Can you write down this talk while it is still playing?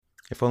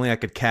If only I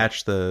could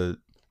catch the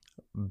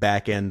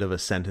back end of a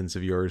sentence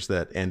of yours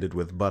that ended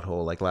with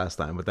butthole like last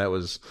time, but that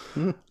was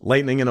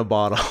lightning in a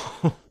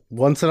bottle.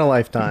 Once in a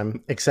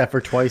lifetime, except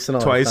for twice in a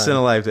lifetime. Twice in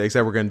a lifetime,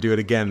 except we're going to do it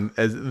again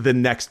as the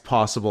next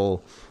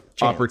possible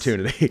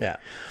opportunity. Yeah.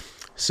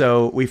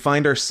 So we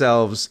find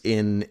ourselves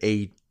in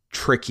a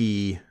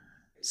tricky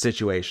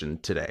situation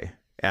today,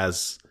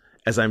 as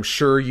I'm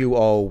sure you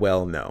all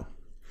well know,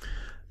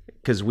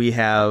 because we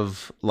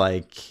have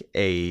like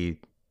a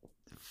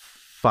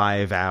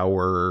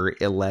 5-hour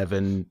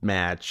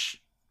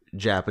 11-match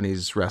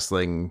Japanese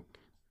wrestling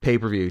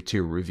pay-per-view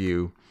to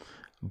review,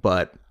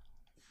 but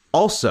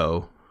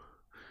also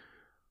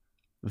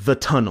the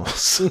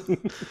tunnels.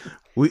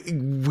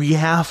 we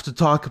have to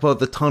talk about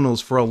the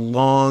tunnels for a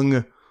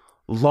long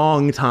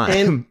time.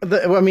 And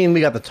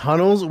we got the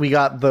tunnels, we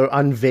got the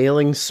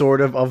unveiling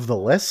sort of the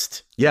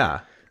list.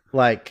 Yeah.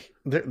 Like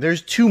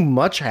there's too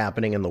much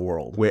happening in the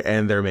world.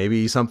 And there may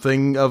be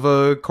something of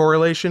a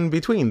correlation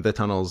between the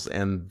tunnels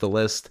and the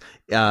list,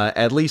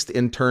 at least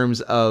in terms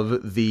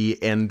of the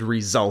end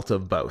result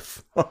of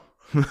both.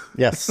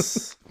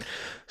 Yes.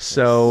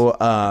 So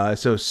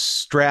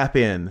strap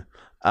in.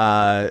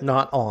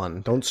 Not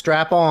on. Don't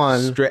strap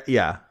on.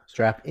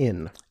 Strap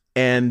in.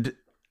 And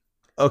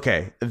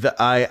okay,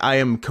 I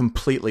am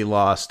completely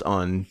lost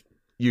on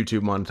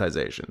YouTube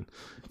monetization,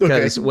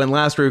 because when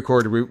last we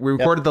recorded, we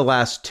recorded the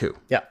last two.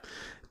 Yeah.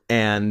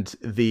 And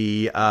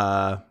the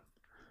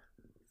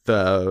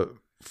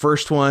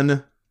first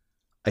one,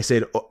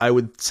 I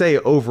would say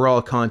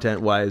overall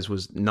content wise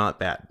was not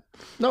bad.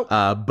 Nope.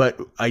 But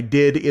I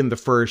did in the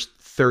first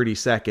 30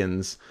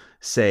 seconds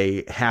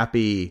say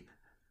happy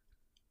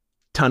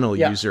tunnel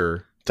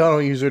user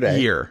day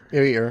year.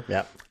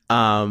 Yeah.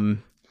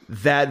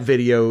 That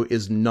video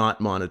is not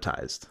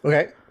monetized.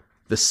 Okay.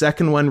 The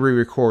second one we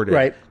recorded.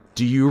 Right.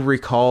 Do you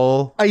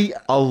recall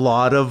a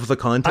lot of the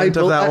content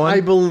of that one?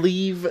 I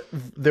believe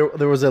there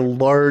was a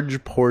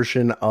large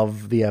portion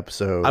of the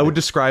episode I would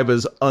describe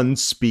as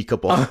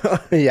unspeakable.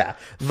 Yeah.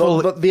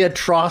 The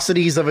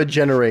atrocities of a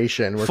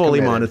generation were fully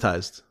committed.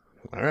 Monetized.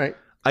 All right.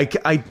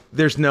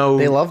 There's no...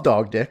 They love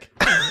dog dick.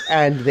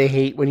 And they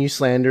hate when you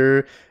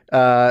slander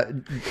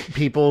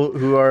people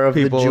who are of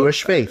the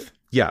Jewish faith.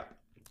 Yeah.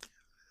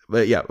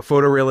 But yeah,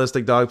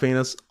 photorealistic dog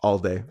penis all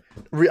day.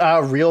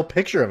 Real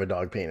picture of a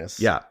dog penis.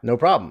 Yeah. No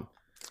problem.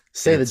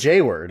 Say the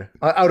J word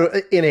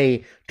in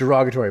a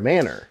derogatory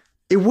manner.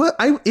 It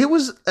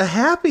was a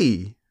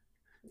happy.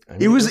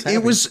 It was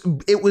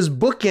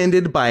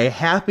bookended by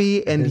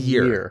happy and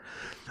year.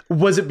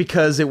 Was it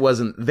because it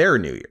wasn't their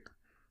New Year?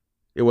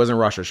 It wasn't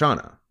Rosh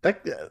Hashanah.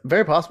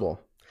 Very possible.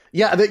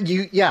 Yeah,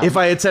 If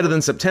I had said it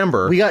in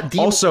September,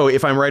 also,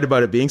 if I'm right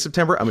about it being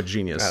September, I'm a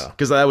genius,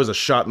 because that was a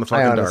shot in the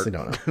fucking dark. I honestly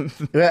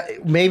don't know.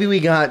 Maybe we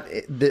got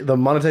the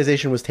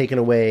monetization was taken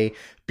away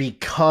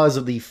because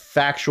of the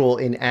factual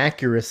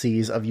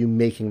inaccuracies of you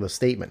making the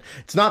statement.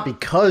 It's not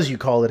because you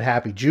called it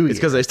Happy Jew Year. It's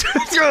because it's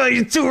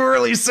too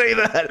early to say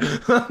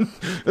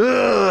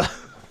that.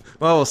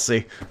 Well, we'll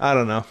see. I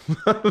don't know.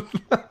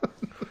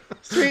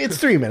 It's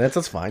 3 minutes.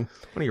 That's fine.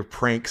 One of your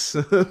pranks.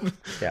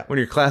 Yeah. One of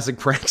your classic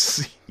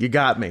pranks. You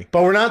got me.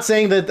 But we're not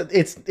saying that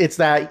it's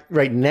that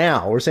right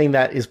now. We're saying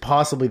that is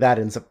possibly that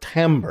in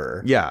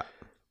September. Yeah.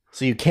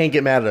 So you can't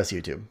get mad at us,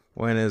 YouTube.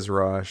 When is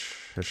Rosh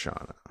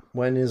Hashanah?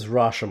 When is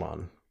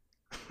Rashomon?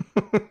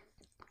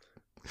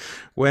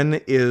 When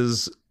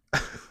is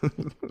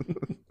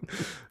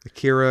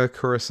Akira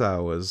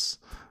Kurosawa's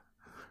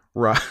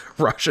Rosh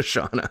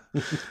Hashanah?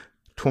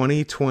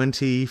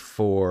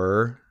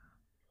 2024...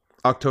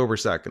 October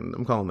 2nd.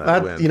 I'm calling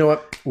that win. You know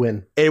what?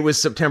 Win. It was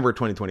September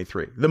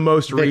 2023. The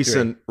most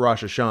recent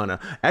Rosh Hashanah.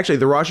 Actually,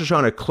 the Rosh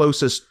Hashanah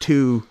closest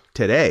to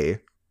today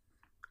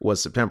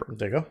was September.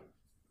 There you go.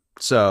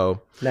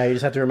 So now you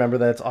just have to remember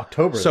that it's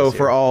October. So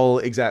for all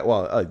exact,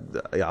 I'll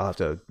have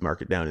to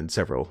mark it down in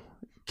several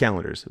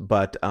calendars.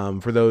 But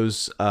for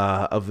those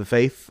of the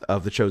faith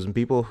of the chosen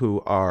people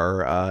who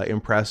are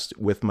impressed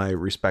with my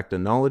respect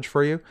and knowledge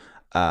for you,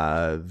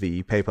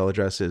 the PayPal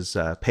address is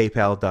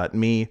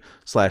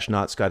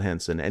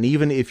paypal.me/notscotthenson. And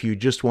even if you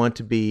just want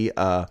to be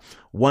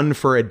one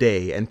for a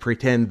day and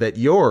pretend that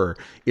you're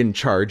in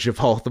charge of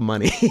all the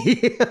money,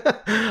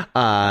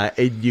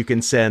 you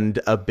can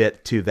send a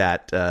bit to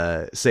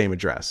that same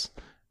address.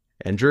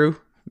 Andrew,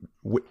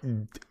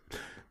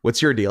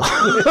 what's your deal?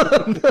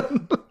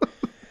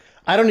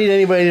 I don't need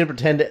anybody to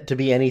pretend to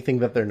be anything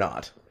that they're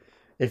not.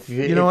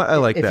 You know what? I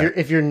like that.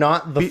 If you're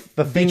not the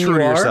thing be true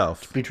to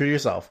yourself. Be true to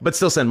yourself. But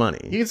still send money.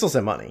 You can still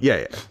send money.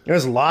 Yeah.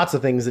 There's lots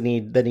of things that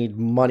need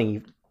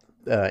money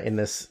in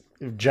this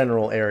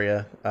general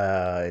area.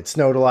 It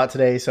snowed a lot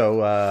today,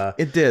 so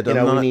it did. I'm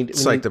not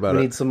psyched about it.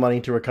 We need some money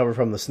to recover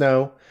from the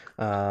snow.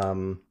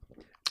 Now,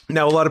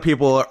 a lot of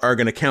people are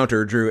going to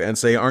counter Drew and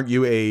say, "Aren't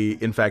you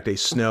in fact a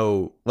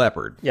snow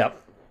leopard?" Yep.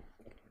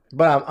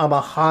 But I'm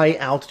a high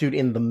altitude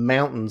in the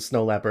mountains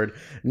snow leopard.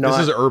 This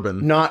is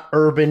urban. Not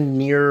urban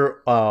near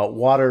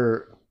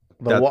water,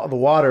 the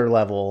water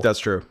level. That's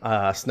true.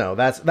 Snow.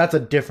 That's a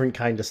different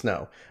kind of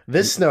snow.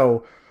 This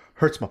snow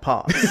hurts my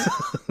paws.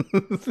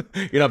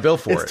 You're not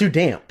built for it. It's too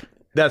damp.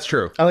 That's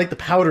true. I like the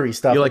powdery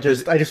stuff. Like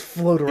I just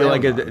float around. You're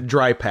like a on.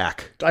 dry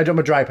pack. I'm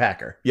a dry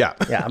packer. Yeah.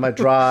 Yeah, I'm a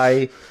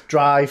dry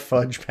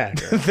fudge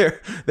packer.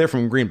 They're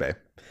from Green Bay.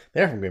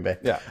 They're from Green Bay.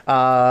 Yeah.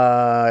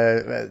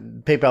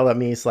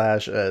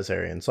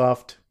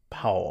 PayPal.me/Zarian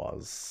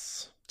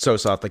Pause. So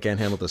soft they can't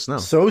handle the snow.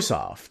 So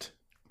soft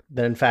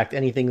that in fact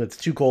anything that's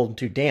too cold and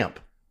too damp.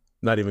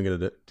 Not even gonna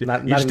do.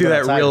 Not You just even do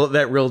outside.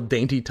 that real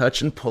dainty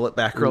touch and pull it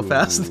back real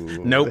fast.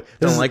 Nope,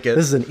 don't like it.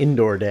 This is an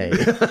indoor day.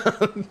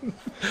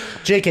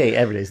 JK,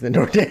 every day's an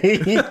indoor day.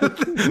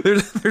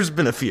 There's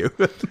been a few.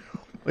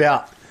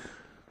 Yeah.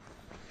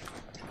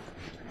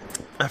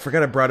 I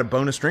forgot I brought a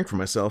bonus drink for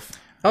myself.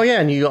 Oh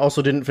yeah, and you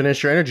also didn't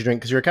finish your energy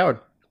drink because you're a coward.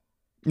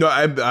 No,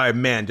 I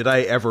man, did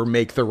I ever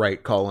make the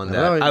right call on that?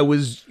 No, I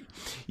was.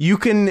 You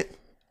can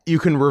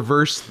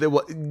reverse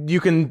you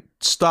can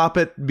stop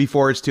it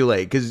before it's too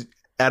late, because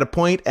at a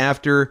point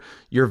after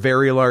your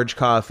very large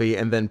coffee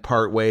and then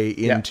part way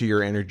into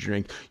your energy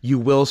drink, you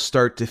will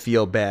start to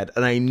feel bad.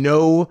 And I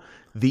know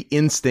the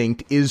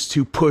instinct is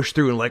to push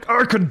through and like,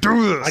 I can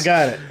do this. I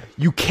got it.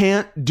 You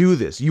can't do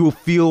this. You will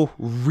feel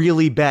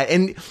really bad.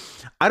 And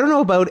I don't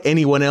know about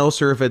anyone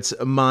else or if it's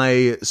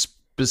my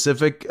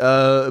specific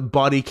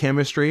body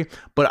chemistry,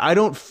 but I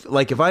don't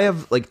like if I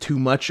have like too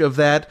much of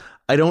that,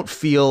 I don't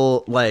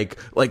feel like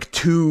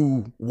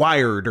too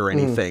wired or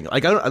anything.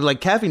 Like I don't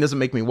like caffeine doesn't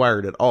make me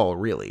wired at all,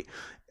 really.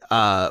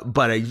 But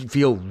I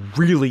feel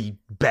really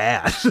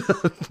bad.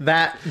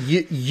 That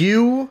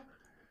you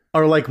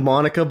are like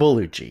Monica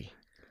Bellucci,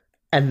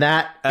 and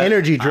that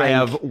energy drink. I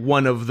have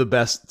one of the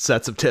best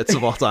sets of tits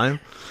of all time.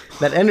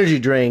 That energy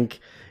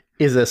drink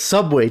is a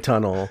subway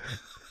tunnel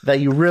that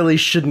you really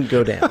shouldn't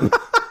go down.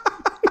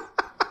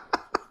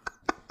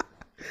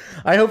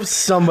 I hope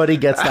somebody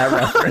gets that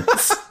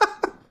reference.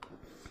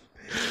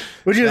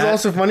 Which is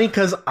also funny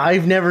because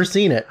I've never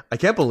seen it. I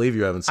can't believe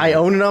you haven't seen I it.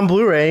 own it on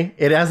Blu-ray.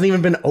 It hasn't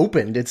even been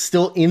opened. It's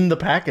still in the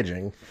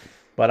packaging.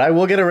 But I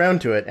will get around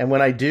to it. And when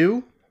I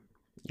do,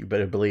 you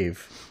better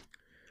believe.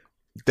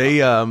 They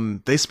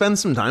spend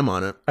some time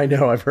on it. I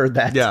know, I've heard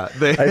that. Yeah.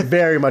 I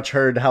very much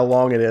heard how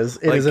long it is.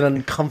 It is an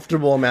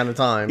uncomfortable amount of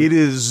time. It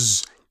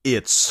is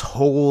its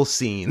whole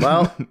scene.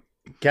 Well,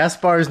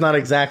 Gaspar is not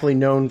exactly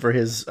known for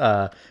his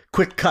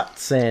quick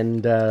cuts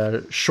and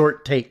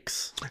short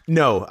takes.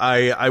 No,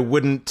 I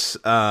wouldn't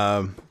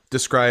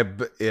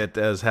describe it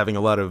as having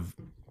a lot of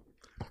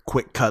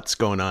quick cuts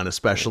going on,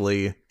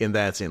 especially in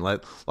that scene.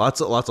 Like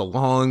lots of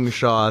long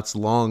shots,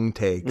 long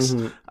takes.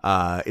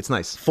 It's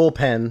nice. Full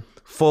pen.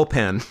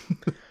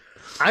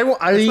 It's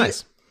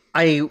nice.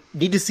 I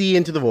need to see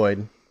Into the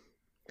Void.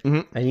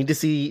 I need to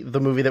see the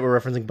movie that we're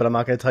referencing, but I'm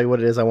not going to tell you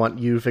what it is. I want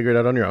you to figure it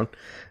out on your own.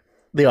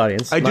 The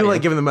audience. I do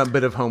like giving them a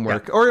bit of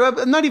homework, or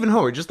not even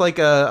homework, just like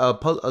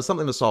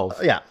something to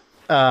solve. Yeah,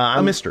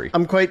 a mystery.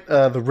 I'm quite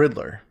the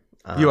Riddler.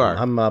 You are.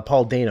 I'm a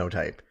Paul Dano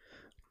type.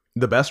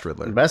 The best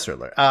Riddler.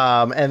 But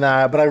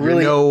I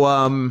really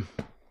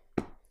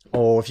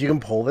Oh, if you can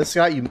pull this,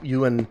 Scott, you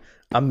win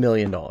 $1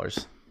 million.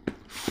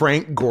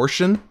 Frank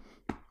Gorshin.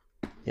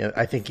 Yeah,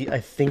 I think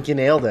you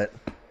nailed it.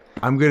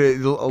 I'm gonna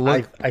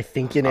look. I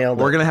think you nailed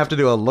it. We're gonna have to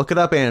do a look it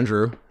up,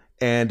 Andrew,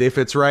 and if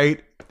it's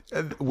right,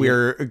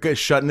 we're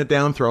shutting it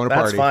down, throwing a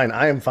party. That's fine.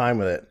 I am fine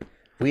with it.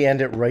 We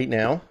end it right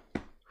now.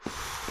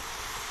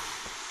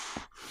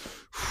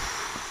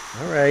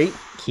 All right,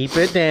 keep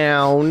it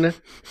down.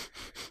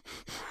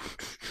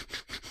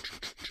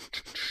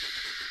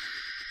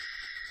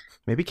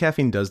 Maybe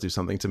caffeine does do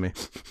something to me.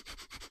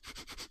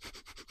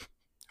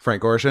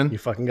 Frank Gorshin. You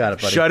fucking got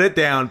it, buddy. Shut it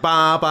down. 10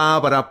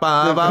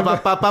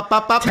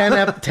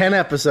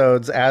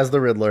 episodes as the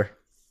Riddler.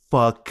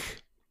 Fuck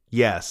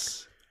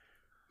yes.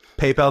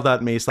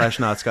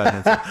 PayPal.me/not Scott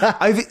Hansen.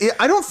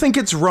 I don't think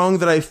it's wrong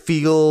that I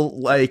feel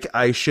like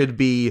I should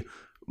be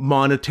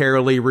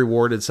monetarily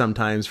rewarded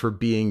sometimes for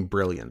being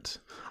brilliant.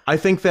 I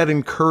think that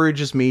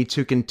encourages me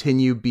to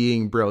continue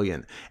being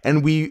brilliant.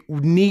 And we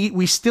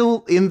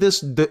still, in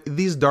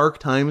these dark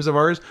times of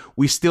ours,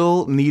 we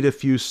still need a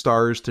few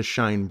stars to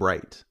shine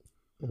bright.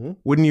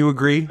 Wouldn't you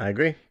agree? I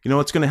agree. You know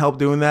what's going to help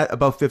doing that?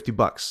 About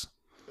 $50.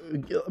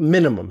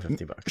 Minimum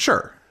 $50.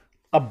 Sure.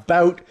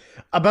 About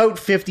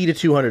 $50 to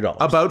 $200.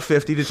 About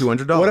 $50 to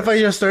 $200. What if I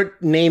just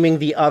start naming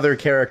the other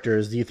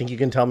characters? Do you think you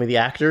can tell me the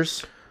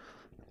actors?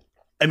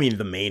 I mean,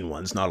 the main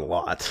ones, not a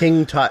lot.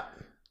 King Tut.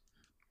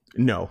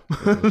 No.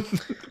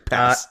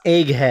 Pass.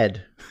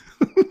 Egghead.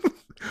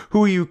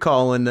 Who are you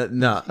calling?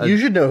 No, You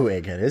should know who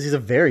Egghead is. He's a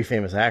very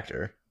famous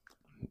actor.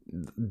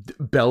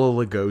 Bela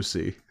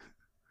Lugosi.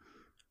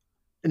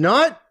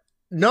 Not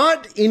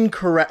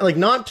incorrect, like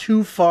not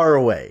too far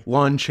away.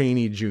 Lon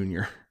Chaney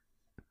Jr.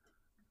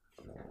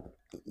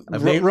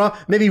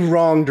 Maybe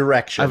wrong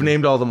direction. I've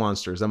named all the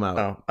monsters. I'm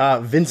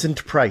out.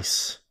 Vincent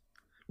Price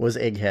was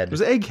Egghead. It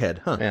was Egghead,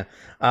 huh?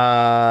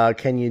 Yeah.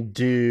 Can you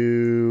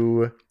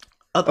do...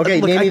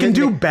 Okay, look, I can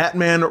do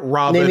Batman,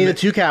 Robin. Name me the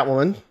two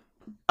Catwoman.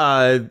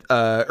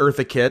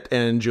 Eartha Kitt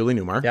and Julie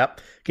Newmar.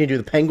 Yep. Can you do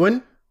the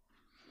Penguin?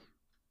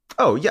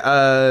 Oh,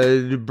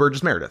 yeah.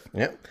 Burgess Meredith.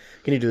 Yep.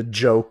 Can you do the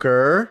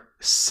Joker?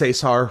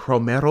 Cesar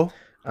Romero.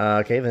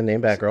 Okay, then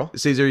name Batgirl.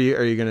 Caesar, are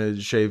you going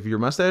to shave your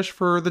mustache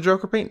for the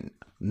Joker paint?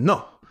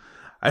 No.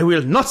 I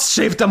will not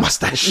shave the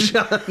mustache.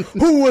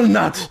 Who will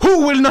not?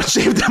 Who will not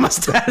shave the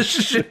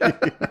mustache?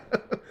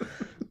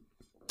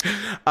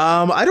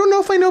 I don't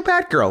know if I know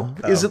Batgirl.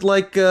 Oh. Is it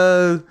like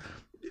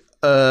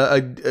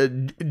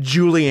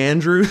Julie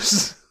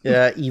Andrews?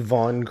 Yeah,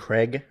 Yvonne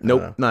Craig.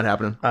 Nope, not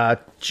happening.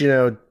 Do you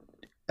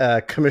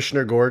know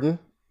Commissioner Gordon?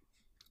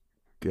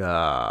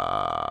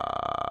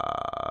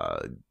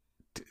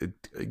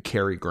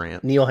 Cary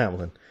Grant. Neil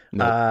Hamilton.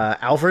 Nope.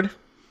 Alfred?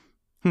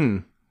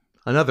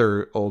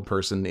 Another old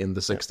person in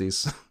the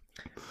 60s.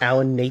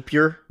 Alan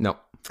Napier? No,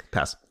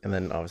 pass. And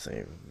then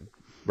obviously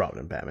Robin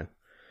and Batman.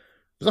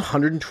 There's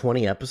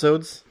 120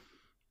 episodes.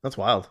 That's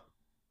wild.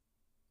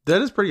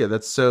 That is pretty good.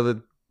 That's so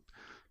that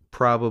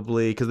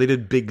probably because they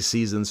did big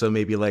seasons, so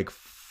maybe like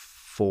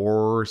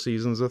 4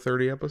 seasons of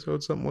 30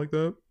 episodes, something like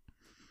that.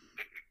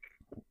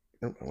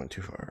 Oh, I went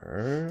too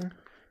far.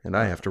 And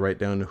I have to write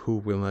down who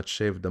will not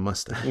shave the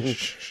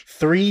mustache.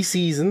 3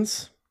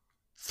 seasons.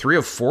 3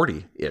 of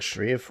 40-ish.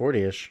 3 of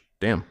 40-ish.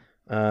 Damn.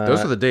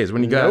 Those were the days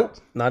when you got... Nope,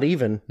 not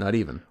even. Not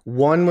even.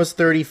 1 was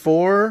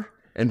 34.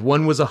 And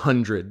 1 was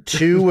 100.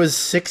 2 was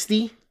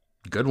 60.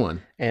 Good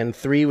one. And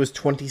 3 was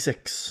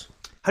 26.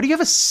 How do you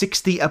have a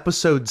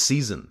 60-episode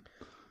season?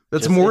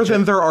 That's more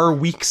than there are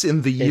weeks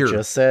in the year. It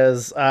just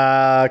says...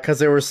 because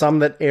there were some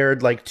that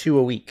aired like 2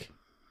 a week.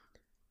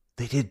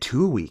 They did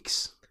 2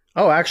 weeks.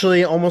 Oh,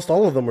 actually, almost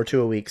all of them were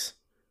 2 a weeks.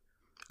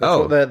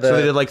 So they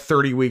did like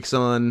 30 weeks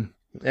on...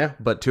 Yeah.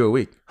 But 2 a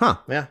week. Huh.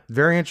 Yeah.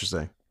 Very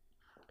interesting.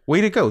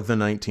 Way to go, the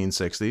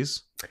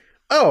 1960s.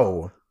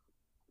 Oh.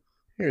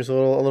 Here's a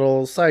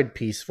little side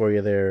piece for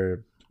you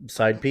there.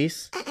 Side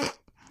piece.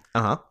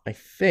 Uh-huh. I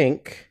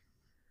think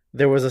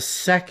there was a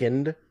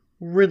second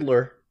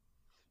Riddler.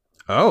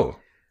 Oh.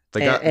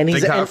 They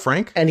got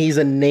Frank? And he's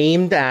a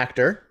named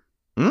actor.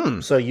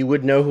 So you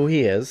would know who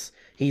he is.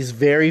 He's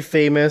very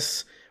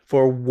famous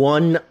for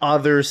one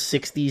other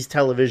 60s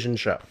television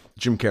show.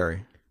 Jim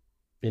Carrey.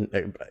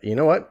 You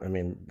know what? I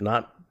mean,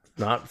 not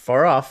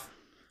far off.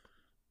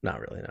 Not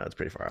really. No, it's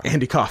pretty far off.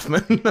 Andy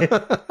Kaufman.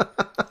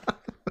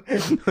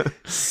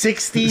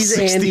 60s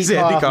Andy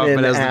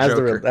Kaufman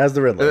as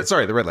the Riddler.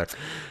 Sorry, the Riddler.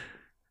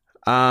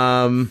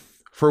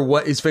 For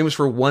what he's famous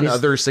for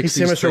other 60s He's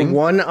famous for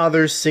one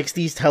other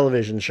 60s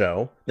television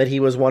show that he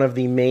was one of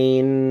the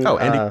main... Oh,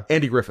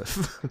 Andy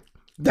Griffith.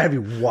 That'd be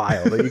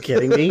wild. Are you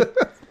kidding me?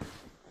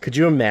 Could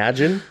you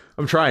imagine?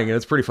 I'm trying it.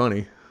 It's pretty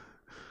funny.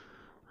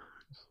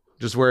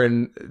 Just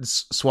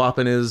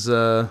swapping his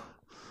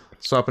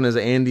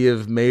Andy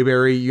of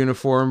Mayberry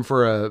uniform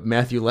for a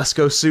Matthew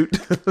Lesko suit.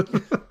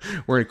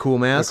 Wearing a cool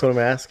mask.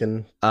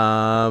 And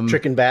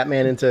tricking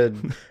Batman into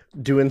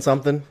doing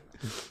something.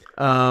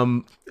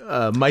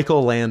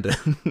 Michael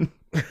Landon.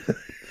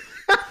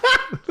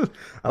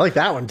 I like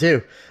that one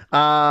too.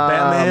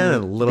 Batman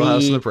and Little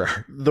House on the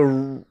Prairie.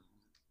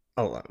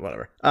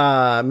 Whatever.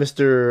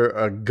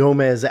 Mr.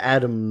 Gomez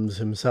Adams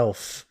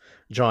himself,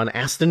 John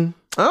Aston.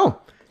 Oh.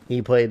 He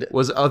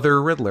was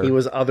other Riddler. I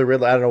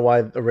don't know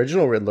why the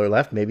original Riddler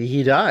left. Maybe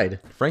he died.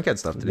 Frank had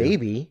stuff to do.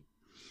 Maybe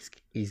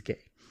he's gay.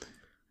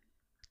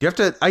 You have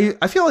to.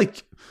 I feel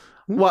like.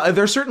 Well,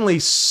 there's certainly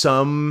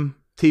some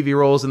TV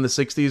roles in the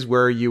 60s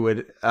where you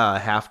would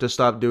have to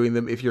stop doing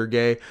them if you're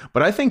gay.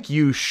 But I think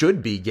you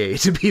should be gay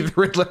to be the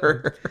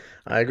Riddler.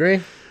 I agree.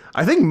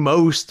 I think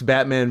most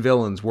Batman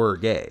villains were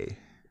gay.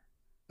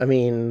 I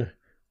mean,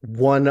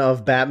 one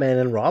of Batman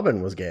and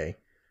Robin was gay.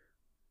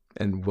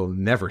 And we'll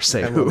never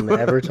say who. We'll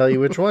never tell you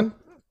which one.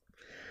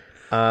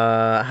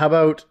 How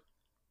about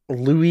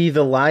Louis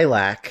the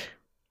Lilac?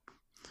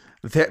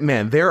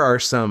 There are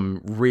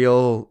some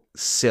real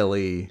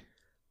silly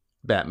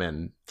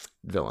Batman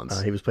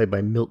villains. He was played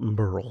by Milton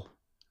Berle.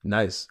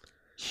 Nice.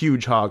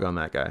 Huge hog on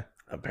that guy.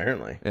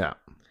 Apparently. Yeah.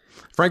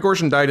 Frank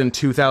Gorshin died in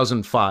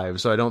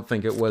 2005, so I don't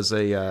think it was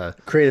a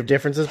creative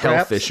differences, health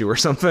perhaps? issue or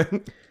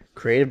something.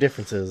 Creative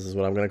differences is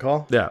what I'm going to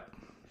call. Yeah.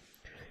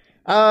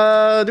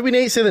 Did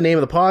we say the name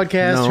of the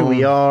podcast? No. Who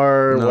we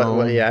are? No.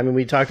 What, yeah, I mean,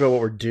 we talked about what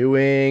we're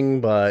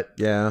doing, but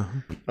yeah.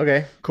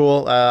 Okay,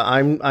 cool.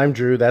 I'm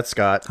Drew. That's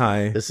Scott.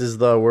 Hi. This is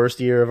the worst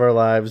year of our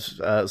lives,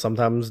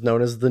 sometimes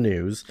known as the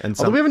news. And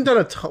although we haven't done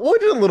we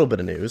did a little bit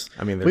of news.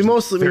 I mean,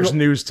 there's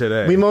news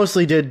today. We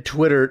mostly did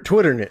Twitter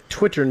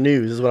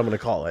news is what I'm going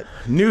to call it.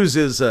 News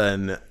is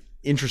an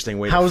interesting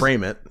way to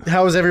frame it.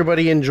 How is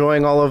everybody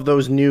enjoying all of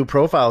those new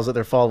profiles that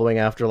they're following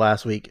after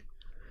last week?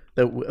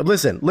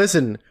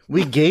 Listen,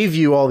 we gave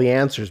you all the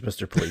answers,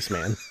 Mr.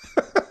 Policeman.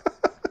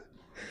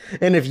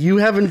 And if you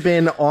haven't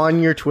been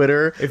on your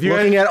Twitter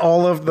looking at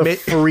all of the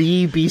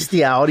free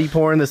bestiality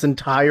porn this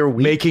entire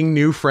week, making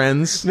new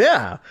friends,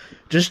 yeah,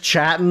 just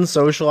chatting,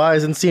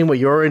 socializing, seeing what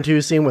you're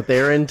into, seeing what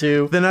they're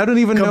into, then I don't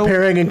even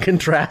comparing and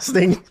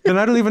contrasting. Then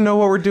I don't even know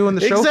what we're doing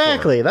the show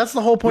exactly. For. That's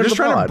the whole point. We're just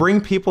of the trying to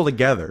bring people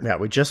together. Yeah,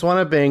 we just want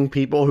to bring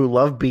people who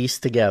love beasts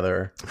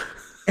together.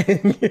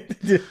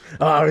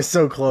 Oh, I was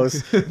so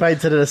close. If I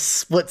had said it a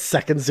split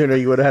second sooner,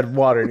 you would have had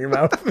water in your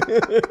mouth.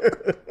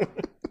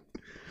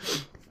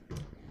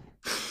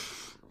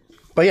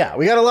 But yeah,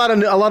 we got a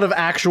lot of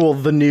actual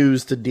the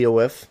news to deal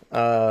with.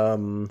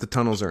 The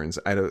tunnel zones.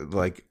 I don't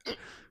like.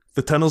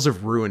 The tunnels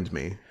have ruined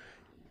me.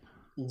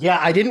 Yeah,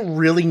 I didn't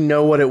really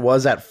know what it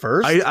was at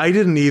first. I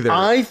didn't either.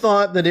 I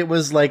thought that it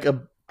was like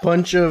a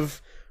bunch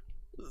of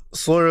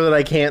slur that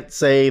I can't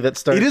say that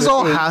starts. It is with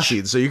all H.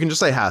 Hasids, so you can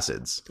just say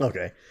Hasids.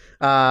 Okay.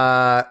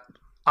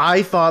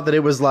 I thought that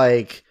it was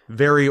like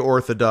Very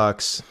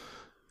orthodox.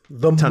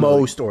 the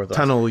most orthodox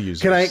tunnel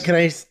users. Can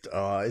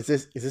I? Is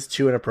this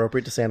too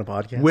inappropriate to say on a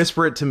podcast?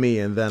 Whisper it to me,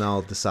 and then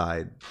I'll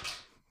decide.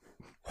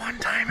 One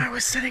time I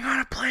was sitting on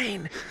a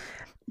plane,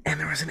 and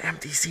there was an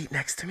empty seat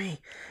next to me,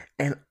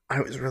 and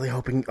I was really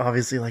hoping,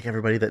 obviously, like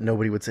everybody, that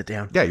nobody would sit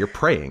down. Yeah, you're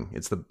praying.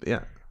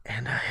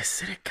 And a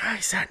Hasidic guy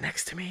sat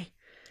next to me,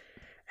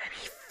 and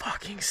he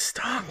fucking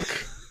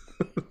stunk.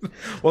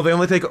 Well, they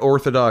only take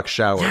orthodox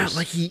showers.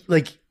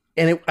 Yeah,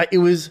 and it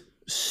was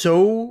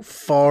so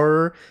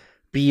far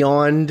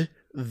beyond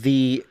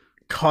the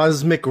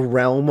cosmic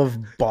realm of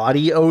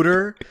body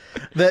odor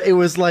that it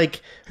was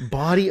like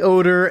body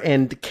odor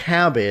and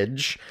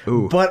cabbage,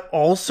 but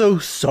also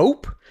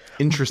soap.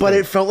 Interesting. But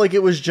it felt like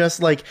it was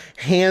just like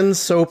hand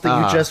soap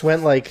that you just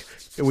went like.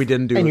 We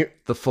didn't do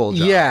the full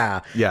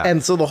job. Yeah.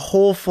 And so the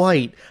whole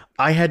flight,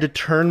 I had to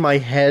turn my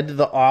head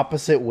the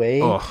opposite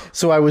way. Ugh.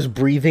 So I was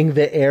breathing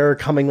the air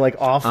coming like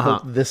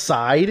off the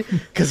side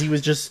because he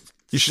was just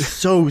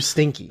so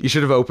stinky. You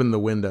should have opened the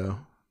window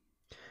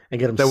and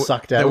get him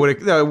sucked out.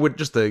 That would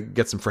just to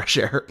get some fresh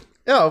air.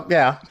 Oh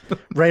yeah,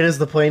 right as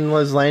the plane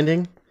was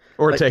landing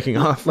or taking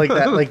off, like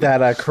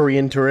that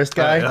Korean tourist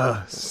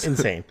guy.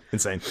 Insane.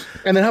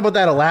 And then how about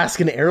that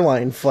Alaskan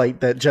airline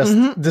flight that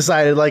just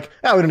decided like,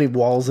 we don't need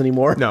walls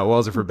anymore. No,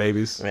 walls are for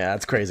babies. Yeah,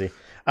 that's crazy.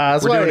 We're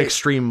doing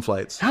extreme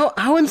flights.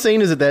 How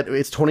insane is it that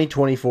it's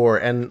 2024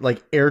 and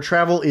like air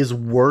travel is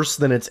worse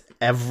than it's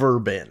ever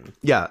been?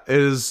 Yeah, it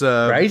is.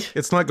 Right?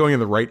 It's not going in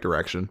the right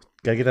direction.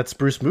 Gotta get that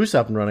spruce moose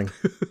up and running.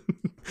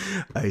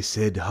 I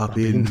said hop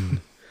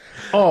in.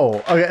 Oh,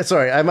 okay.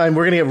 Sorry,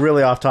 we're gonna get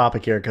really off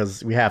topic here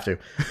because we have to.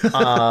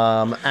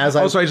 I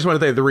just want to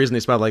say the reason he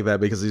smelled like that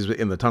because he's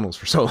in the tunnels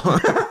for so long.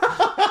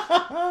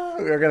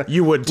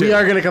 You would too. We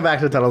are gonna come back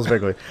to the tunnels very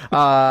quickly.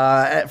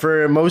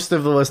 For most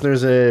of the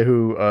listeners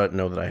who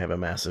know that I have a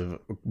massive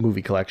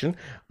movie collection,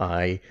 am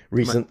I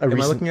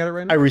looking at it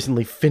right now? I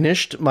recently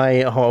finished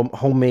my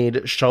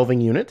homemade shelving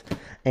unit,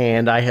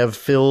 and I have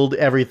filled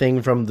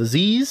everything from the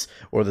Z's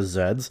or the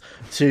Z's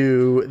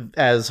to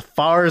as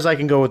far as I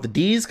can go with the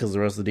D's because the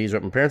rest of the D's are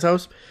at my parents'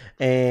 house,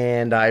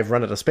 and I've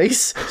run out of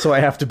space, so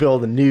I have to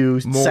build a new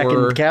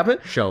second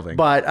cabinet shelving.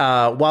 But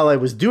while I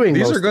was doing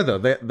these are good though.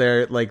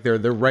 They're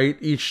the right.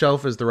 Each shelf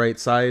is the right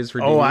size for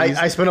DVDs. Oh,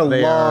 I spent a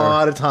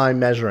lot of time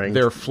measuring.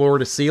 They're floor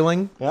to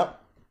ceiling. Yep.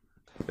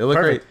 They look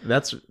great.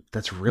 That's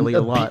really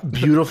a lot.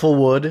 Beautiful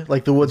wood.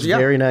 Like the wood's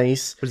very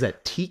nice. What is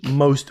that? Teak?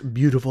 Most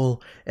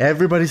beautiful.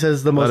 Everybody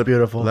says the most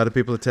beautiful. A lot of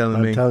people are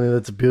telling me. I'm telling you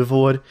that's a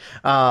beautiful wood.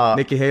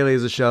 Nikki Haley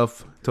is a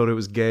shelf. Told it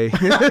was gay.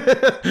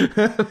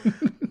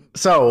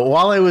 So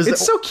while I was...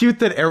 It's so cute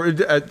that...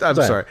 I'm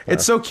sorry.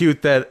 It's so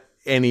cute that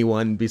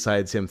anyone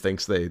besides him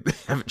thinks they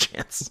have a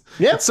chance.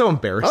 Yeah. It's so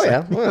embarrassing.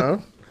 Oh,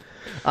 yeah.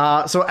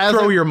 Well, so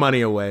throw your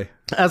money away.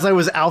 As I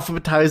was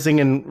alphabetizing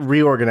and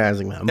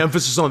reorganizing them,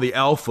 emphasis on the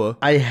alpha.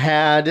 I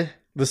had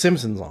The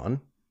Simpsons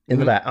on in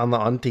the back on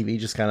TV,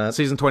 just kind of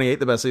season 28,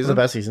 the best season.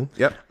 The best season.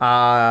 Yep.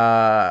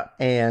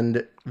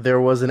 And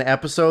there was an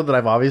episode that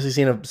I've obviously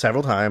seen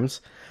several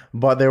times,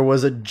 but there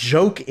was a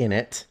joke in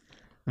it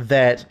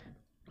that.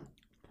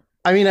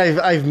 I mean,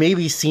 I've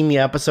maybe seen the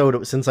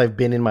episode since I've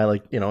been in my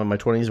in my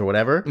 20s or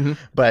whatever,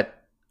 but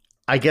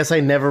I guess I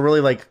never really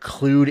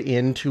clued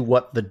into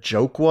what the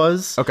joke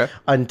was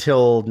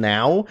until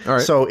now. All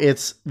right. So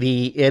it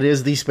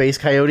is the Space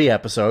Coyote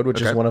episode,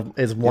 which is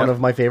one of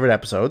my favorite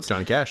episodes.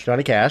 Johnny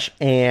Cash,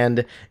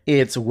 and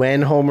it's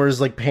when Homer's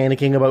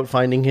panicking about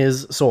finding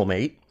his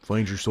soulmate.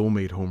 Find your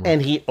soulmate, Homer.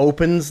 And he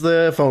opens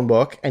the phone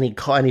book and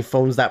he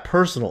phones that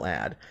personal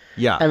ad.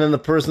 Yeah. And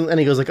then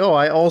he goes oh,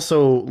 I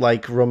also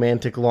like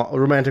romantic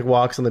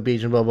walks on the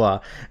beach and blah,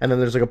 blah. And then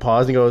there's a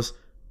pause and he goes,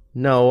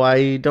 no,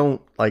 I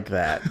don't like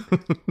that.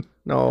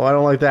 No, I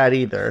don't like that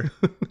either.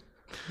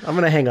 I'm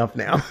going to hang up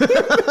now.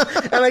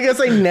 And I guess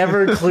I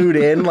never clued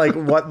in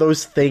what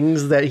those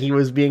things that he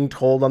was being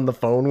told on the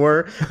phone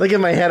were.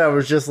 In my head, I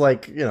was just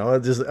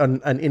just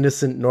an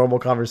innocent, normal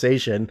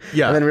conversation.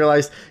 Yeah. And then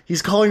realized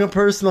he's calling a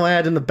personal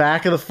ad in the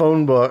back of the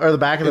phone book or the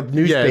back of the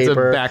newspaper. Yeah, it's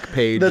a back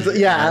page.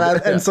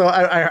 And so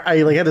I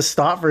had to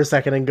stop for a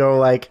second and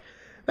go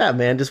that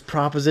man just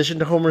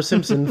propositioned Homer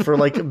Simpson for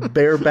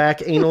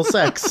bareback anal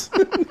sex.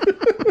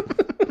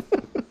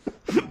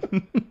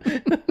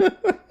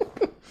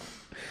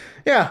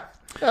 Yeah,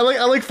 I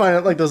like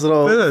finding those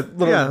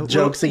little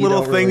jokes,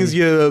 little things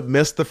you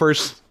missed the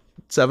first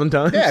 7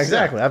 times. Yeah,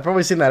 exactly. I've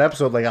probably seen that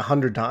episode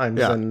 100 times,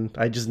 and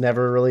I just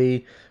never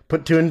really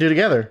put 2 and 2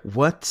 together.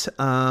 What?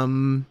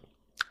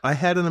 I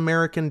had an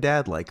American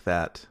Dad like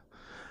that.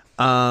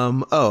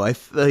 I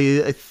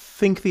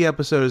think the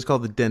episode is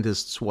called "The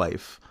Dentist's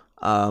Wife,"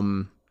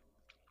 and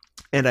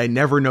I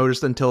never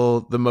noticed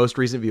until the most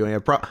recent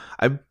viewing.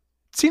 I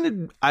seen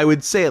it, I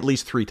would say, at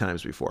least 3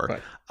 times before.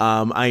 Right.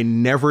 I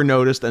never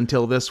noticed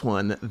until this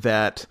one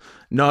that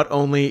not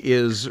only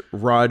is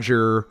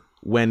Roger,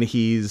 when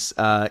he's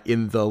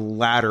in the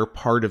latter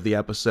part of the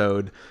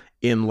episode,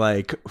 in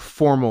like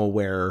formal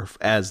wear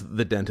as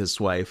the dentist's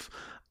wife,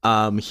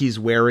 he's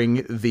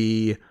wearing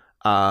the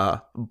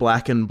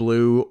black and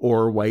blue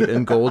or white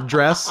and gold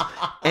dress,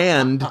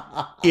 and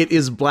it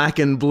is black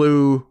and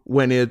blue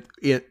when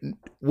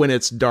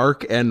it's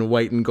dark, and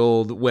white and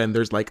gold when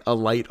there's like a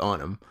light on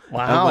him.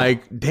 Wow. I'm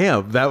like,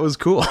 damn, that was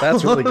cool.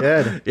 That's really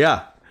good.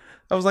 Yeah.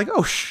 I was like,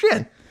 oh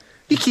shit.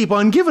 You keep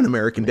on giving,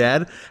 American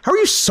Dad. How are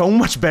you so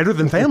much better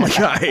than Family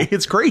Guy?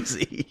 It's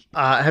crazy.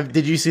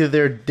 Did you see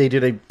that they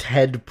did a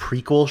Ted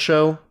prequel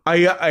show?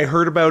 I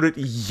heard about it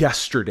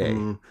yesterday.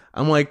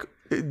 I'm like,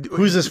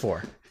 who's this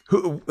for?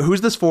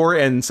 Who's this for?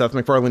 And Seth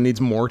MacFarlane needs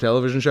more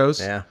television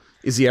shows? Yeah.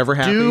 Is he ever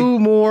happy? Do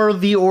more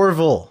The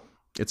Orville.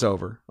 It's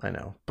over. I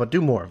know, but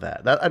do more of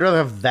that. I'd rather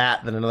have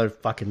that than another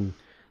fucking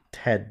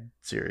Ted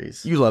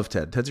series. You love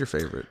Ted. Ted's your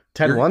favorite.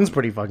 Ted 1's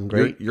pretty fucking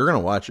great. You're going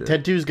to watch it.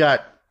 Ted 2's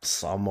got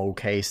some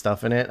okay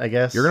stuff in it, I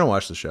guess. You're going to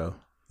watch the show.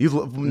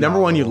 Number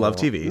one, you love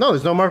TV. No,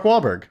 there's no Mark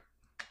Wahlberg.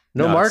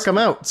 No Mark, I'm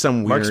out.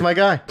 Mark's my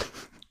guy.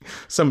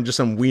 Some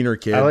wiener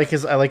kid. I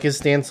like his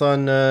stance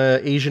on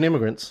Asian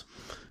immigrants.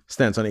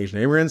 Stance on Asian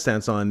immigrants,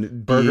 stance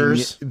on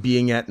burgers,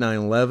 being at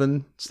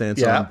 9/11,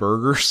 stance on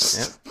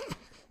burgers. Yeah.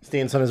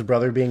 Stance on his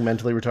brother being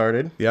mentally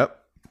retarded.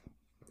 Yep.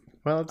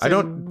 Well, I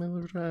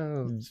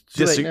don't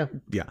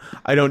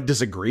I don't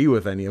disagree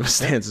with any of his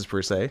stances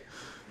per se.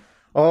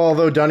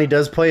 Although Donnie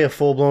does play a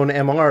full-blown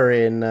MR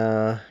in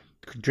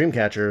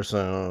Dreamcatcher,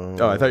 so...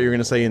 Oh, I thought you were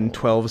going to say in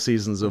 12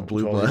 seasons of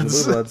Blue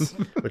Bloods.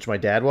 Which my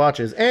dad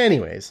watches.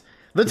 Anyways,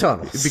 The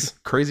Tunnels. It'd be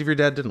crazy if your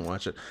dad didn't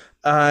watch it.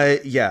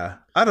 Yeah.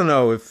 I don't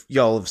know if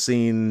y'all have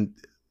seen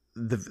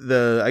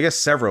the I guess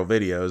several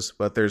videos,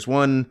 but there's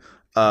one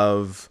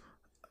of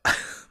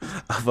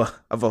a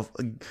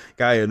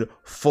guy in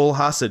full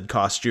Hasid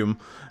costume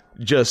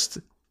just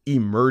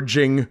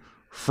emerging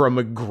from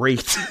a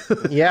grate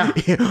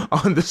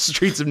on the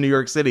streets of New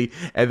York City,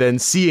 and then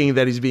seeing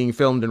that he's being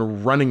filmed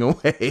and running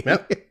away.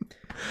 Yep.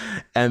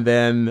 And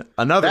then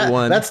another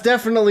one. That's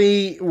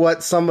definitely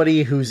what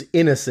somebody who's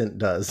innocent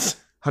does.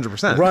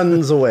 100%.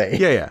 Runs away.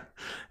 Yeah.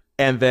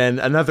 And then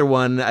another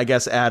one, I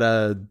guess, at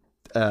a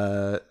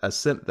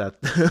synagogue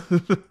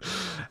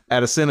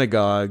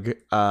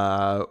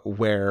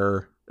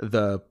where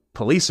the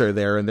police are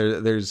there, and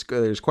there's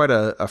quite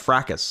a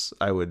fracas,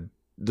 I would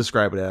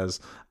describe it as.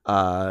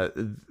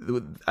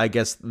 I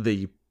guess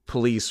the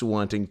police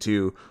wanting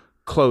to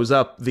close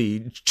up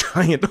the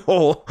giant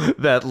hole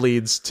that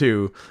leads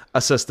to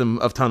a system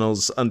of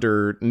tunnels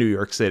under New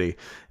York City,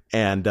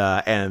 and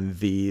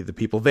the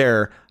people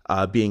there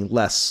being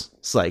less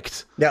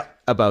psyched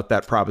about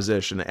that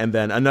proposition. And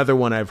then another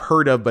one I've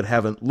heard of but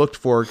haven't looked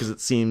for because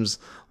it seems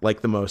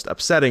like the most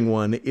upsetting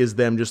one is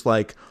them just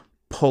like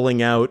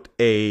pulling out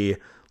a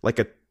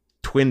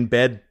twin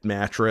bed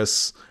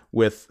mattress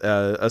with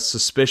a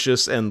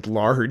suspicious and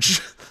large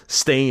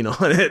stain on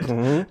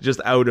it, just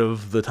out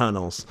of the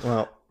tunnels.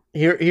 Well,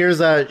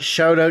 here's a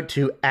shout out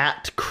to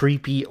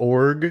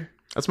 @creepyorg.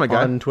 That's my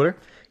guy on Twitter.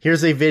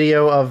 Here's a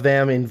video of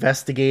them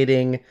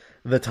investigating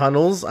the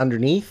tunnels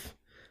underneath.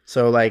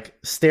 So like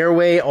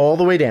stairway all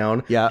the way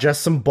down. Yeah.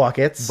 Just some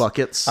buckets.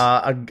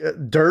 A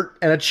dirt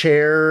and a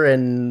chair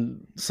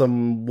and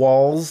some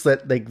walls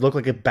that they look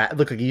like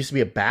it used to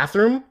be a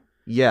bathroom.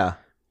 Yeah.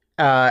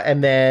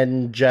 And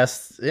then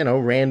just,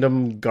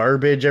 random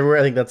garbage everywhere.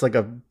 I think that's like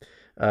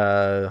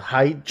a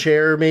high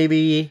chair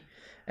maybe.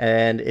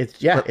 And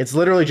it's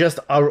literally just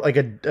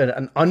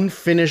an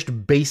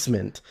unfinished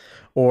basement,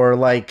 or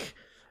like...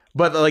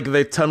 But like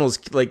the tunnels,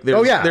 like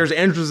there's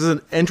entrances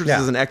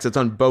and exits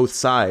on both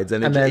sides,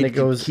 and then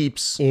it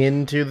keeps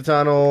into the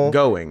tunnel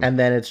going, and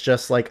then it's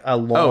just like a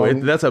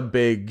long... that's a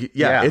big...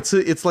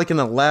 It's like an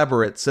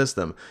elaborate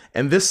system.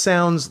 And this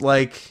sounds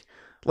like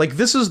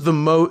this is the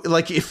most...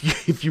 Like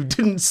if you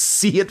didn't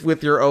see it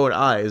with your own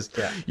eyes,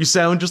 you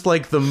sound just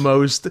like the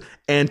most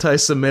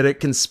anti-Semitic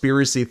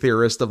conspiracy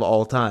theorist of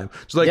all time.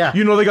 It's like,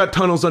 they got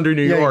tunnels under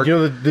New York.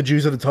 The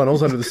Jews are the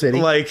tunnels under the city.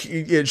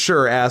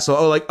 Sure,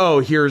 asshole. Oh,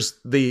 here's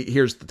the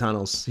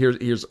tunnels.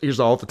 Here's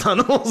all the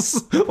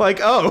tunnels. Well,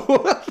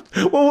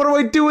 what do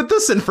I do with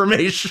this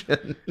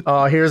information?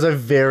 Here's a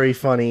very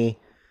funny...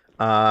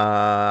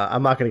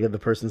 I'm not going to give the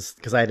person's,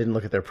 because I didn't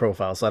look at their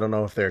profile, so I don't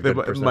know if they're a good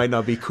person. It might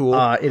not be cool.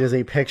 It is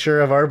a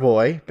picture of our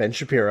boy, Ben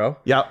Shapiro.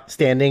 Yep.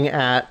 Standing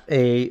at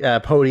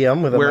a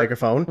podium with a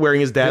microphone.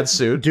 Wearing his dad's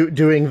suit.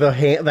 Doing the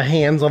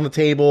hands on the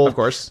table. Of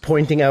course.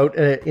 Pointing out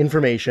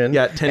information.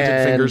 Yeah,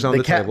 tented fingers on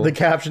the table. The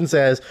caption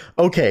says,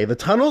 okay, the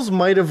tunnels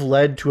might have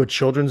led to a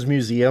children's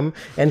museum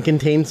and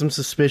contain some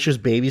suspicious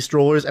baby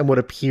strollers and what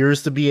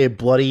appears to be a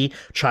bloody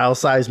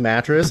child-sized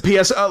mattress.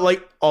 P.S.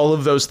 All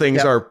of those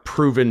things are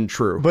proven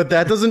true. But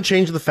that doesn't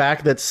change the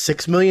fact that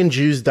 6 million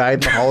Jews died in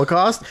the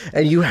Holocaust,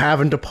 and you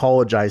haven't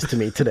apologized to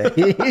me today.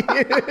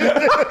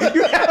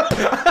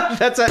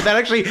 That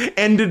actually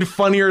ended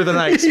funnier than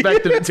I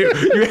expected it to.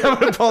 You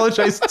haven't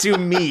apologized to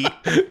me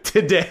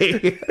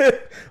today.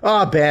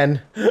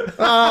 Ben.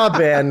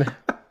 Ben.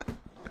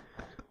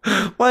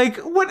 Like,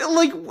 what?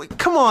 Like,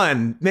 come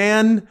on,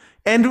 man.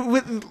 And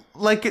with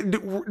like,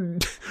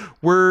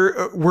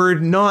 we're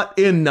not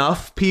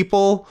enough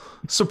people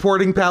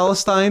supporting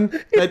Palestine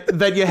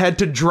that you had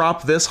to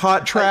drop this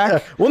hot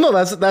track. Well, no,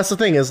 that's the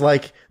thing is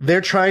like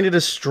they're trying to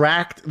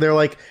distract. They're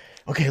like,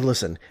 okay,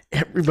 listen,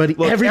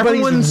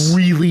 everybody's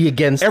really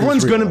against.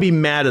 Everyone's Israel. going to be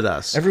mad at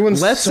us.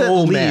 Let's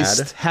so at least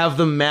mad. have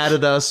them mad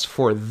at us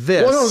for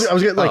this. Well, no, I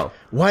was like,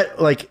 what?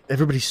 Like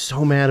everybody's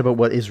so mad about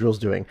what Israel's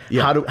doing.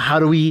 Yeah. How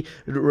do we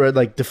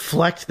like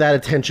deflect that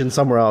attention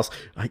somewhere else?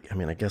 I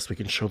mean, I guess we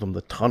can show them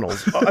the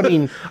tunnels. I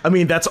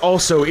mean, that's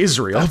also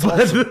Israel.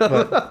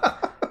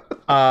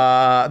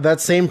 That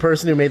same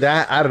person who made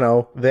that, I don't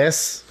know,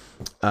 this.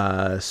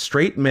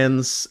 Straight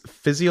men's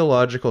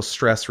physiological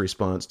stress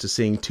response to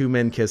seeing two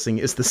men kissing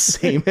is the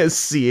same as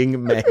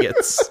seeing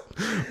maggots.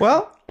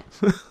 Well,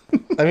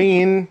 I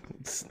mean,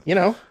 you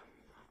know,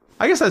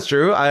 I guess that's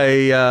true.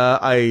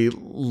 I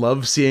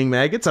love seeing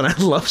maggots, and I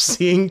love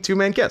seeing two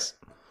men kiss.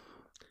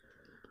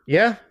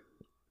 Yeah.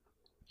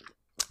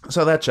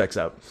 So that checks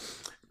out.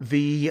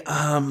 The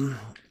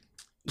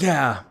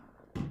yeah.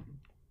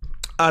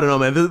 I don't know,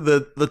 man.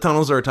 The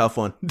tunnels are a tough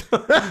one.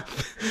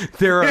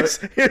 There are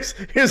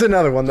here's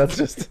another one that's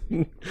just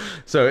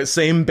so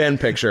same Ben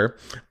picture.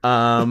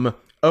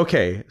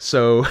 Okay,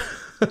 so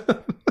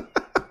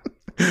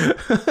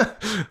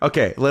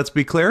okay, let's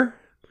be clear.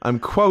 I'm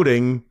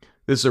quoting.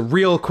 This is a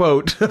real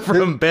quote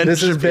from Ben Shapiro.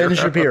 This is Ben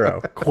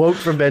Shapiro. Quote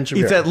from Ben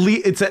Shapiro. It's at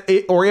least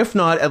or if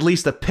not, at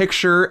least a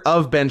picture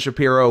of Ben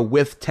Shapiro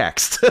with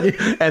text,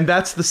 and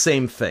that's the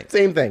same thing.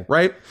 Same thing,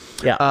 right?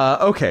 Yeah.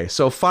 Okay.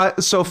 So five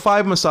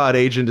Mossad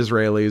agent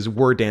Israelis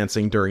were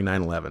dancing during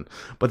 9/11,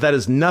 but that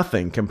is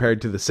nothing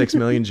compared to the 6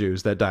 million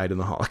Jews that died in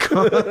the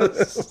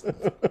Holocaust.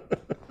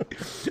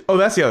 Oh,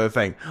 that's the other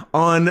thing.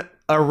 On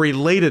a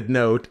related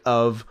note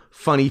of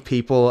funny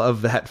people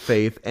of that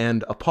faith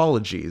and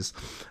apologies.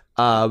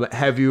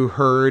 Have you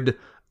heard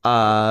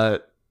Alan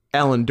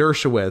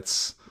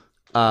Dershowitz?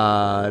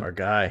 Our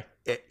guy.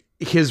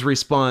 His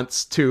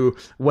response to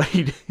what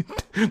he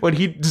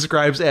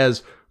describes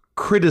as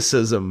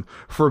criticism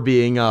for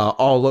being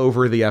all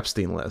over the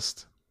Epstein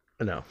list.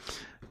 No.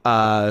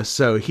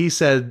 So he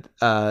said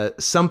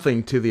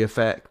something to the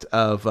effect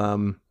of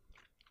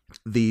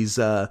these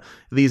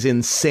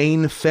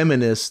insane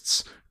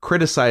feminists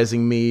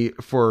criticizing me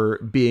for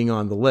being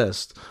on the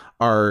list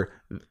are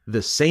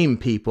the same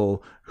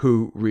people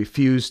who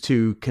refuse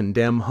to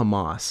condemn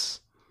Hamas.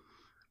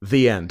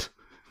 The end.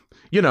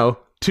 You know,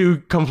 two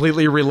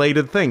completely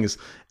related things,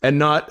 and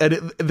not.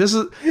 And this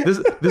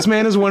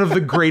man is one of the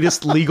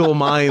greatest legal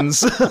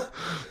minds of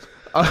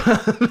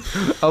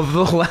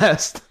the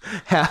last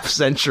half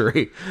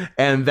century,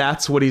 and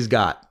that's what he's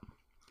got.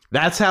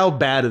 That's how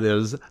bad it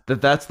is.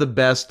 That's the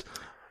best.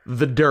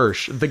 The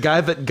Dersh, the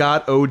guy that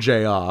got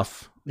OJ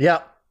off.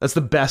 Yep. That's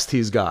the best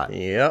he's got.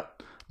 Yep.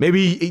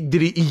 Maybe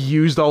he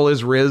used all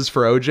his Riz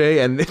for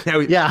OJ, and now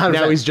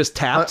he's just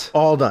tapped.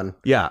 All done.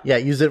 Yeah. Yeah.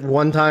 Use it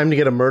one time to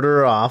get a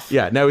murderer off.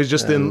 Yeah. Now he's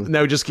just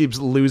now he just keeps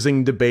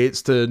losing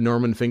debates to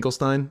Norman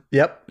Finkelstein.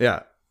 Yep.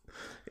 Yeah.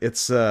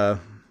 It's I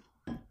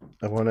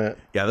want to.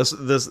 Yeah.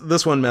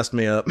 This one messed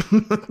me up.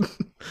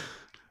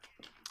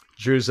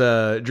 Drew's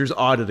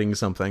auditing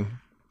something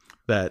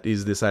that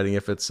he's deciding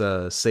if it's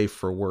safe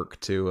for work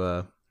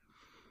to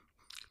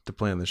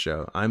play on the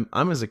show. I'm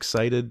as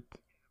excited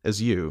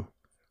as you.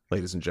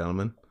 Ladies and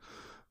gentlemen,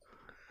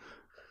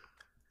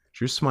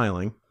 Drew's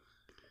smiling.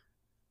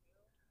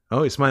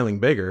 Oh, he's smiling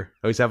bigger.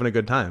 Oh, he's having a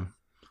good time.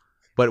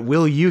 But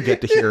will you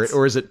get to hear it,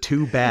 or is it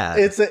too bad?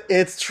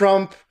 It's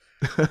Trump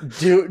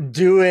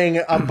doing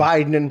a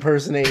Biden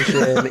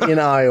impersonation in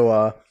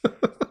Iowa.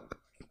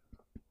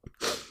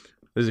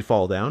 Does he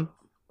fall down?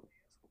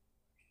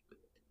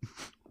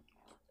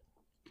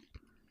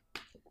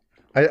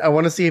 I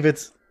want to see if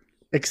it's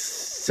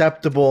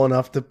acceptable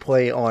enough to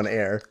play on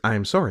air.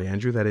 I'm sorry,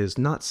 Andrew. That is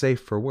not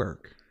safe for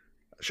work.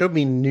 Show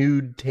me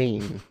nude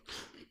Tane.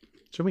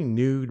 Show me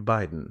nude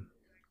Biden.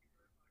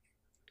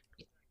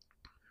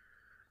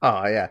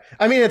 Oh, yeah.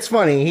 I mean, it's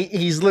funny.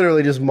 He's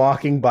literally just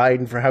mocking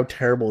Biden for how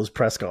terrible his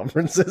press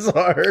conferences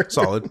are.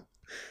 Solid.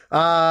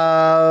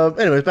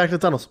 Anyways, back to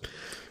the tunnels.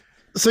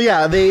 So,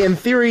 yeah, they, in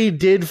theory,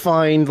 did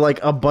find,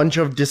 like, a bunch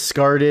of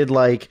discarded,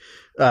 like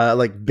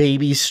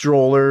baby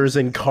strollers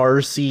and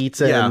car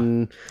seats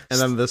and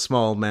then the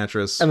small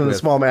mattress with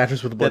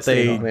the blood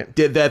stain on it.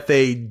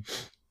 They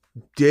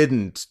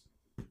didn't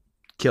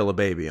kill a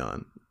baby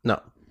on.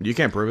 No, you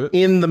can't prove it.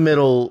 In the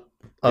middle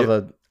of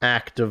an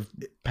act of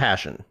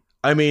passion.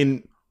 I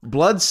mean,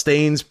 blood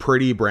stains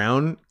pretty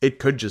brown. It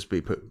could just be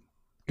poo.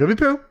 Could be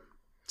poo.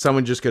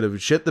 Someone just could have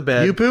shit the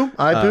bed. You poo.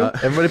 I poo.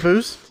 Everybody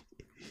poos.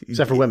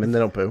 Except for women, they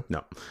don't poo.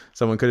 No,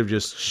 someone could have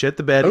just shit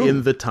the bed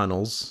in the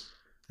tunnels.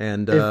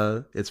 and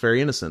it's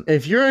very innocent.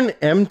 If you're an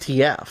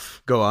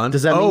MTF, Go on.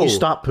 does that mean you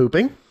stop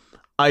pooping?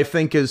 I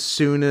think as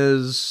soon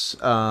as,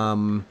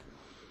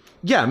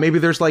 maybe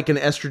there's like an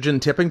estrogen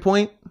tipping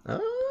point.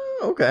 Oh,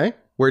 okay.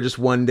 Where just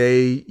one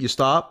day you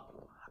stop.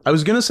 I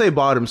was gonna say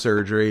bottom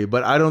surgery,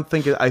 but I don't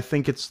think I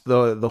think it's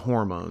the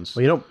hormones.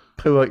 Well, you don't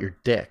poo out your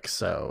dick,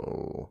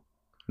 so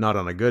Not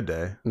on a good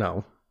day.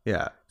 no.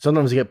 Yeah.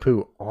 Sometimes you get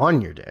poo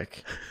on your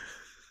dick.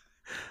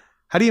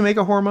 How do you make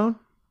a hormone?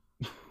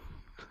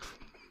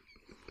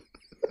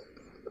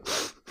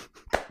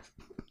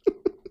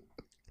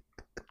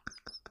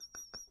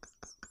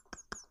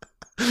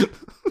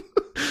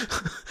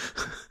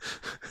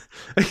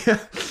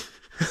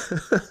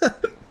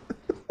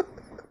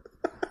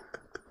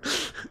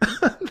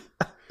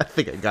 I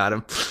think I got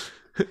him.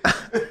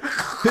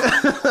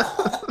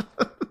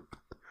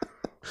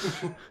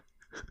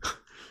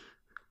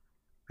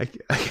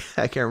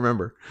 I can't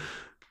remember.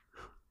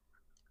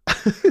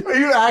 Are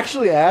you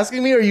actually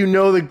asking me, or you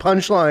know the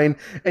punchline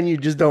and you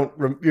just don't?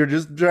 You're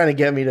just trying to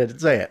get me to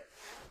say it.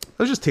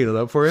 I was just teeing it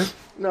up for you.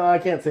 No, I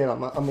can't say it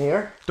on the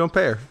air. Don't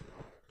pay her.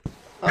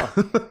 Oh.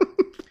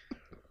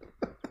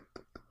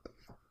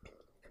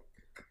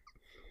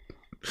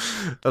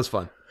 That was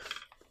fun.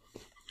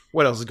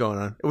 What else is going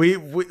on?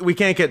 We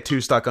can't get too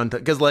stuck on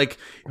because like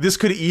this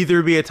could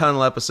either be a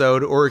tunnel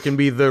episode or it can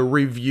be the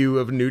review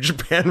of New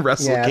Japan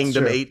Wrestle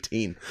Kingdom true.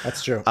 18.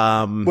 That's true.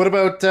 What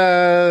about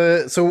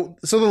so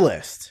the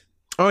list?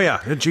 Oh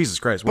yeah, Jesus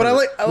Christ! But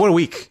what a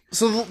week.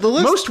 So the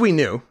list. Most we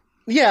knew.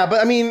 Yeah,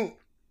 but I mean,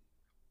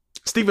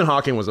 Stephen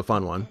Hawking was a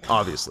fun one.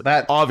 Obviously,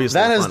 that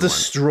obviously has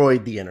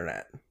destroyed the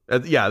internet.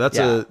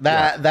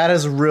 That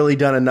has really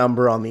done a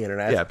number on the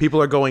internet. Yeah, people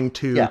are going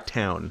to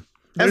town.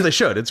 As they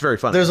should. It's very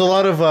funny. There's a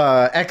lot of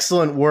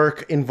excellent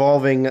work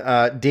involving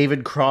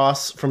David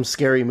Cross from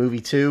Scary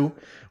Movie 2,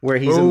 where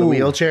he's in the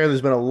wheelchair.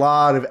 There's been a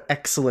lot of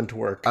excellent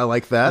work. I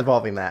like that.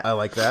 Involving that. I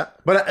like that.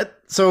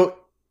 But so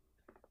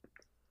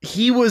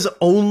he was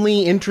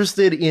only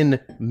interested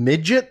in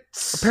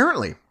midgets?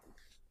 Apparently.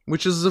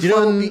 Which is a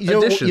fun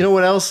addition. You know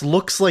what else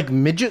looks like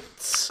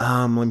midgets?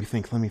 Let me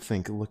think.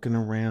 Looking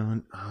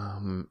around.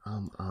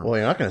 Well,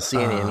 you're not going to see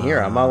any in here.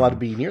 I'm not allowed to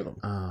be near them.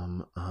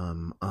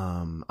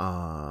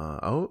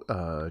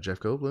 Jeff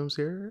Goldblum's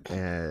here,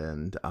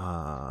 and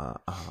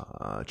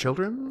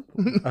children.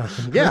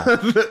 Yeah,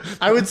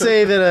 I would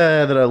say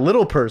that a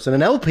little person,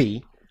 an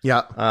LP,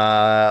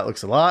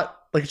 looks a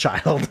lot like a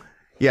child.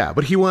 Yeah,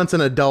 but he wants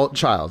an adult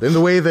child in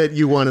the way that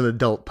you want an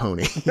adult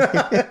pony.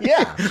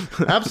 Yeah,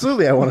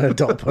 absolutely. I want an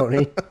adult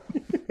pony.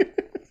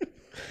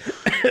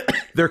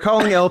 They're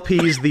calling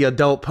LPs the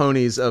adult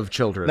ponies of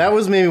children. That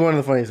was maybe one of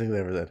the funniest things I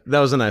ever did. That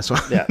was a nice one.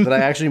 Yeah, that I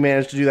actually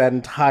managed to do that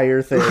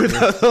entire thing.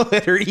 Without the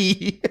letter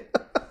E.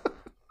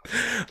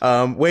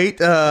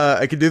 Wait,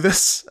 I can do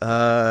this.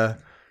 I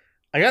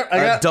got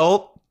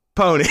adult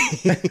pony.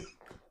 I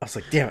was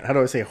like, damn it, how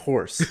do I say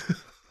horse?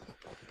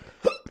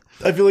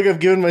 I feel like I've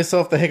given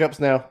myself the hiccups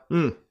now.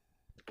 I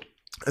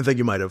think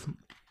you might have.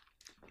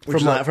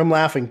 From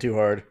laughing too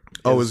hard.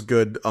 Always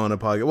good on a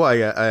podcast. Well, I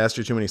asked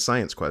you too many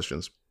science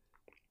questions.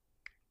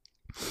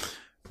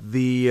 So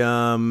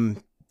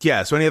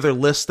any other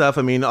list stuff?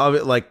 I mean,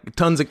 like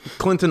tons of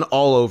Clinton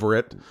all over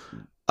it.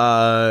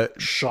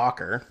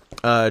 Shocker.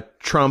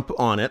 Trump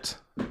on it.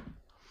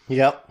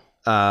 Yep.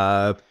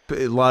 A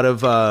lot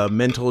of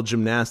mental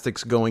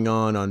gymnastics going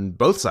on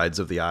both sides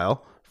of the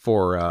aisle.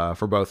 For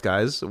both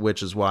guys,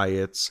 which is why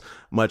it's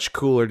much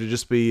cooler to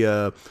just be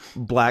a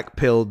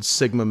black-pilled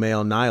Sigma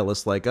male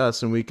nihilist like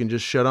us, and we can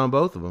just shut on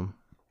both of them.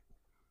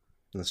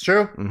 That's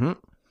true. Mm-hmm.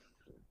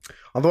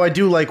 Although I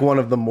do like one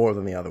of them more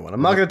than the other one.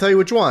 I'm not going to tell you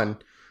which one,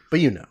 but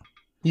you know.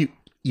 You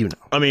know.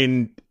 I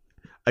mean,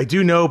 I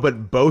do know,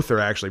 but both are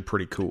actually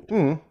pretty cool.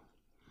 Mm.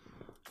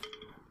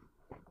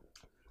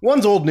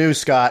 One's old news,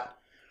 Scott.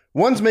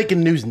 One's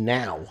making news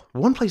now.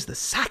 One plays the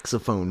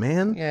saxophone,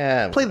 man.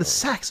 Yeah. Play the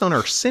sax on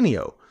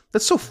Arsenio.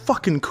 That's so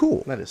fucking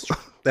cool. That is true.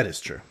 That is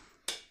true.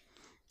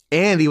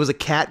 And he was a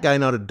cat guy,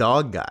 not a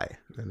dog guy.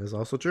 That is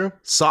also true.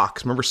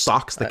 Socks. Remember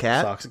Socks the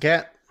cat? Socks a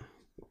cat.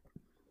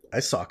 I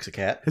socks a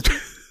cat.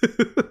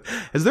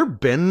 Has there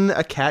been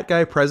a cat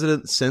guy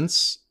president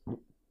since?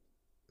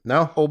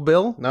 No. Old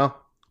Bill? No.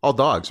 All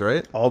dogs,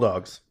 right? All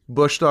dogs.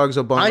 Bush dogs,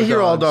 Obama I hear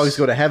dogs. all dogs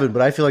go to heaven,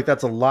 but I feel like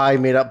that's a lie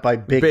made up by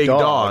Big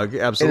Dog.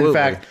 Absolutely. And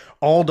in fact,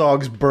 all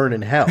dogs burn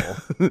in hell.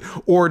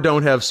 Or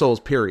don't have souls,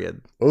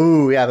 period.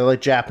 Ooh, yeah, they're like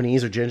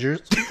Japanese or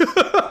gingers.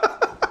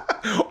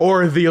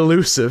 Or the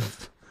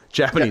elusive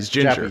Japanese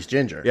ginger. Japanese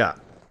ginger. Yeah.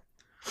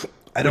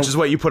 Which is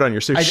what you put on your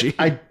sushi.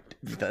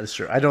 That is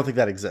true. I don't think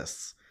that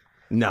exists.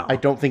 No. I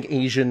don't think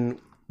Asian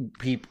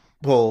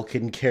people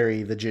can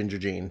carry the ginger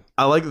gene.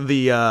 I like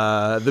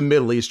the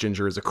Middle East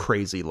ginger is a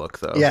crazy look,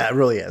 though. Yeah, it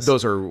really is.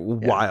 Those are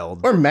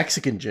wild. Or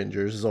Mexican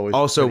gingers is always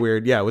also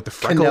weird. Yeah, with the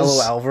freckles.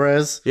 Canelo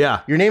Alvarez.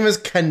 Yeah. Your name is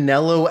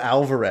Canelo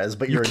Alvarez,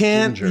 but you're a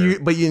ginger.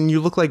 You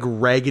look like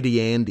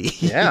Raggedy Andy.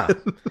 Yeah.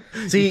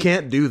 See, you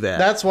can't do that.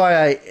 That's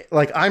why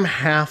I'm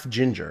half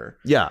ginger.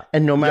 Yeah.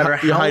 And no matter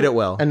you hide it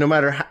well. And no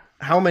matter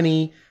how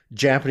many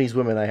Japanese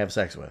women I have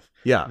sex with.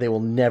 Yeah. They will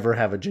never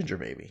have a ginger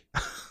baby.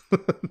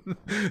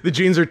 The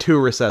genes are too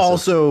recessive.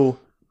 Also,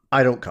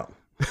 I don't come.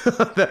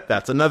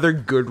 That's another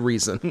good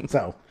reason.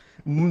 So,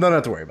 don't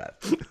have to worry about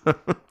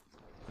it.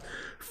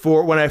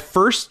 For when I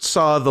first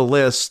saw the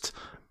list,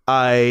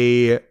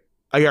 I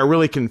got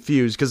really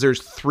confused because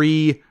there's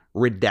 3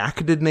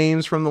 redacted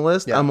names from the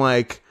list. Yeah. I'm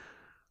like,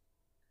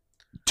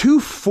 2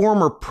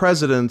 former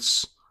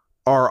presidents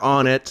are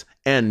on it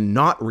and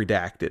not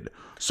redacted.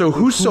 So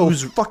who's so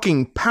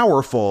fucking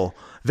powerful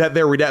that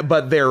they're redacted?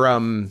 But they're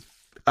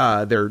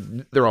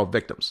all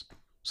victims.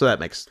 So that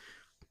makes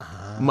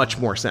much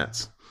more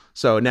sense.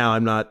 So now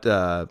I'm not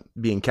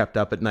being kept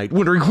up at night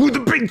wondering who the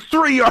big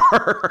 3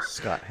 are.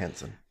 Scott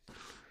Henson.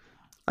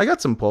 I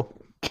got some pull.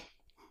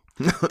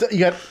 You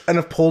got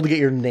enough pull to get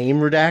your name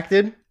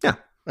redacted? Yeah.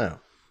 Oh.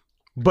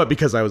 But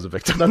because I was a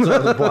victim. That's what I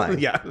was implying.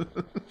 Yeah.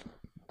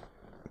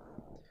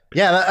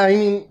 Yeah, I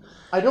mean,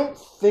 I don't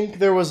think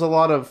there was a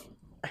lot of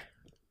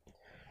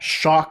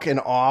shock and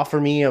awe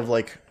for me of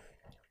like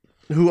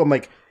who I'm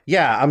like,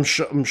 yeah, I'm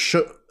so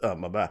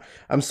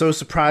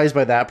surprised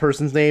by that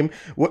person's name.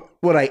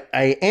 What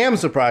I am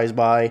surprised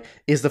by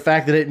is the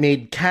fact that it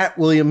made Cat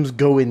Williams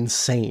go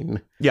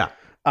insane. Yeah.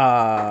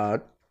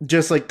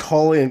 Just like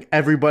calling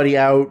everybody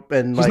out,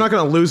 and he's not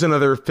going to lose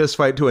another fist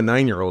fight to a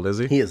 9-year-old, is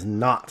he? He is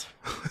not.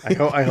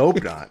 I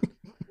hope not.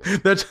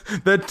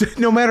 That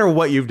no matter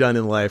what you've done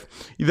in life,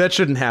 that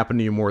shouldn't happen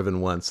to you more than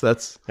once.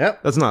 That's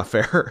not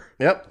fair.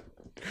 Yep.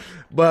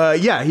 But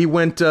yeah, he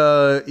went.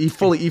 He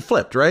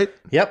flipped, right?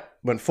 Yep.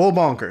 Went full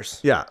bonkers.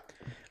 Yeah.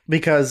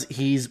 Because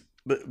he's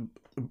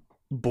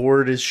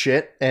bored as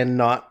shit and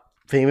not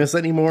famous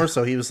anymore.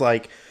 So he was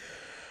like,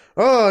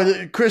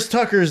 "Oh, Chris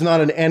Tucker's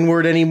not an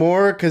N-word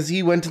anymore because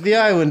he went to the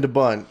island a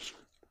bunch."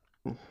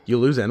 You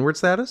lose N-word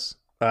status?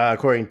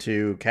 According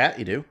to Cat,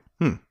 you do.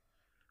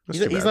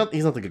 He's not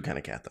the good kind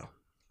of cat, though.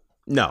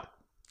 No.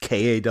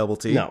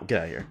 K-A-T-T? No, get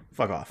out of here.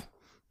 Fuck off.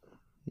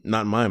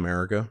 Not in my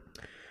America.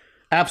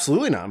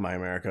 Absolutely not in my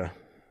America.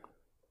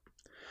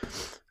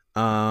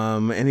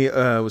 And he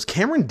was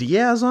Cameron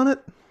Diaz on it?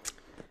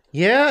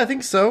 Yeah, I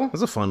think so. That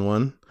was a fun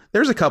one.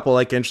 There's a couple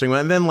like interesting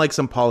ones, and then like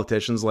some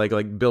politicians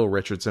like Bill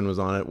Richardson was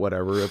on it.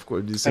 Whatever. Of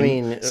course,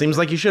 seems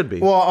like you should be.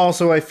 Well,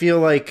 also I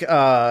feel like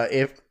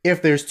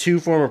if there's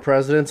 2 former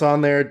presidents on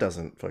there, it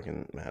doesn't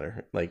fucking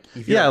matter. Like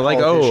if you're a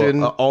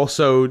politician,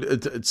 also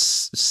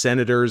it's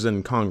senators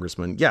and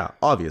congressmen. Yeah,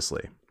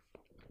 obviously.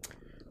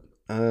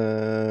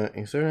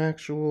 Is there an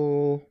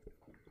actual?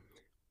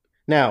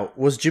 Now,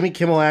 was Jimmy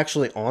Kimmel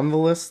actually on the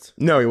list?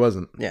 No, he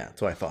wasn't. Yeah,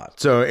 that's what I thought.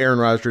 So Aaron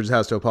Rodgers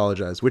has to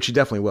apologize, which he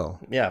definitely will.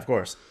 Yeah, of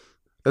course.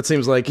 That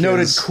seems like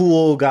noted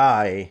cool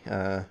guy.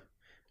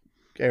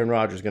 Aaron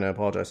Rodgers going to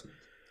apologize.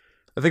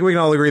 I think we can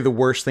all agree the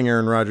worst thing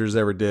Aaron Rodgers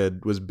ever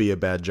did was be a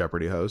bad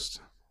Jeopardy host.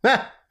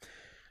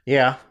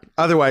 Yeah.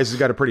 Otherwise, he's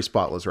got a pretty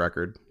spotless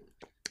record.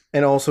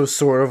 And also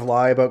sort of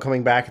lie about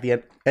coming back at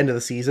the end of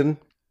the season.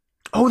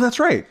 Oh, that's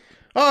right.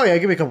 Oh, yeah,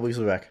 give me a couple weeks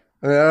to be back.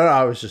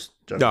 I was just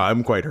joking. No,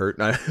 I'm quite hurt.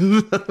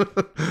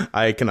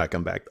 I cannot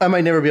come back. I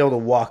might never be able to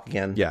walk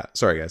again. Yeah,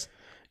 sorry, guys.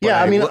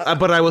 Yeah,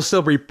 but I will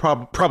still be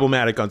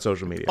problematic on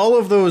social media. All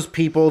of those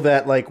people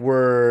that like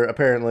were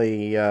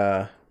apparently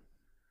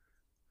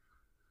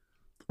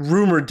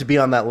rumored to be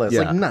on that list,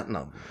 like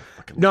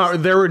no,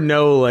 there were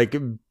no like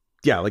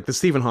the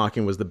Stephen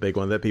Hawking was the big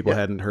one that people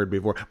hadn't heard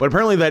before. But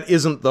apparently that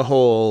isn't the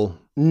whole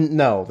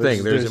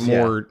thing. There's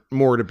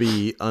more to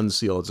be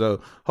unsealed.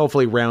 So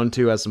hopefully round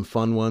 2 has some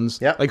fun ones.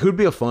 Yeah, like who'd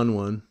be a fun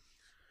one?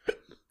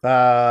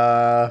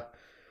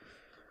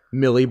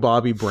 Millie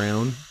Bobby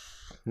Brown.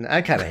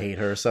 I kind of hate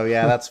her, so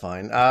yeah, that's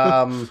fine.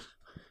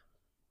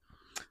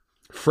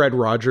 Fred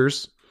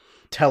Rogers.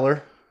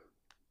 Teller.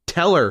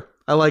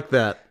 I like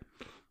that.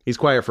 He's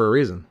quiet for a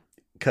reason.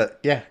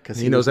 Because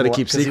he knows how to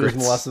keep secrets. He was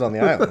molested on the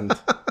island.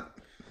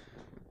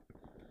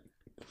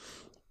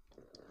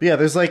 Yeah,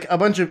 there's like a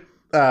bunch of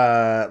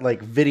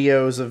like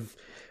videos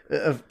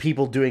of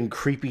people doing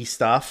creepy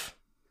stuff.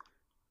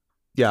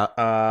 Yeah.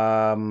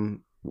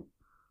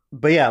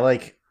 But yeah,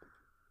 like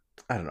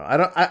I don't know.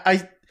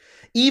 I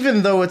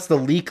even though it's the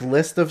leak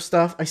list of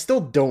stuff, I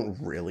still don't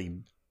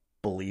really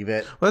believe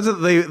it. Well,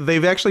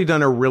 they've actually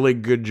done a really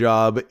good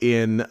job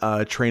in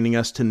training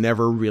us to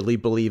never really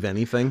believe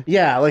anything.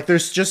 Yeah, like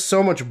there's just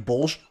so much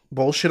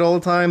bullshit all the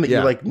time that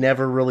you like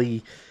never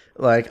really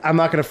like. I'm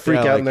not gonna freak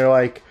out, and they're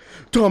like,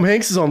 Tom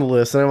Hanks is on the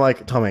list, and I'm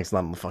like, Tom Hanks is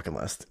not on the fucking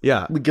list.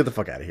 Yeah, get the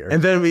fuck out of here.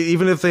 And then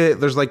even if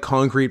there's like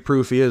concrete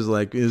proof he is,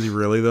 like, is he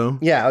really though?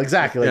 Yeah,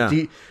 exactly.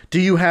 Like,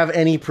 do you have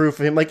any proof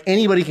of him? Like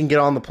anybody can get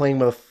on the plane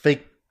with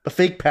a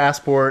fake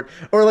passport,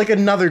 or like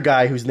another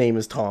guy whose name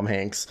is Tom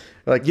Hanks.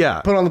 Like,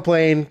 put on the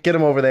plane, get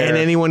him over there. And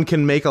anyone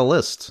can make a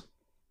list.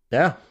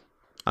 Yeah.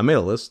 I made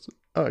a list.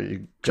 Oh,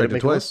 you checked it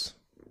twice.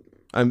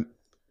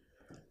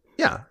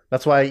 Yeah.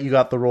 That's why you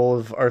got the role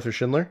of Arthur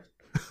Schindler?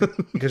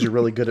 Because you're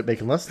really good at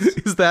making lists?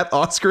 Is that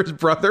Oscar's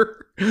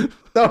brother?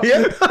 Oh,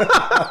 yeah.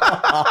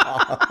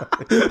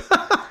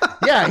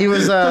 Yeah, he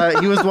was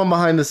the one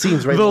behind the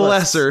scenes, right? The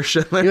lesser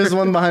Schindler. He was the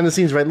one behind the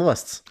scenes writing the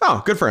lists.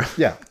 Oh, good for him.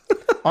 Yeah.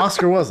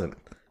 Oscar wasn't.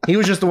 He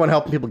was just the one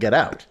helping people get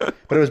out.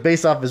 But it was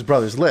based off his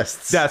brother's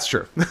lists. That's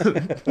true.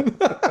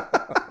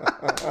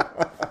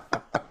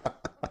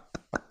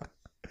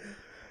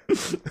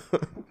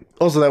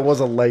 Also, that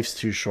was a Life's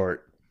Too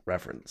Short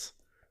reference.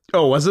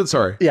 Oh, was it?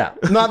 Sorry. Yeah.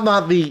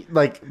 Not the,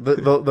 like,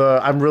 the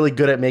I'm really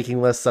good at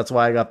making lists, that's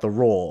why I got the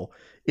role,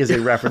 is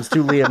a reference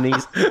to Liam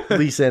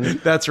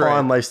Neeson. That's right.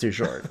 On Life's Too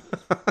Short.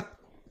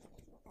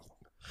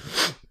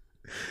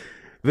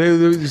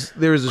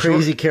 There was a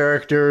Crazy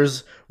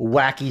characters,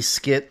 wacky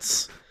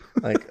skits.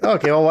 Like,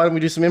 okay, well, why don't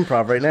we do some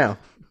improv right now?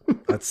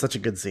 That's such a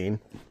good scene.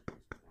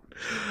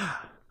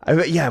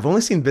 I've only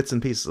seen bits and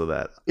pieces of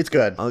that. It's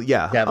good.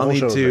 Yeah, the I'll whole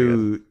need show is very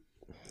good. to.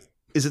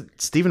 Is it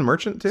Stephen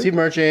Merchant too? Steve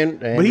Merchant,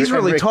 but he's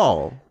really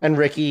tall. And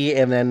Ricky,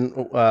 and then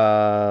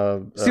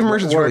Stephen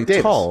Merchant's Warwick really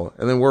Davis. tall,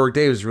 and then Warwick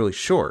Davis is really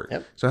short.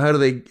 Yep. So how do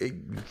they?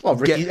 Well,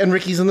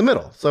 Ricky's in the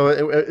middle, so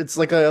it's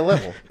like a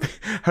level.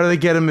 How do they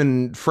get him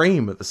in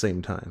frame at the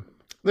same time?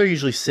 They're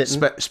usually sitting.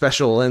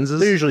 Special lenses.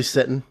 They're usually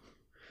sitting.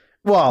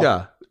 Well,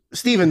 Yeah.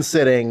 Steven's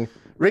sitting,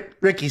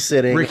 Ricky's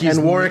sitting, Ricky's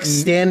and Warwick's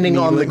standing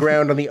on the kneeling.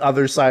 ground on the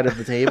other side of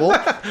the table.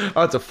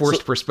 Oh, it's a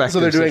forced perspective.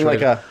 So they're doing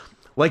situation.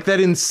 like that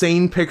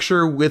insane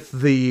picture with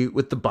the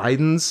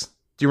Bidens.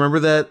 Do you remember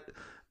that?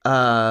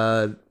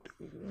 No.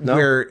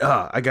 Where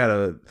I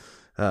gotta.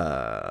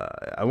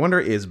 I wonder,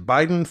 is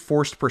Biden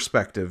forced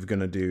perspective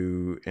gonna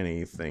do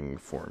anything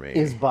for me?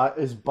 Is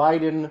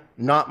Biden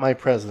not my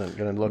president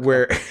going to look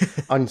Where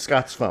on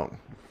Scott's phone?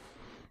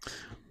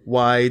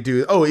 why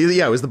do? Oh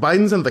yeah, it was the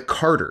Bidens and the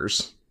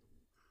Carters.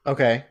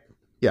 Okay.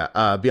 Yeah,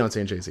 Beyonce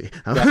and Jay-Z.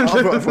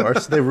 Of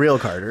course, the real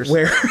Carters.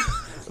 Where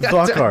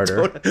The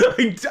Carter.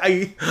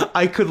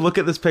 I could look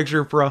at this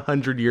picture for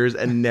 100 years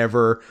and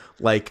never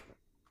like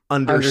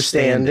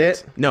understand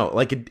it. No,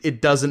 like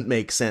it doesn't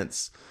make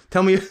sense.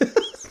 Tell me.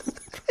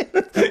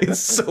 It's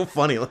so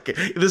funny. Like,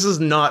 this is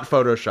not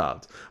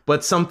photoshopped,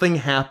 but something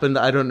happened.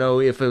 I don't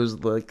know if it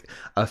was like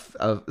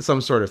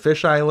some sort of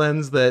fisheye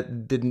lens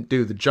that didn't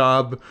do the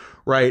job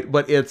right,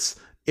 but it's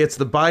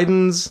the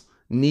Bidens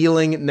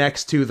kneeling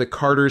next to the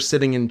Carters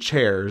sitting in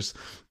chairs,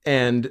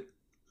 and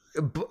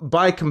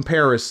by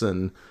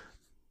comparison,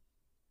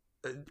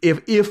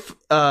 if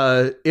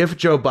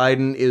Joe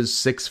Biden is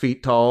 6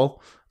 feet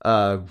tall,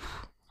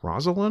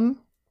 Rosalind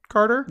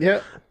Carter,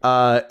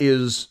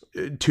 is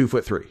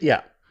 2'3".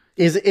 Yeah.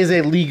 Is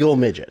a legal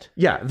midget.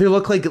 Yeah, they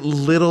look like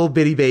little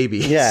bitty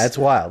babies. Yeah, it's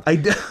wild.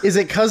 Is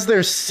it because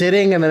they're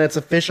sitting and then it's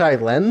a fisheye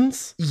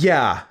lens?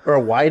 Yeah. Or a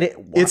wide...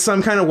 It's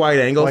some kind of wide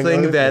angle thing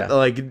angle, that yeah.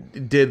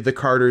 like did the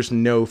Carters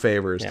no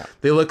favors. Yeah.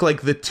 They look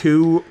like the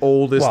two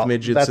oldest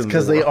midgets that's in the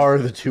because world. they are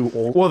the two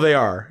old... Well, they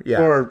are,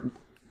 yeah. Or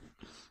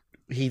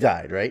he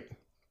died, right?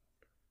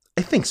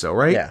 I think so,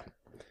 right? Yeah.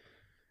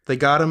 They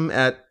got him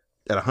at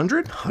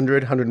 100?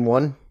 100,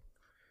 101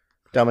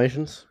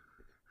 Dalmatians?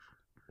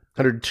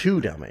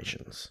 102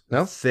 Dalmatians.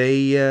 No?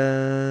 They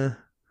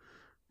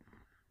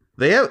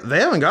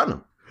haven't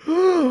gotten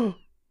him.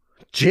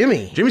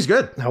 Jimmy. Jimmy's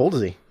good. How old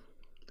is he?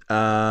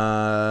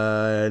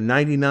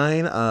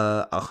 99,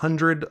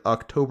 100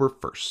 October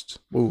 1st.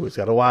 Ooh, it's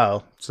got a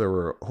while. So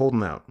we're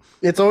holding out.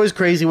 It's always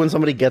crazy when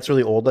somebody gets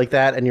really old like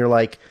that and you're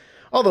like,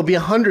 oh, they'll be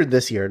 100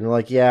 this year. And they're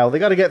like, yeah, well, they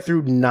got to get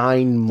through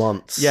 9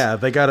 months. Yeah,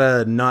 they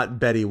gotta not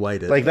Betty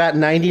White it. Like that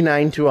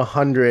 99 to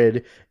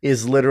 100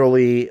 is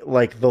literally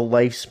like the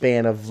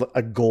lifespan of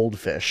a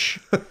goldfish.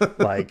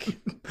 Like,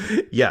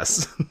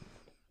 yes.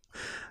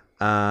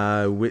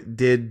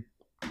 Did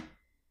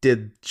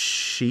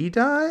she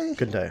die?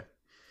 couldn't tell you.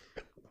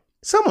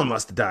 Someone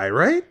must have died,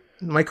 right?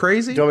 Am I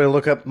crazy? Do you want me to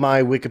look up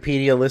my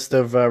Wikipedia list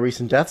of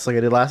recent deaths like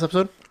I did last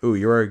episode? Ooh,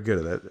 you are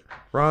good at that.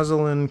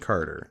 Rosalind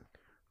Carter.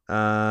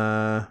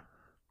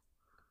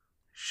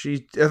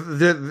 She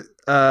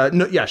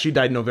she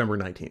died November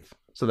 19th.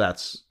 So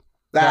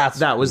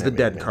that was the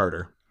dead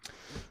Carter.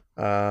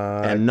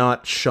 And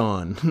not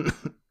Sean.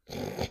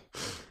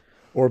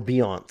 Or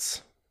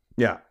Beyonce.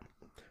 Yeah.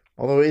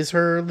 Although, is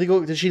her legal?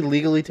 Did she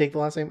legally take the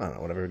last name? I don't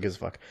know. Whatever. Who gives a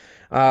fuck?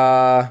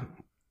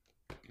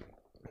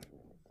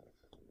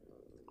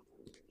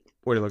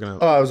 What are you looking at?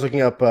 Oh, I was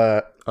looking up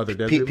Other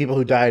dead people? people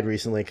who died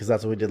recently, because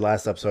that's what we did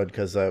last episode,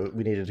 because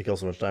we needed to kill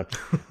so much time.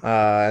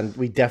 And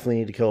we definitely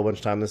need to kill a bunch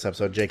of time this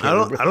episode. JK,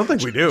 I don't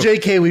think we do.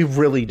 JK, we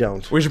really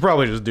don't. We should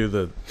probably just do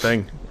the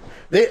thing.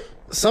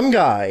 Some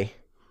guy,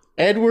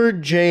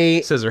 Edward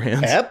J.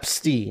 Scissorhands.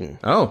 Epstein.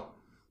 Oh.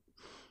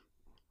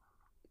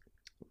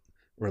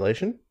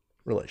 Relation.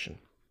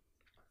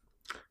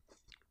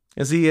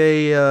 Is he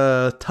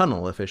a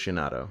tunnel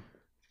aficionado?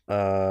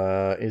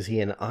 Is he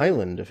an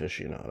island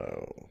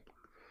aficionado?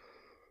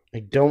 I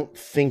don't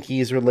think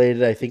he's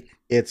related. I think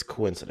it's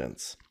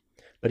coincidence.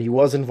 But he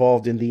was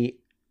involved in the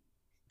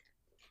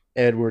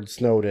Edward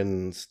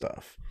Snowden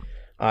stuff.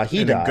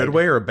 He died. In a good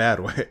way or a bad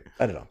way?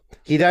 I don't know.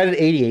 He died at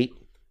 88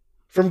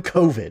 from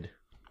COVID.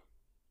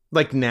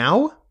 Like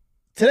now?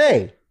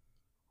 Today.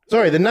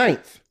 Sorry, the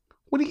 9th.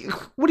 What do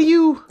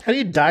you... How do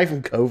you die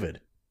from COVID?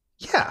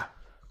 Yeah.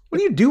 What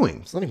are you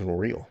doing? It's not even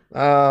real.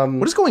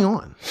 What is going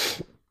on?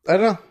 I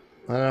don't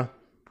know.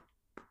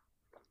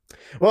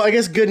 Well, I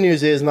guess good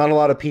news is not a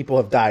lot of people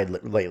have died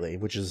lately,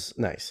 which is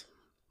nice.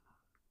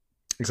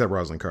 Except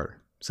Rosalind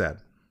Carter. Sad.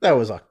 That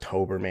was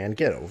October, man.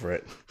 Get over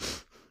it.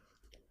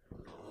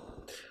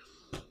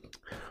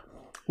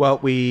 Well,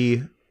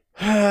 we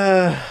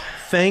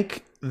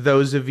thank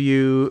those of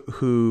you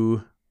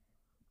who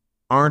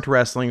aren't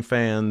wrestling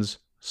fans,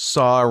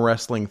 saw a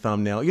wrestling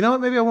thumbnail. You know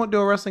what? Maybe I won't do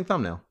a wrestling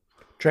thumbnail.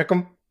 Trick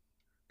them.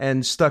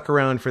 And stuck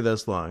around for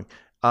this long.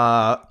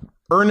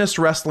 Earnest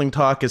Wrestling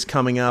Talk is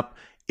coming up.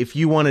 If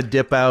you want to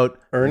dip out...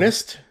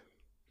 Ernest?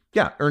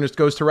 Yeah, Ernest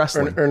Goes to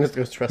Wrestling. Ernest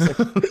Goes to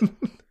Wrestling.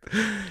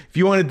 If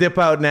you want to dip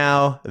out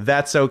now,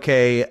 that's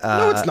okay.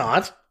 No, it's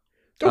not.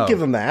 Don't give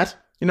them that.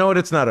 You know what?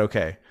 It's not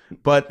okay.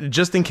 But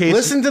just in case...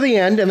 Listen to the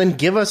end and then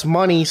give us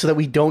money so that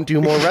we don't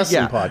do more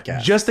wrestling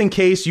podcasts. Just in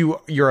case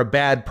you're a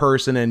bad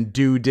person and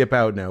do dip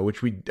out now,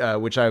 which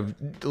I've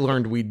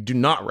learned we do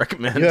not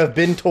recommend. You have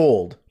been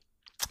told.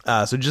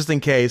 So just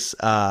in case,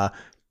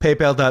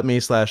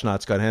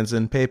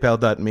 paypal.me/NotScottHenson,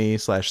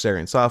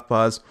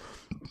 paypal.me/SarianSoftPause.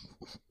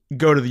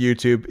 Go to the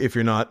YouTube if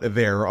you're not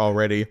there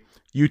already.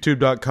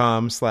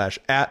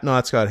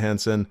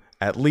 youtube.com/@NotScottHenson.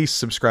 At least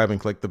subscribe and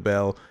click the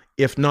bell.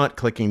 If not,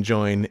 clicking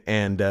join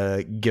and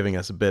giving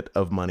us a bit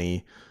of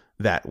money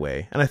that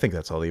way. And I think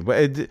that's all.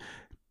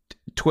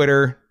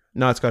 Twitter,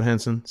 Not Scott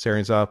Henson,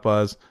 Sarian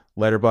Softpaws.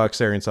 Letterboxd,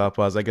 Sarian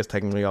Softpaws. I guess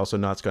technically also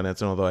Not Scott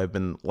Henson, although I've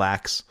been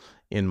lax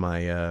in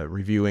my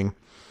reviewing.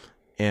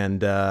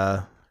 And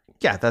yeah,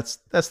 that's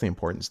the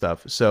important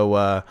stuff.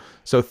 So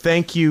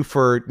thank you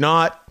for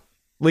not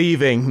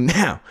leaving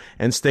now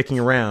and sticking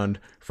around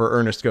for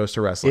Ernest Goes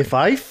to Wrestling. If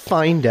I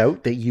find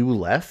out that you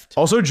left,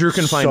 also Drew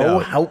can find out. So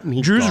help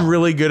me Drew's God.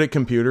 really good at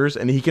computers,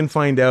 and he can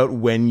find out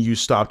when you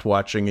stopped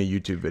watching a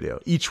YouTube video.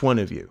 Each one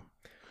of you.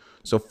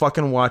 So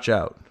fucking watch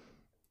out.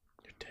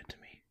 You're dead to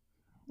me.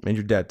 And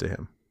you're dead to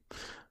him.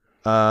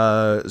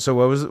 So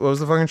what was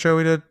the fucking show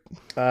we did?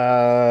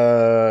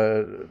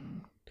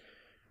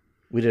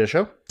 We did a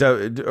show?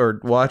 Or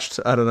watched,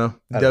 I don't know.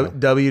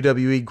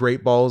 WWE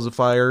Great Balls of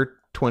Fire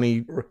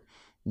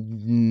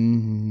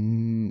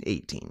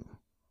 2018.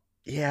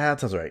 Yeah, that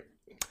sounds right.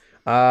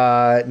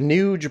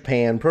 New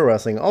Japan Pro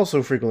Wrestling,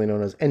 also frequently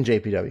known as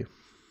NJPW.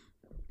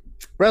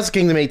 Wrestle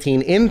Kingdom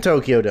 18 in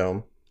Tokyo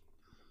Dome.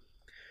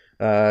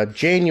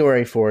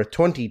 January 4th,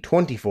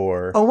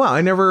 2024. Oh, wow.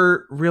 I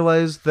never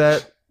realized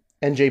that.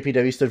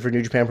 NJPW stood for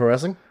New Japan Pro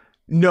Wrestling?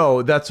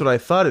 No, that's what I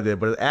thought it did.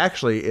 But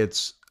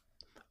it's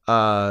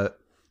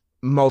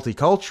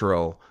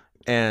multicultural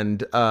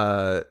and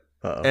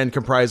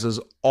comprises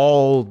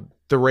all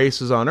the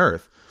races on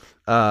Earth.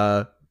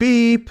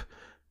 Beep,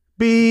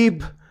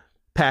 beep,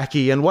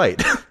 Packy, and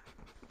White.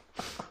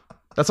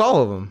 That's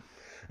all of them.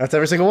 That's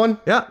every single one?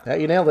 Yeah.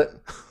 You nailed it.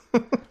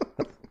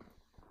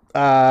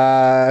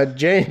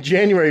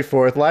 January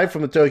 4th, live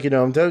from the Tokyo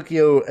Dome,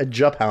 Tokyo,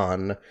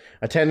 Japan.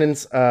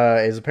 Attendance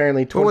is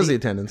apparently... What was the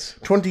attendance?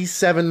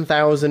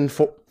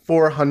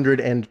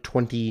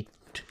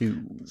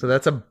 27,422. So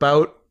that's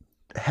about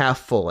half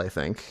full, I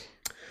think.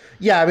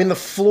 Yeah, I mean, the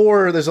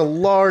floor, there's a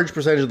large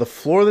percentage of the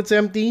floor that's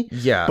empty.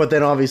 Yeah. But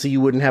then obviously you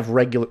wouldn't have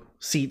regular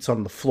seats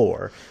on the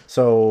floor.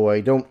 So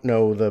I don't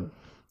know the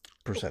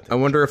percentage. I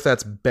wonder if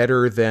that's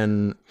better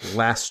than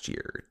last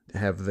year.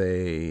 Have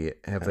they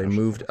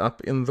moved up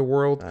in the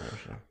world? I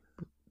don't know.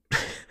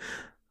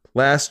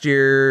 Last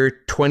year,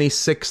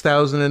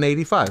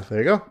 26,085. There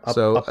you go. Up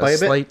by a a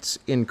bit. slight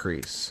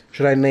increase.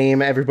 Should I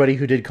name everybody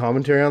who did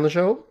commentary on the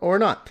show or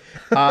not?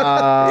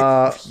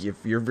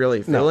 If you're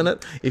really feeling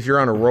it, if you're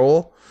on a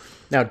roll.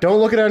 Now, don't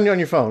look it up on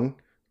your phone,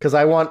 because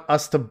I want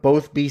us to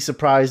both be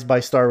surprised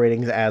by star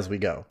ratings as we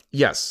go.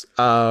 Yes.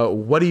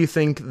 What do you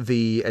think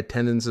the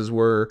attendances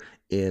were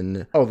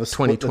in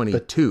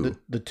 2022?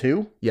 The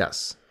two?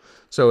 Yes.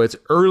 So it's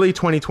early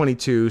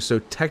 2022, so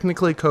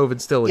technically COVID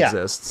still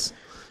exists.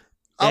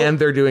 And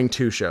they're doing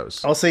two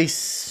shows. I'll say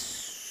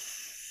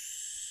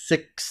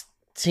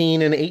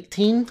 16 and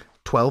 18?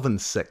 12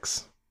 and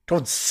 6. 12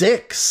 and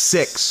 6?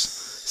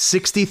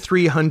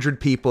 6,300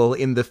 people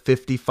in the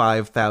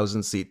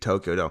 55,000 seat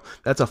Tokyo Dome.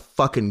 That's a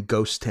fucking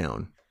ghost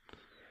town.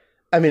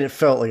 I mean, it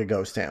felt like a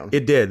ghost town.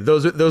 It did.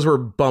 Those were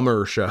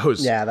bummer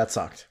shows. Yeah, that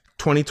sucked.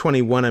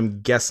 2021, I'm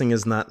guessing,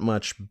 is not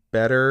much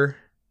better.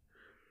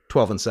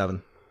 12 and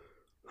 7.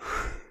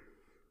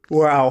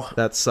 Wow.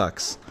 That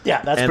sucks.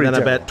 Yeah, that's and pretty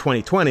then terrible. I bet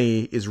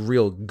 2020 is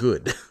real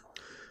good.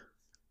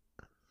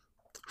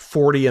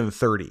 40 and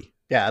 30.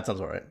 Yeah, that sounds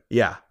all right.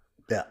 Yeah.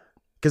 Yeah.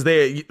 Because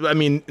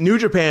New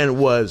Japan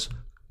was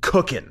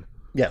cooking.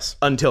 Yes.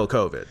 Until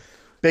COVID.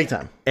 Big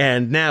time.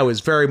 And now is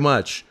very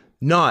much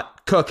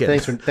not cooking.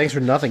 Thanks for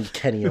nothing,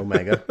 Kenny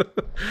Omega.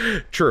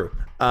 True.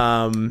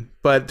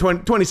 But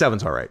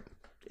 27's all right.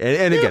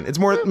 And again, it's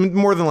more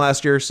than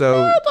last year,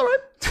 so... It's all right.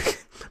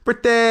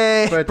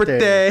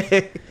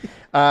 Birthday.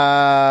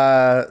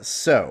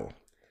 So,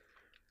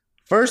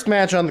 first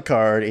match on the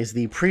card is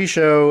the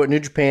pre-show New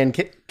Japan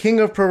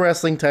King of Pro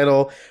Wrestling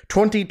title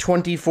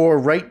 2024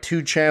 Right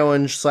to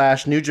Challenge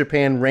 / New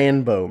Japan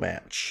Ranbo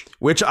match.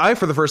 Which I,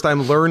 for the first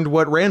time, learned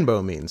what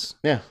Ranbo means.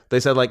 Yeah. They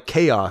said like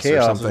chaos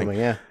or something.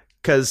 Yeah.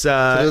 Because So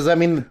does that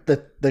mean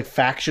the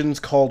faction's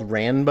called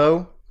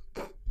Ranbo?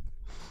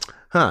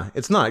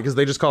 it's not, because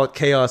they just call it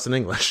chaos in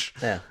English.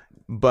 Yeah.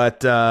 But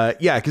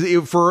because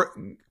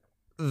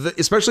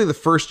especially the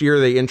first year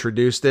they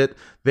introduced it,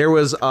 there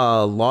was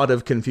a lot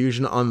of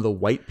confusion on the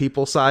white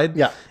people side.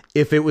 Yeah.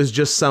 If it was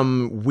just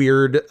some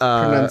weird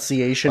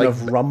Pronunciation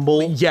of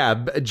Rumble. Yeah,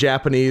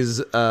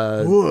 Japanese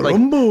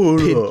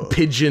Rumble.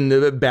 pigeon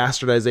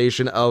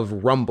bastardization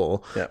of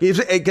Rumble. Yeah.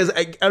 Because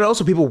and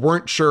also people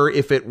weren't sure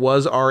if it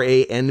was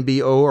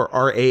RANBO or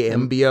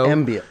RAMBO.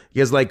 MBO.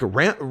 Because like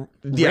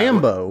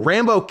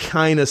Rambo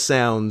kind of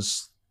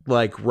sounds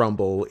like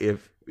Rumble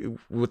if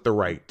with the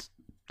right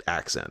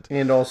accent.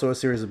 And also a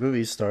series of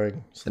movies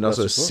starring And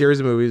also a Sylvester Stallone. series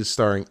of movies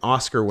starring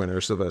Oscar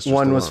winner Sylvester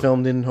One Stallone. was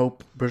filmed in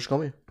Hope, British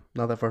Columbia.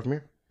 Not that far from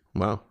here.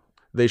 Wow.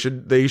 They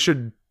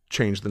should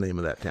change the name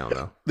of that town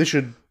though. They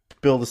should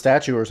build a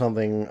statue or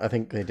something. I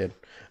think they did.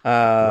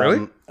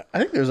 Really? I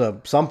think there's a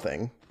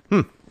something.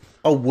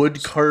 A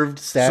wood carved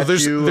statue.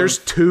 So there's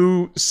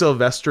two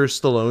Sylvester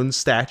Stallone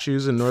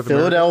statues in North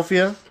America.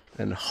 Philadelphia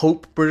and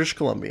Hope, British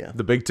Columbia.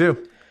 The big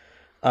two.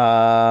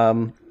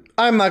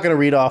 I'm not going to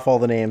read off all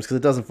the names because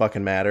it doesn't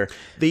fucking matter.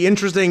 The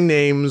interesting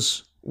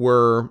names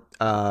were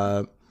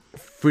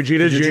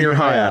Fujita Junior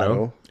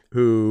Hayato,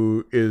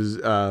 who is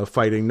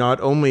fighting not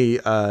only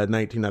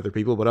 19 other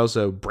people, but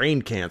also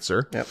brain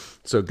cancer. Yep.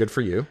 So good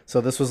for you. So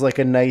this was like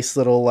a nice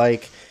little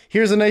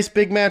here's a nice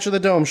big match of the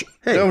Dome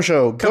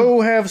Show.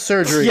 Go have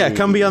surgery. Yeah,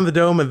 come be on the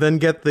dome and then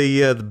get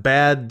the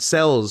bad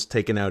cells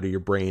taken out of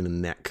your brain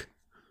and neck.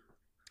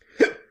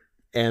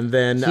 And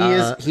then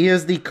He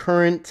is the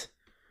current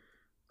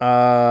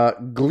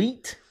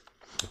GLEAT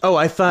oh,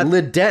 I thought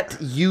Lidette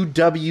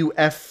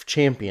UWF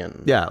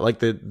champion. yeah, like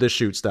the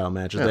shoot style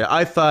matches. Yeah.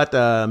 I thought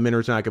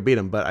Minoru Tanaka beat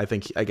him, but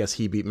I guess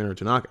he beat Minoru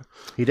Tanaka.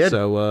 He did.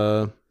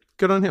 So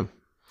good on him.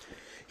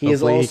 He is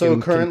hopefully he also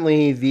can-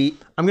 currently the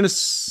I'm gonna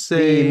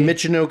say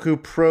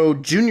Michinoku Pro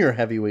Junior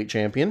Heavyweight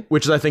Champion.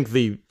 which is I think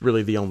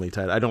really the only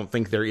title. I don't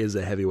think there is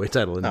a heavyweight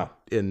title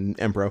in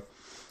Empro.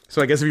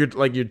 So I guess if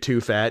you're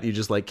too fat, you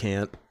just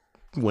can't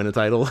win a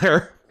title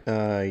there.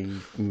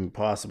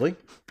 Possibly.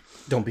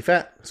 Don't be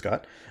fat,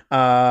 Scott.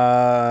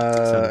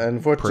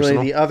 Unfortunately,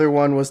 personal. the other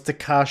one was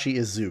Takashi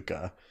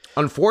Iizuka.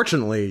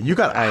 Unfortunately, you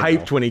got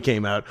hyped when he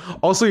came out.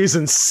 Also, he's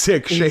in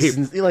sick shape.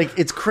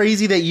 It's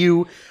crazy that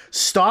you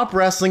stop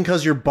wrestling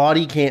because your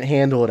body can't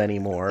handle it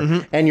anymore,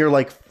 and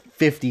you're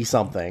 50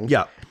 something.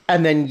 Yeah.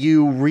 And then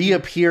you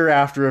reappear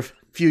after a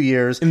few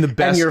years In the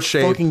best and you're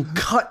shape. fucking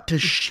cut to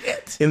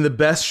shit. In the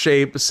best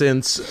shape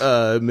since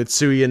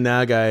Mitsuya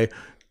Nagai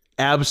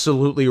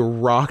absolutely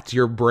rocked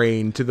your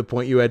brain to the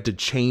point you had to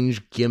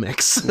change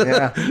gimmicks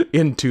Yeah.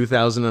 in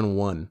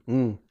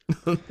 2001.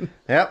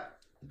 Yep.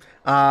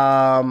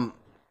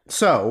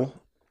 So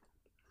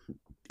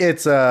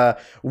it's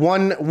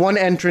one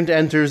entrant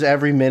enters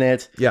every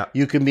minute. Yeah.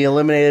 You can be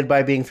eliminated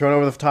by being thrown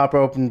over the top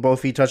rope and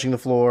both feet touching the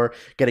floor,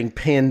 getting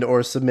pinned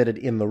or submitted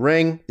in the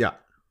ring. Yeah.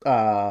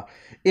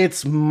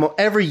 It's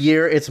every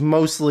year. It's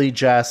mostly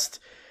just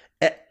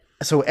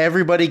so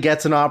everybody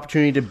gets an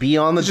opportunity to be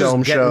on the Just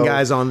Dome getting Show.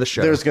 guys on the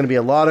show. There's going to be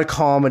a lot of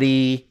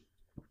comedy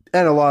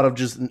and a lot of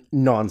just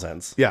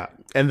nonsense. Yeah.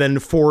 And then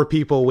 4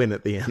 people win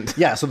at the end.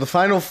 Yeah, so the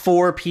final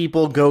 4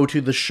 people go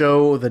to the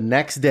show the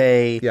next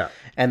day. Yeah.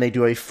 And they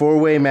do a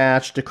 4-way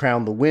match to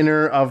crown the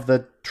winner of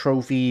the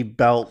trophy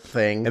belt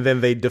thing. And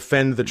then they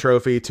defend the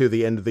trophy to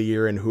the end of the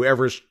year, and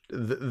whoever's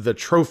the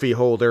trophy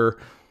holder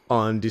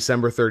on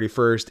December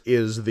 31st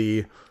is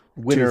the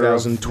Winner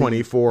of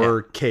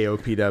 2024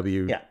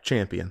 KOPW Yeah.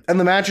 champion. And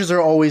the matches are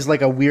always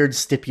like a weird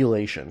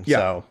stipulation.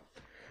 Yeah.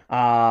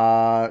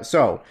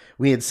 So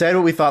we had said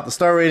what we thought the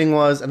star rating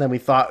was, and then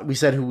we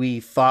said who we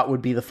thought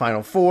would be the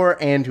final 4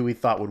 and who we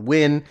thought would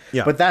win.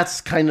 Yeah. But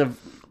that's kind of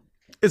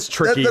It's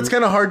tricky. that's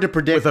kind of hard to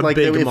predict, with a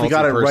big if we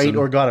got it right multi-person.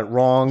 or got it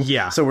wrong.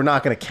 Yeah. So we're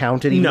not going to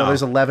count it. Even No. though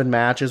there's 11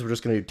 matches, we're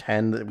just going to do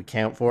 10 that we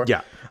count for.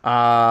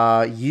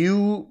 Yeah.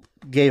 You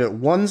gave it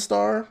 1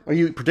 star, or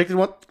you predicted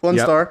one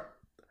Yep. star.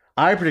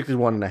 I predicted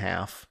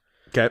 1.5.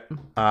 Okay.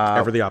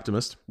 Ever the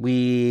optimist.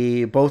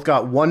 We both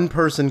got one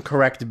person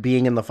correct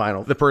being in the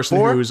final. The person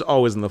 4, who's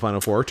always in the final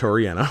 4,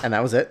 Toriano. and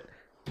that was it.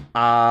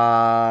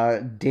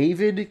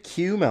 David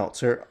Q.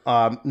 Meltzer,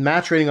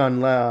 match rating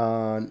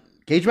on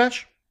Cage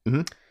Match,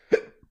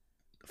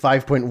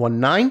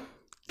 5.19.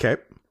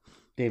 Okay.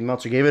 David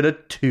Meltzer gave it a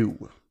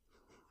 2.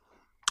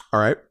 All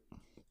right.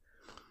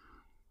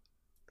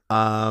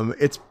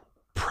 It's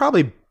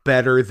probably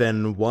better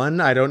than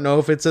 1. I don't know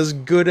if it's as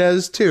good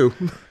as 2.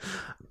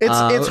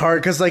 It's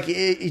hard because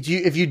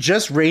if you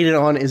just rate it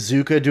on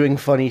Iizuka doing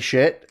funny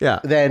shit,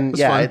 then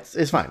fine.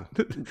 it's fine.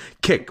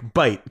 Kick,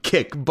 bite,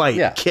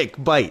 Yeah.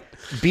 kick, bite.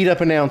 Beat up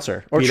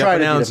announcer or Beat try up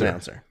to announcer. beat up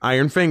announcer.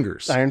 Iron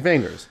fingers. Iron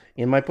fingers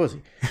in my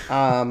pussy.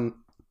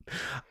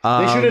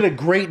 They should did a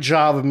great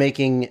job of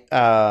making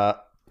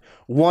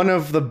one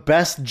of the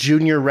best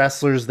junior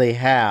wrestlers they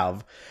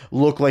have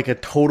look like a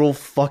total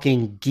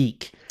fucking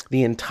geek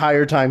the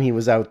entire time he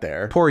was out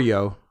there. Poor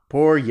Yo.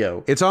 Poor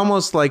Yo. It's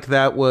almost like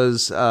that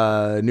was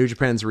New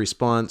Japan's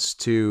response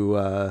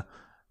to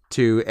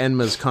to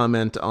Enma's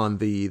comment on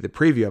the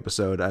preview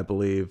episode, I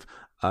believe,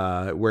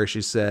 where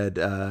she said,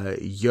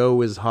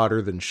 Yo is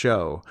hotter than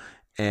Show.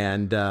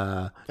 And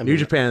New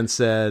Japan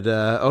said,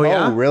 oh,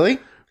 yeah? Oh, really?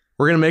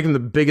 We're going to make him the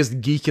biggest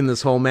geek in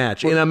this whole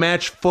match. In a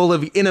match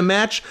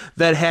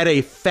that had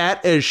a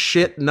fat as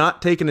shit,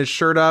 not taking his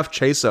shirt off,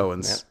 Chase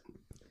Owens.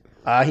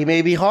 He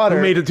may be hotter.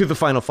 Who made it to the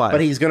final 5.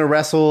 But he's going to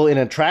wrestle in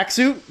a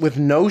tracksuit with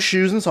no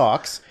shoes and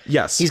socks.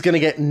 Yes. He's going to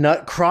get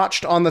nut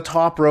crotched on the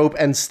top rope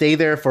and stay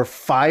there for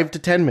 5 to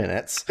 10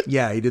 minutes.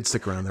 Yeah, he did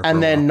stick around there for and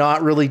a then while.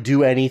 not really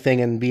do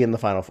anything and be in the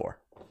final 4.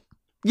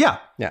 Yeah.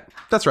 Yeah.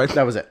 That's right.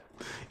 That was it.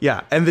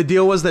 Yeah, and the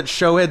deal was that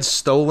Show had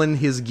stolen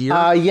his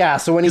gear. Yeah,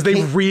 so when he they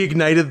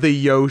reignited the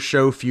Yo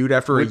Show feud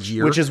after a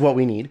year. Which is what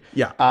we need.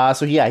 Yeah.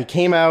 So he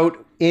came out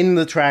in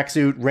the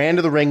tracksuit, ran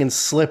to the ring in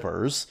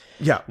slippers.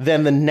 Yeah.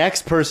 Then the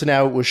next person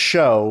out was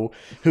Show,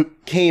 who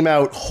came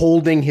out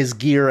holding his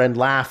gear and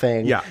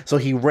laughing. Yeah. So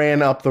he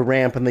ran up the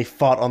ramp and they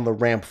fought on the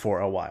ramp for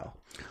a while.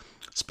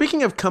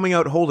 Speaking of coming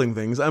out holding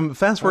things, I'm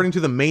fast forwarding to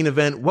the main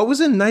event. What was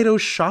in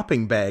Naito's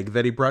shopping bag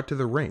that he brought to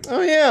the ring?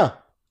 Oh, yeah.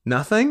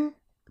 Nothing?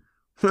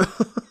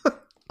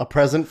 A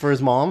present for his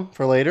mom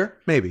for later.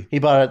 Maybe. He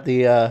bought it at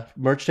the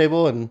merch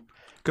table,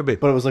 Could be.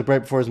 but it was like right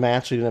before his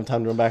match, so he didn't have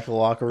time to run back to the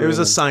locker room. It was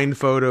a signed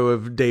photo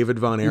of David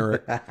Von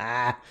Erich.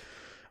 Yeah,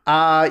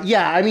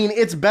 I mean,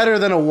 it's better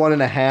than a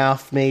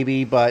 1.5,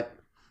 maybe, but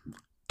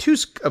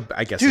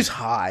I guess. two's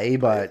high,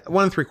 but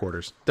 1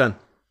 3/4. Done.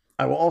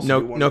 I will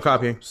also do one No of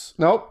copying. those.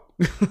 Nope.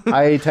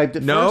 I typed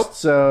it Nope. first,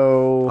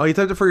 so... Oh, you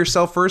typed it for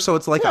yourself first, so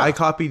it's like I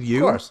copied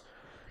you? Of course.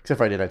 Except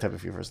for I did. I typed it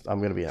for you first. I'm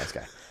going to be a nice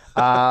guy.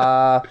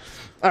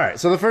 All right,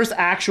 so the first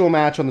actual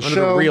match on the One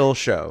show... of the real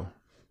show.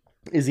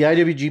 ...is the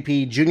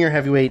IWGP Junior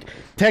Heavyweight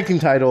Tag Team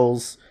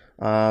titles.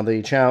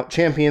 The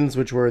champions,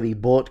 which were the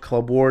Bullet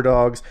Club War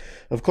Dogs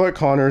of Clark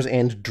Connors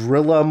and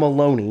Drilla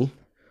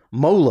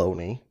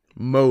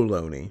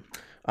Moloney,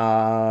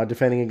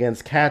 defending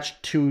against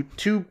Catch 2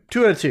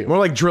 out of 2. More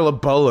like Drilla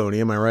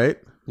Bologna, am I right?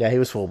 Yeah, he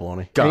was full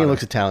baloney. Got And he it.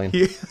 looks Italian.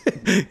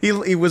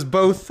 He was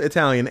both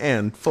Italian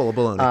and full of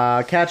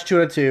baloney. Catch 2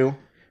 out of 2,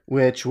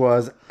 which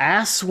was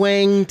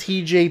Aswang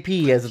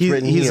TJP, as it's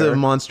written He's here. a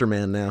monster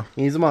man now.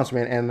 He's a monster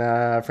man.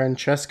 And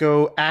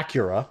Francesco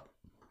Acura,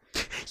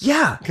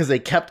 Yeah. because they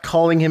kept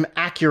calling him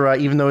Acura,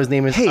 even though his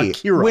name is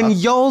Akira. When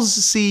y'all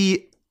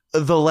see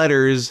the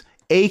letters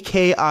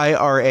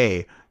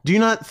Akira, do you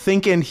not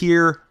think and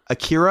hear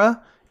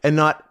Akira and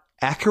not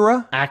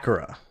Acura?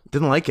 Acura.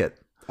 Didn't like it.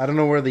 I don't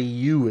know where the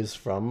U is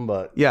from,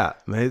 but... Yeah,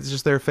 it's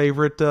just their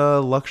favorite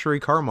luxury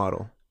car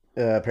model.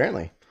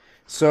 apparently.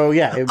 So,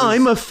 yeah. It was,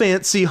 I'm a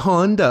fancy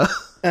Honda.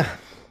 It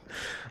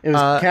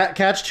was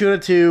Catch 2 out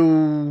of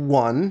 2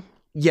 won.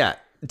 Yeah,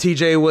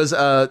 TJ was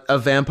a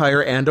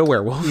vampire and a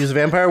werewolf. He was a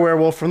vampire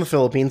werewolf from the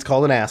Philippines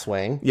called an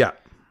asswang. Yeah.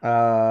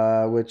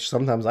 Which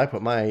sometimes I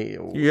put my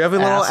You have a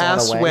little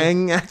ass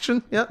wang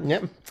action? Yep.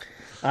 Yep.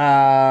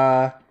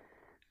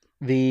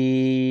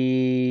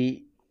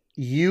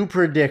 You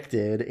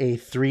predicted a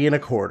 3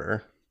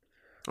 1/4.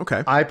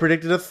 Okay. I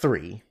predicted a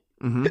 3.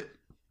 Mm-hmm.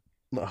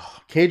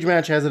 Cage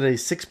Match has it a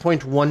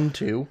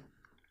 6.12.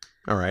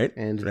 All right.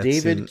 And That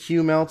David seemed-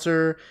 Q.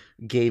 Meltzer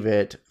gave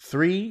it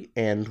 3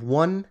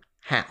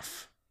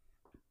 1/2.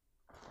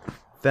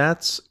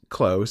 That's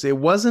close. It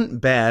wasn't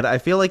bad. I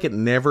feel like it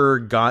never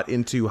got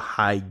into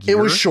high gear.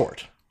 It was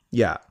short.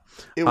 Yeah.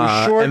 It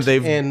was short,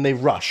 and they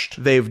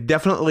rushed. They've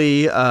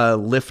definitely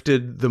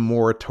lifted the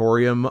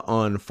moratorium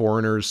on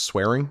foreigners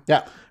swearing.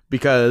 Yeah.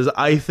 Because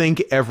I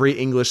think every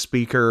English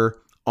speaker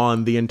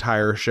on the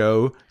entire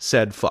show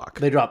said fuck.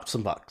 They dropped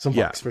some bucks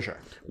for sure.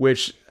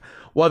 Which,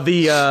 well,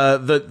 the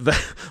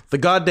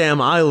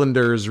goddamn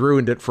Islanders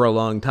ruined it for a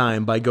long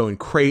time by going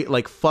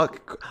like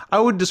fuck. I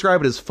would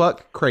describe it as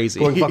fuck crazy.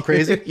 Going fuck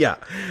crazy? Yeah.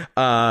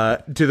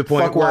 To the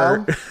point Fuck where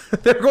wild?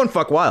 they're going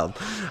fuck wild.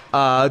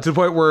 To the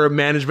point where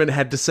management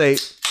had to say,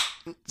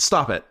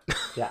 stop it.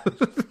 Yeah.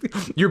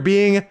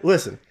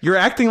 You're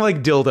acting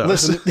like dildos.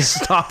 Listen.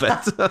 Stop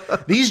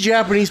it. These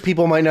Japanese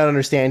people might not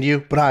understand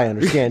you, but I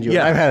understand you.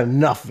 Yeah. I've had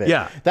enough of it.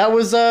 Yeah. That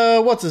was,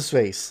 what's his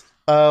face?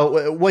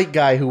 White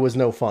guy who was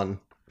no fun.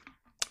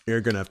 You're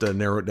going to have to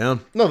narrow it down.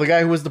 No, the guy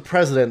who was the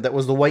president that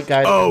was the white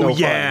guy. That was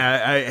no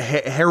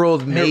fun.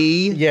 Harold May.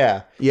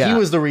 Yeah. Yeah. He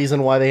was the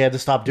reason why they had to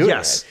stop doing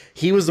Yes. it.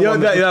 He was the one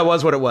that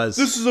was what it was.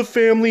 this is a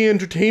family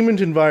entertainment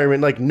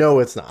environment. Like, no,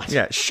 it's not.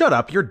 Yeah, shut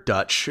up. You're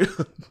Dutch.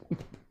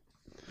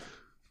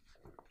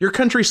 Your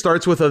country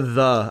starts with a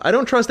the. I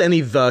don't trust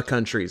any the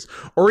countries.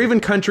 Or even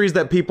countries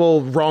that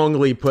people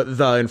wrongly put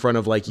the in front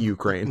of, like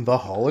Ukraine. The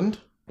Holland?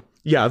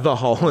 Yeah, the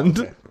Holland.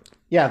 Okay.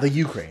 Yeah, the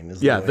Ukraine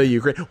is Yeah, the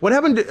Ukraine. What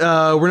happened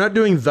to, we're not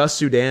doing the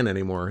Sudan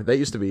anymore. That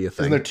used to be a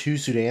thing. Isn't there 2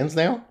 Sudans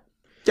now?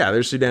 Yeah,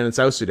 there's Sudan and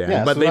South Sudan.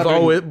 Yeah, but so they've not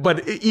always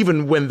but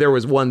even when there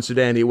was one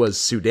Sudan, it was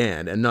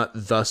Sudan and not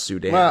the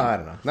Sudan. Well, I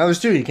don't know. Now there's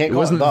 2. You can't it call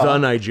wasn't it the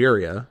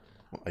Nigeria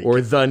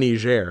or the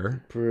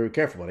Niger. Be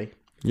careful, buddy.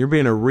 You're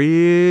being a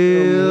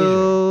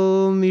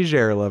real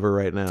Niger lover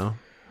right now.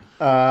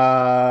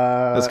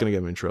 That's gonna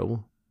get me in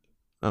trouble.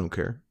 I don't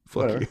care.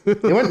 Fuck whatever. you.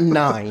 They went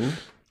 9.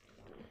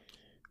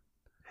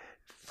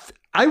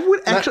 I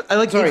would actually... I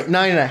like. Sorry,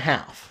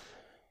 9.5.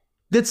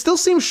 That still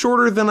seems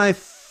shorter than I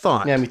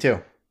thought. Yeah, me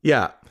too.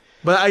 Yeah.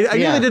 But I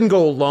knew they didn't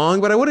go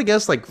long, but I would have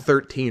guessed like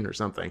 13 or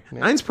something. Yeah.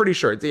 9's pretty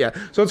short. Yeah.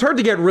 So it's hard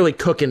to get really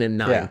cooking in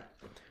 9. Yeah.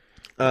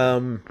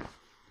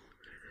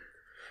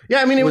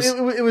 Yeah, I mean, it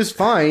was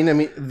fine. I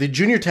mean, the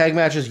junior tag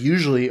matches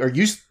usually, or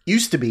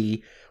used to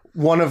be,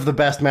 one of the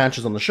best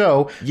matches on the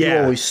show. Yeah.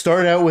 You always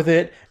start out with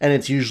it, and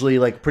it's usually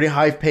like pretty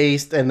high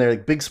paced, and they're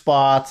like big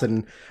spots,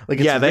 and like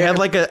it's they had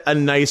like a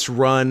nice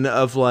run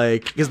of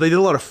like, because they did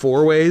a lot of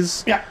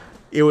 4-ways. Yeah.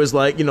 It was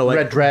like, like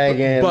Red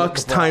Dragon,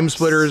 Bucks, Time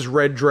Splitters,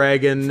 Red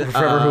Dragon,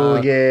 Forever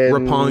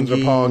Hooligan,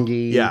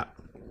 Roppongi. Yeah.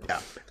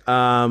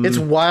 It's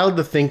wild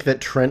to think that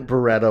Trent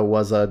Barreto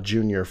was a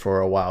junior for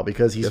a while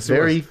because he's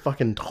very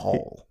fucking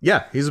tall.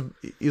 Yeah, he's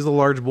a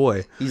large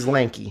boy. He's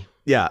lanky.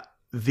 Yeah.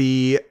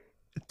 The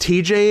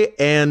TJ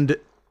and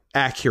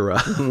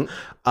Acura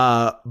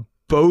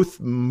both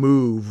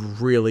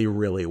move really,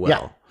 really well.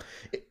 Yeah.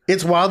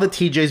 It's wild that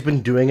TJ's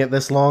been doing it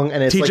this long,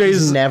 and it's like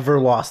he's never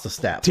lost a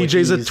step.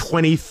 TJ's a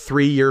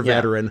 23-year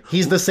veteran.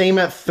 He's the same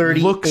at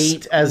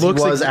 38 as he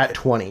was at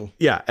 20.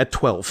 Yeah, at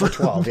 12. At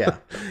 12, yeah.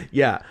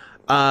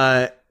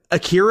 Yeah.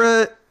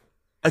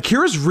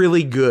 Akira's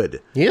really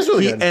good. He is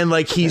really good. And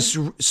like he's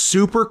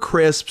super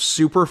crisp,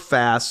 super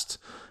fast.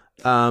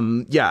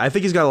 I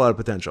think he's got a lot of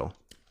potential.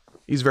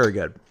 He's very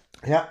good.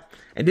 Yeah.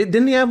 And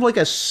didn't he have like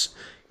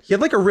he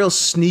had like a real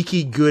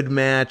sneaky good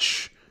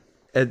match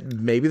at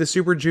maybe the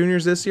Super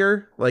Juniors this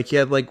year? Like he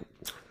had like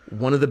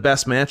one of the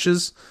best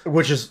matches,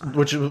 which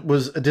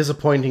was a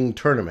disappointing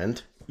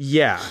tournament.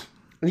 Yeah.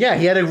 Yeah,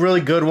 he had a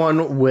really good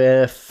one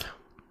with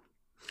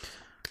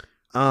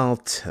I'll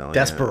tell you.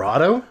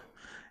 Desperado?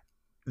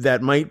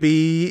 That might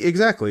be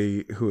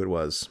exactly who it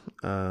was.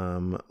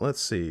 Let's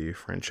see,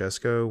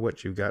 Francesco,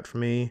 what you got for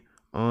me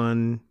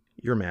on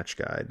your match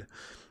guide?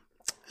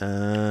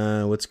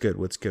 What's good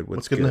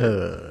in the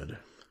hood?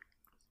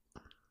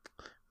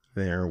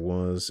 There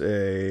was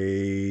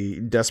a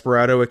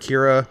Desperado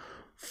Akira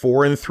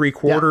 4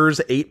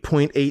 3/4,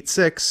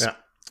 8.86. Yeah.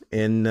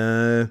 In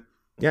the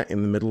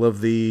middle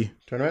of the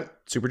tournament,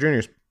 Super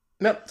Juniors.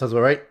 Nope, sounds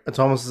about right. It's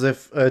almost as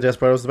if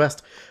Desperado's the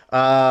best.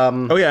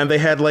 And they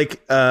had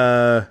like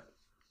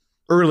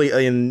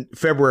early in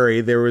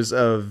February there was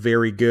a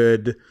very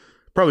good,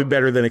 probably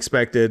better than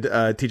expected,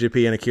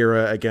 TJP and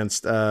Akira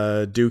against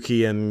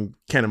Dookie and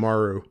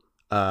Kanemaru.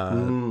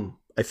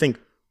 I think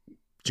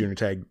junior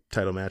tag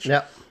title match.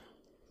 Yeah.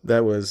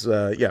 That was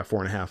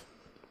 4.5.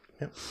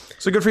 Yeah.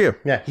 So good for you.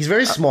 Yeah, he's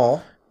very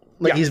small.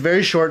 He's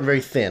very short and very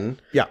thin.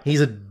 Yeah.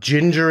 He's a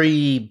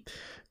gingery,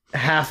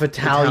 half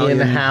Italian,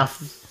 half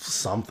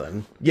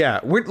something. Yeah,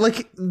 we're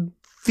like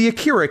the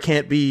Akira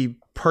can't be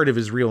part of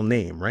his real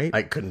name, right?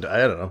 I don't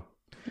know.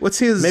 What's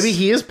his? Maybe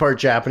he is part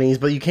Japanese,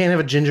 but you can't have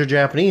a ginger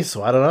Japanese,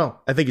 so I don't know.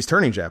 I think he's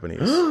turning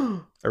Japanese.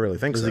 I really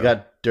think so. Has he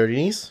got dirty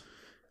knees?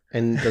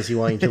 And does he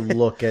want you to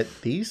look at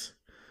these?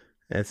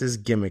 That's his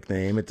gimmick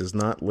name. It does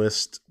not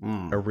list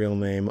a real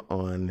name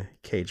on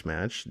Cage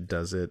Match.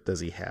 Does it?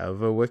 Does he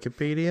have a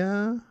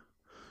Wikipedia?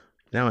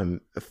 Now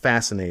I'm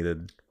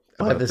fascinated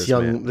by this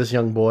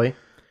young boy.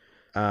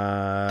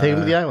 Take him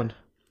to the island.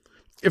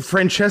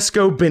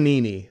 Francesco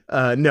Benini.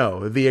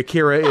 No, the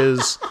Akira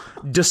is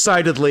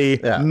decidedly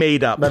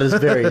made up. That is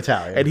very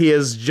Italian. And he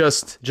is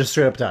just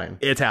straight up Italian.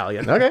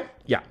 Italian. Okay.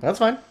 Yeah. That's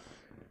fine.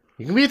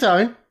 You can be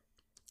Italian.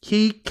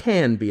 He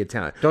can be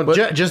Italian.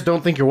 Just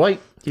don't think you're white.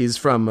 He's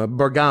from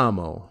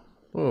Bergamo.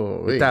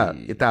 Oh,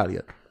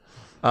 Italia.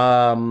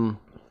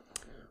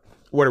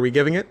 What are we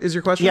giving it? Is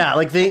your question? Yeah,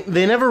 like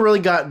they never really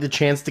got the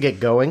chance to get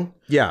going.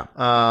 Yeah.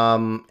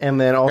 And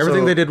then also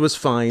everything they did was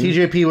fine.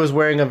 TJP was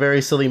wearing a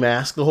very silly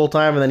mask the whole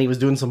time, and then he was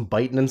doing some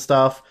biting and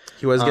stuff.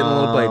 He was getting a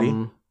little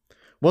bitey.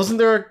 Wasn't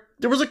there?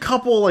 There was a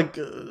couple like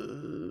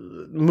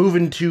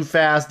moving too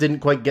fast, didn't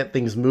quite get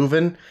things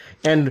moving,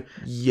 and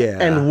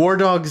War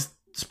Dog's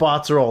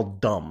spots are all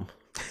dumb.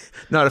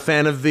 Not a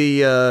fan of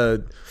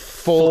the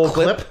full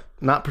clip.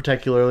 Not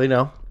particularly,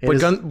 no. But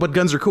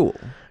guns are cool.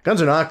 Guns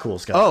are not cool,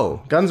 Scott.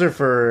 Oh. Guns are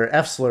for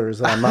F-slurs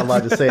that I'm not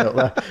allowed to say out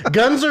loud.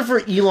 Guns are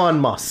for Elon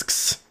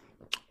Musk's.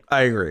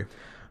 I agree.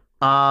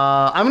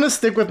 I'm going to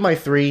stick with my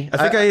 3.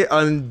 I think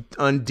on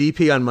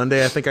DP on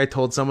Monday, I think I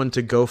told someone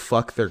to go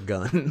fuck their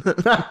gun.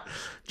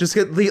 Just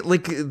get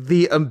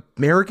the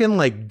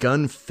American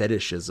gun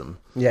fetishism.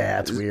 Yeah,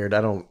 it's weird.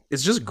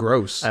 It's just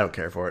gross. I don't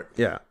care for it.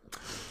 Yeah.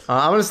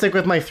 I'm going to stick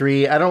with my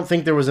 3. I don't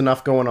think there was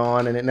enough going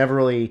on, and it never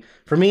really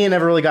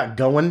got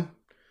going.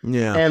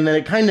 Yeah. And then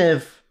it kind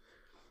of...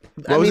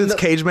 What was its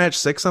Cage Match?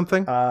 6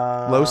 something?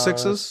 Low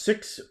 6s?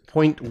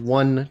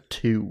 6.12.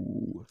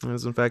 It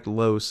was in fact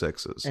low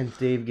 6s. And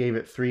Dave gave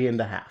it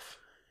 3.5.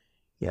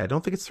 Yeah, I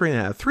don't think it's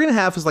 3.5.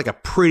 3.5 is a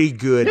pretty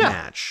good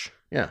match.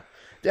 Yeah.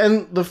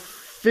 And the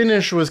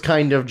finish was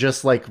kind of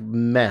just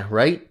meh,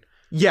 right?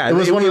 Yeah, it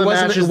was one of the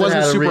matches it wasn't that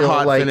had a super real,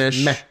 hot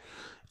finish. Meh.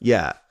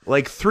 Yeah,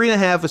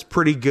 3.5 is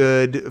pretty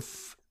good.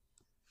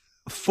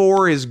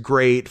 4 is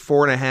great.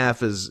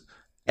 4.5 is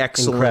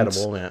excellent.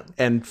 Incredible, yeah.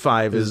 And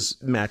 5 is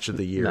match of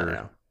the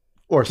year.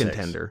 Or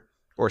contender.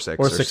 6. Or 6.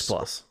 Or 6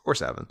 plus. Or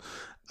 7.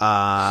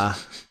 Yeah,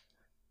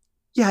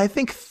 I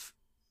think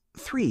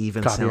 3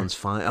 even Copy sounds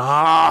fine.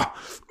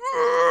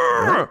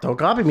 Don't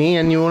copy me,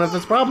 and you won't have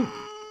this problem.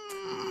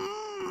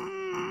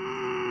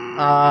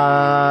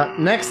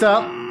 Next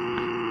up,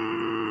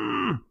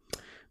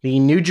 the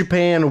New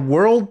Japan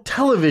World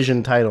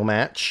Television title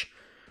match.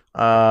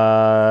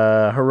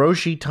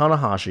 Hiroshi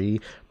Tanahashi,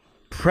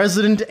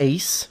 President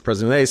Ace,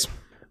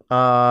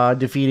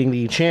 defeating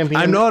the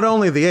champion. I'm not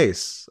only the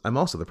ace, I'm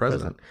also the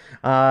president.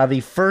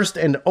 The first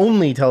and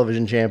only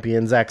television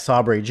champion, Zack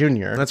Sabre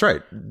Jr. That's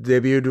right.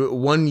 Debuted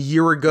 1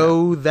 year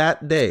ago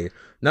that day.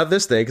 Not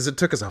this day, because it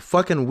took us a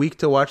fucking week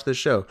to watch this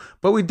show.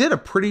 But we did a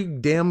pretty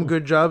damn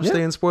good job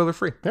staying spoiler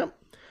free. Yep.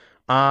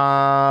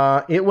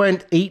 It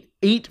went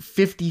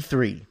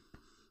 8:53.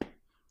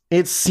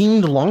 It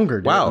seemed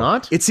longer, did it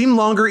not? It seemed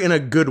longer in a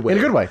good way. In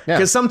a good way, yeah.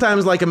 Because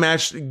sometimes like a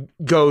match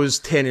goes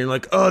 10 and you're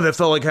like, oh, that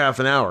felt like half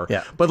an hour.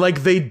 Yeah. But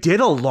like they did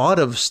a lot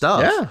of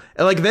stuff. Yeah.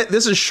 And like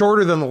this is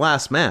shorter than the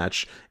last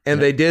match. And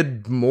they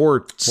did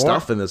more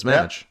stuff in this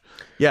match.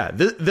 Yeah.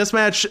 This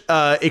match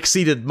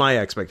exceeded my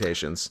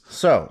expectations.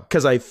 So.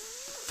 Because I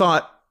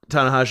thought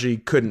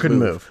Tanahashi couldn't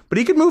move. But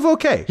he could move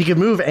okay. He could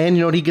move, and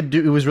you know what he could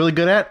do? He was really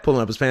good at?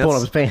 Pulling up his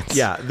pants.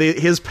 Yeah.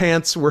 His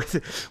pants were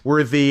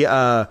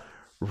the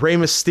Rey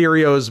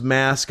Mysterio's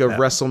mask of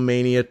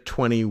WrestleMania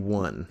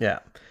 21. Yeah.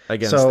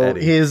 Against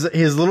Eddie.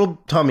 His little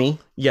tummy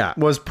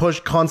was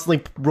pushed,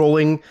 constantly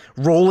rolling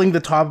the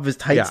top of his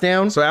tights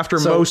down. So after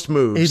most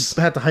moves, he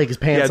had to hike his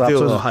pants up. Do a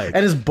little hike.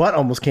 And his butt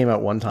almost came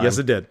out one time. Yes,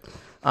 it did.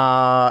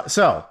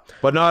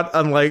 But not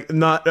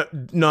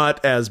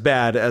as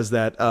bad as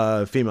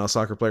that female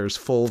soccer player's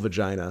full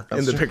vagina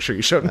in the picture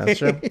you showed me. That's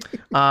true.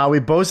 We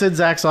both said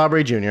Zack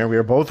Sabre Jr. We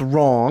were both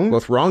wrong.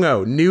 Both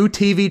wrong-o. New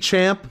TV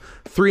champ,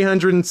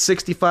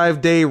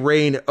 365-day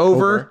reign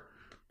over.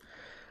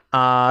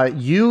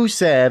 You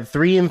said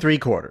 3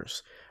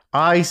 3/4.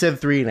 I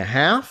said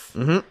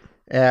 3.5.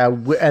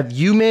 Mm-hmm.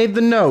 You made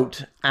the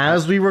note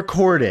as we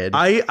recorded.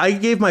 I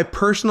gave my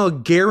personal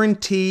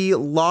guarantee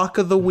lock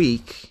of the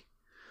week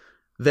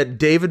that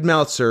David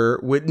Meltzer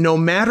would, no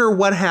matter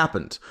what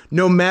happened,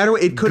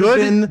 it could have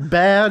been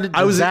bad,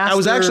 disaster. I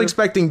was actually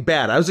expecting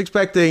bad. I was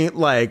expecting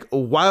like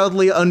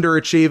wildly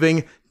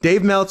underachieving.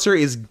 Dave Meltzer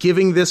is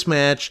giving this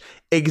match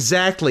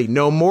exactly,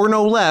 no more,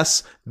 no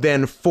less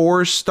than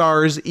 4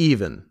 stars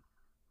even.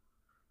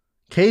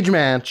 Cage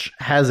Match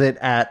has it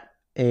at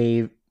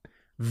a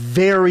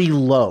very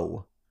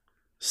low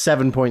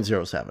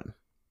 7.07.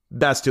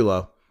 That's too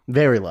low.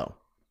 Very low.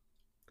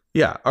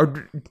 Yeah.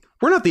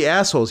 We're not the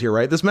assholes here,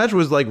 right? This match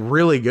was like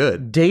really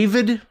good.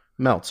 David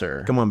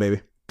Meltzer. Come on,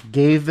 baby.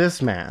 Gave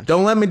this match.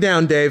 Don't let me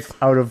down, Dave.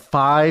 Out of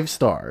 5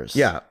 stars.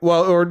 Yeah.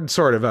 Well, or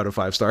sort of out of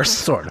 5 stars.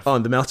 Sort of.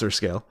 On the Meltzer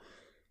scale.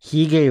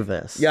 He gave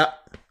this. Yeah.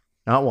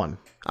 Not 1.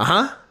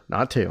 Uh-huh.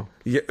 Not 2.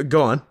 Yeah,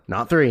 go on.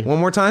 Not 3. One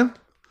more time.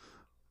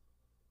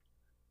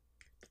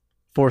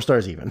 4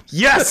 stars even.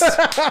 Yes!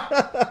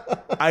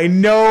 I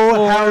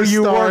know how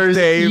you work,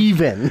 Dave.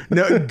 Even.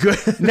 No,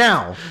 good.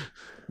 Now,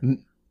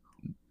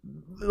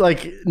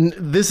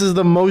 this is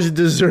the most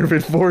deserved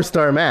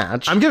 4-star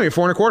match. I'm giving it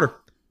 4 1/4.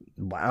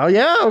 Wow,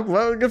 yeah.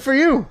 Well, good for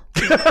you.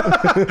 Good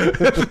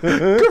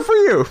for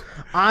you.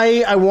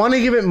 I want to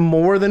give it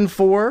more than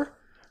 4,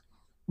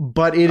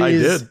 but it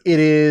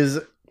is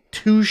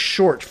too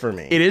short for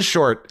me. It is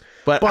short,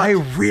 but I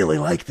really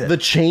liked it. The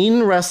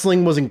chain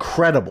wrestling was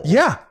incredible.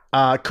 Yeah.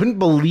 Couldn't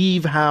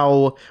believe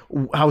how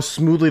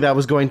smoothly that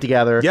was going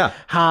together. Yeah.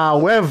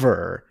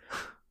 However,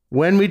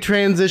 when we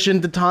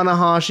transitioned to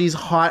Tanahashi's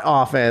hot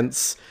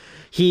offense,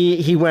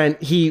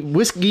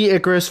 Whiskey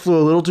Icarus flew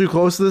a little too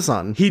close to the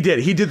sun. He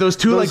did those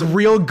two like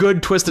real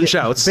good twist and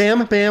shouts.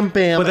 Bam, bam,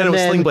 bam. But then it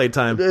was Sling Blade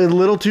time. A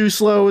little too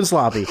slow and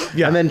sloppy.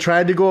 Yeah. And then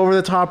tried to go over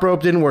the top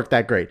rope, didn't work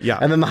that great. Yeah.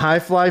 And then the high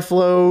fly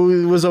flow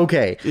was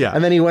okay. Yeah.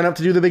 And then he went up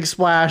to do the big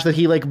splash that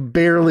he like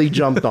barely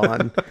jumped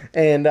on.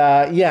 And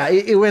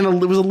it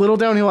was a little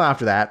downhill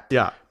after that.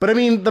 Yeah. But I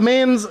mean,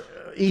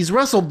 he's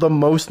wrestled the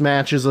most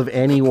matches of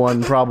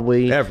anyone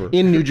probably ever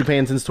in New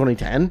Japan since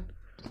 2010.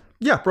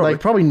 Yeah, probably.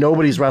 Like, probably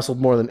nobody's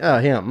wrestled more than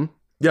him.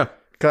 Yeah.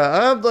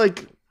 I'm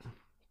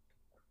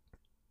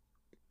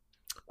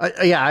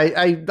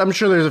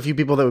sure there's a few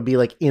people that would be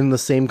like in the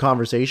same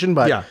conversation,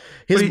 but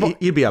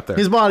he'd be up there.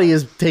 His body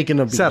is taken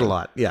a beating. Said a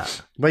lot, yeah.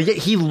 But yet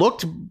he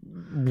looked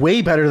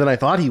way better than I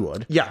thought he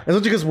would. Yeah.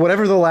 It's because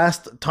whatever the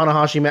last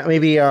Tanahashi match,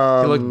 maybe he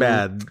looked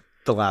bad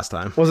the last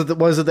time. Was it the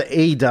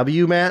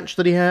AEW match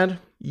that he had?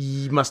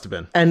 He must have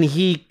been. And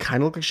he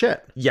kind of looked like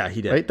shit. Yeah,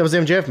 he did. Right? That was the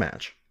MJF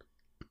match.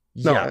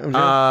 Yeah.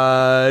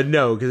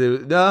 No, because it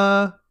was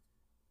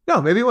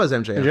no, maybe it was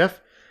MJF. MJF?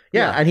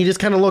 Yeah, and he just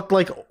kind of looked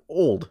like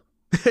old.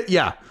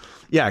 Yeah,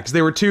 because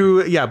they were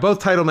both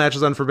title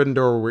matches on Forbidden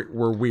Door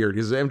were weird.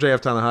 Because MJF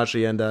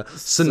Tanahashi and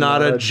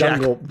Sonata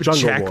Jungle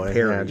Jack Boy.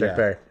 Perry. Yeah, Jack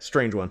Perry.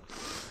 Strange one.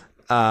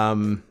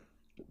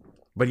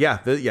 But he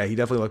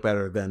definitely looked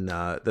better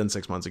than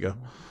 6 months ago.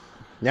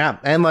 Yeah,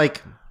 and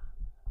like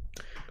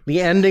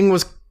the ending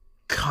was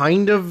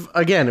kind of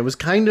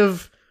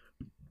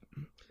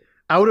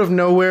out of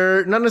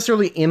nowhere, not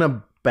necessarily in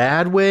a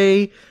bad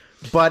way,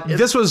 But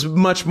This was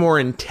much more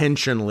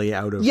intentionally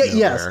out of nowhere.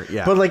 yes.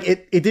 Yeah. But like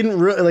it didn't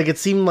really like it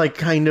seemed like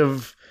kind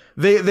of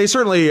They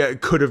certainly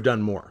could have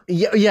done more.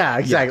 yeah,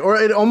 exactly. Or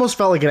it almost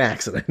felt like an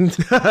accident,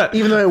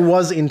 even though it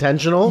was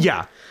intentional.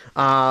 Yeah.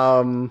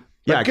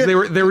 Yeah, because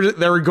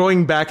they were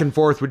going back and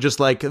forth with just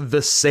like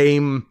the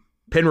same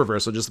pin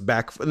reversal, just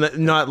back,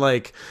 not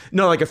like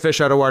a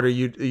fish out of water.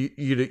 You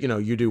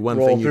do one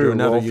Roll thing, you through, do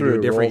another, roll you through, do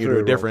a different, roll you do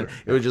through, a different. roll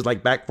It was just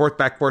like back, forth,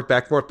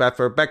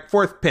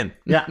 pin.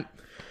 Yeah.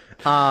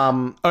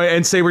 Oh,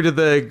 and Sabre did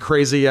the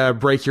crazy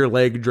break your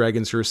leg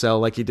dragon screw cell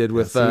like he did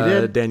with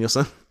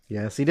Danielson.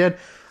 Yes, he did.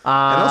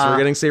 And also, we're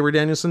getting Sabre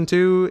Danielson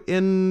too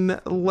in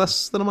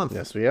less than a month.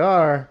 Yes, we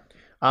are.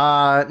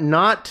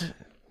 Not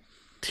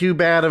too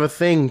bad of a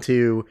thing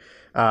to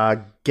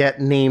get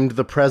named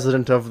the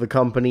president of the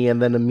company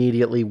and then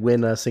immediately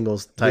win a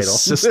singles title. The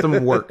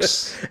system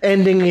works.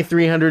 Ending a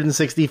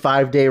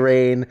 365-day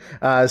reign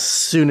as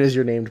soon as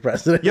you're named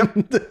president. Yep.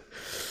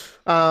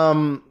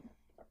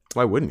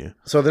 Why wouldn't you?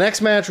 So the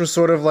next match was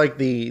sort of like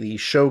the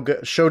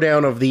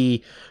showdown of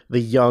the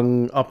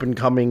young up and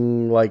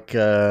coming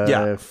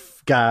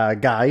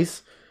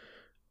guys.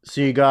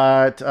 So you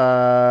got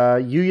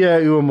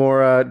Yuya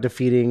Uemura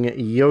defeating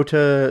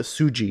Yota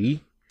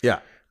Tsuji. Yeah.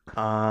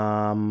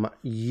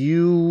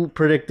 You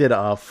predicted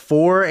a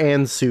 4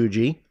 and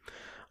Tsuji.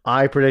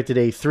 I predicted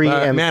a 3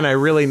 and man, I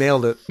really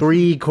nailed it.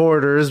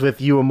 3/4 with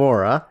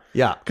Uemura.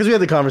 Yeah. Because we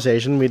had the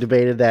conversation, we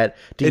debated that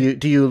do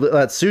you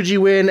let Tsuji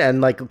win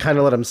and like kind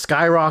of let him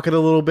skyrocket a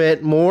little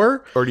bit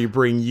more, or do you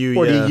bring Yuya?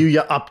 or do you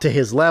Yuya up to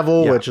his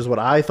level, which is what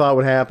I thought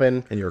would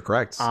happen. And you're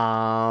correct.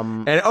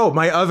 And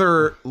my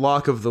other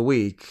lock of the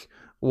week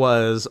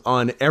was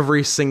on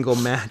every single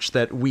match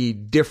that we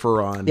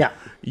differ on. Yeah.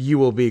 You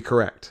will be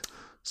correct.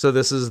 So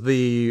this is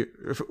the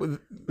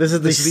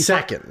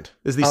second.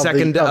 Is the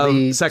second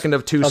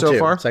of two so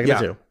far? Second of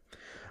two.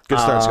 Good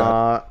start,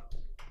 Scott.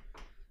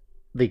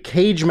 The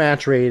cage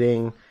match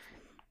rating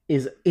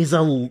is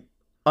a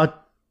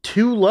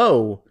too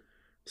low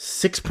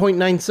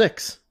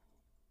 6.96.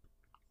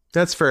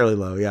 That's fairly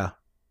low, yeah.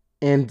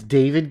 And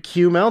David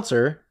Q.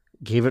 Meltzer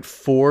gave it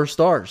 4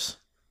 stars.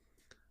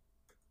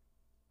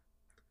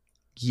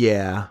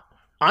 Yeah.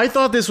 I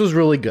thought this was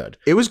really good.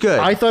 It was good.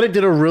 I thought it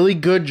did a really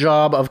good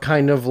job of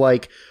kind of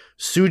like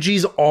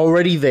Tsuji's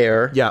already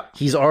there. Yeah.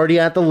 He's already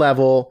at the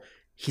level.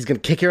 He's going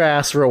to kick your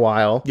ass for a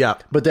while. Yeah.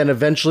 But then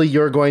eventually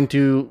you're going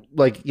to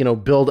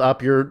build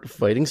up your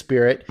fighting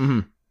spirit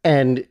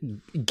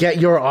and get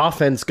your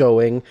offense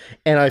going.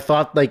 And I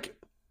thought like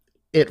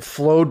it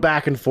flowed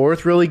back and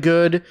forth really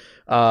good.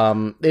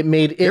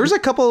 There was a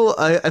couple,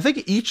 I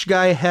think each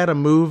guy had a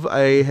move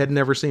I had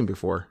never seen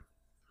before.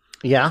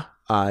 Yeah.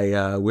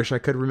 I wish I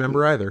could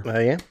remember either.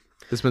 Yeah.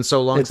 It's been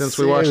so long since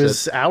we watched it. It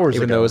was hours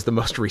even ago. though it was the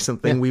most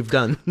recent thing we've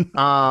done.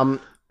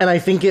 And I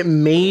think it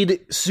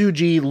made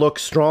Tsuji look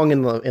strong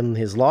in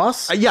his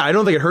loss. Yeah, I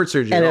don't think it hurt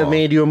Tsuji and at it all.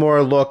 made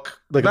Uemura look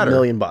like Better. $1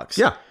 million.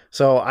 Yeah.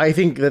 So I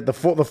think that the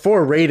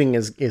 4 rating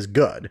is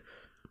good.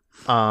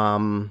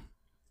 Yeah,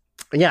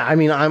 I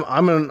mean I'm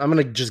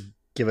gonna just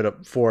give it a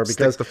 4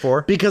 because Stick to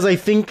 4? Because I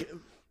think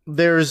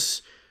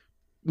there's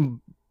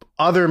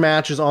other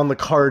matches on the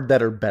card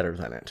that are better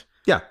than it.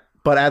 Yeah.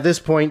 But at this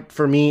point,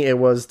 for me, it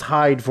was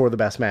tied for the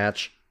best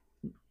match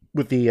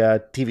with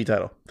the TV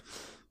title.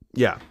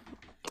 Yeah.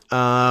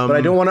 But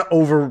I don't want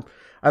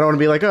to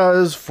be like, oh,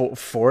 this is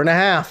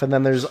 4.5, and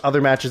then there's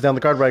other matches down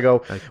the card where I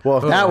go, well,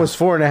 if that was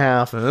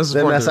 4.5, then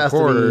that has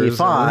to be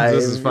 5.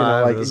 This is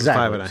 5. This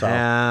exactly. is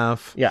 5.5.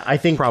 So, yeah, I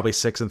think probably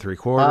 6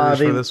 3/4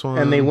 for this one.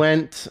 And they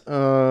went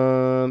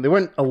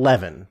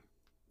 11.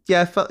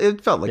 Yeah,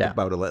 it felt like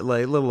about a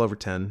little over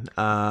 10.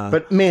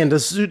 But man,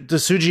 does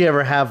Tsuji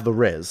ever have the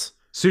Riz?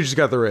 Tsuji's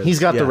got the Riz. He's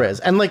got the Riz.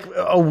 And like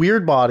a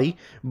weird body,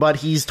 but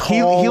he's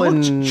tall. He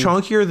looked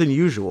chunkier than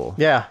usual.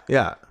 Yeah.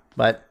 Yeah.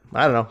 But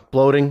I don't know.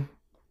 Bloating.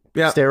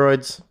 Yeah.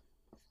 Steroids.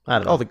 I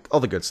don't know. All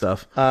the good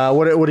stuff.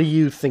 What are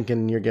you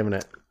thinking you're giving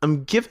it?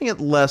 I'm giving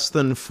it less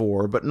than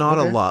 4, but not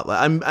a lot.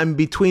 I'm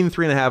between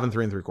 3.5 and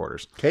 3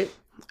 3/4. Okay.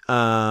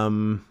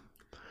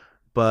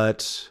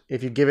 But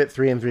if you give it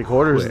 3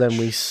 3/4, then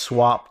we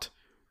swapped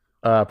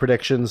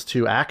predictions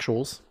to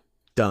actuals.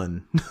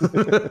 Done.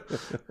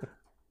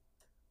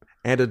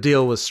 And a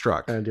deal was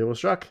struck. So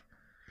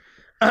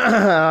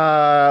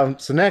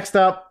next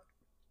up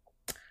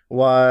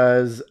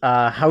was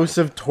House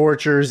of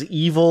Torture's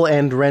Evil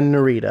and Ren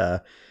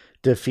Narita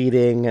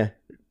defeating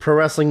Pro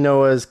Wrestling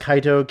Noah's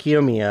Kaito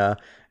Kiyomiya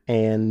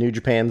and New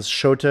Japan's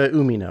Shota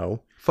Umino.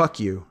 Fuck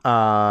you.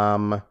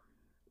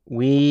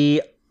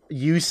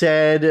 You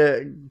said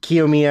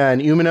Kiyomiya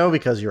and Umino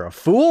because you're a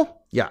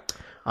fool. Yeah.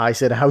 I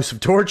said House of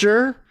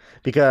Torture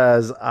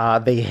because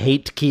they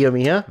hate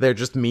Kiyomiya. They're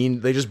just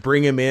mean. They just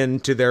bring him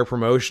into their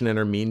promotion and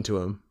are mean to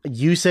him.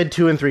 You said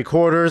 2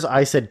 3/4.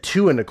 I said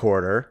 2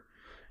 1/4.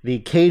 The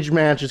cage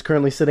match is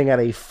currently sitting at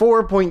a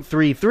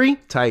 4.33.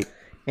 Tight.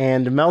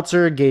 And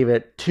Meltzer gave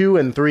it 2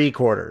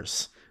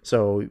 3/4.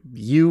 So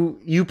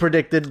you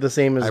predicted the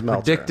same as Meltzer.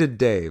 I predicted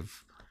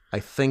Dave. I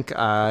think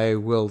I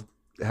will,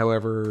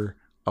 however,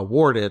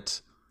 award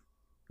it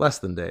less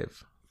than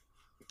Dave.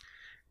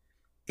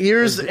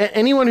 Here's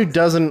anyone who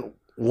doesn't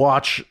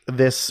watch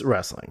this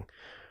wrestling.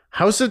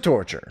 House of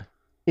Torture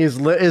is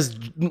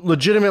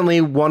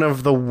legitimately one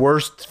of the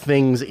worst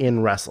things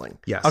in wrestling.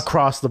 Yes.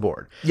 Across the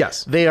board.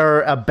 Yes. They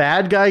are a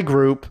bad guy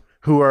group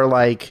who are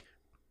like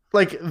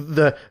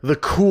the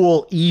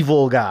cool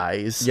evil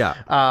guys.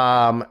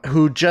 Yeah.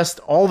 Who just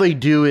all they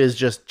do is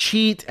just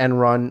cheat and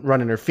run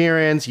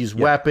interference, use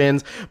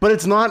weapons, but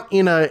it's not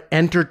in a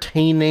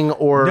entertaining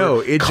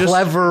or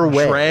clever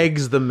way.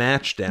 Drags the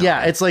match down.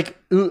 Yeah, it's like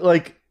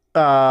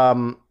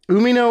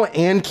Umino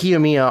and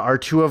Kiyomiya are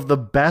two of the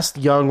best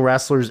young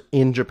wrestlers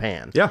in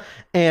Japan. Yeah.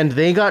 And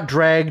they got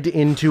dragged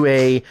into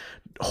a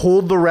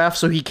hold the ref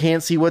so he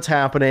can't see what's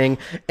happening.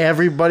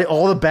 Everybody,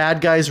 all the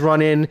bad guys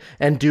run in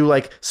and do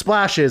like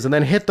splashes and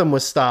then hit them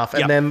with stuff.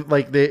 And then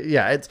like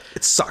it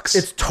sucks.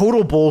 It's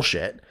total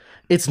bullshit.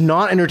 It's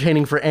not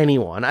entertaining for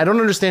anyone. I don't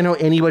understand how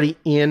anybody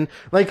who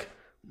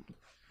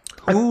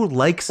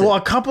likes it? Well,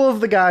 a couple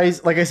of the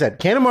guys, like I said,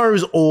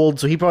 Kanemaru's old,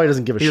 so he probably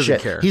doesn't give a shit.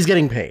 Doesn't care. He's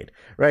getting paid,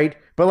 right?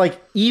 But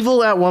like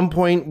Evil at one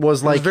point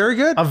was like very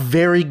good. a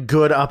very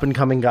good up and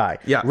coming guy.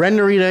 Yeah. Ren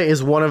Narita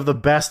is one of the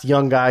best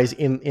young guys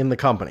in the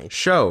company.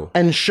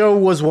 And Sho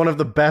was one of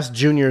the best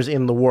juniors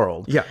in the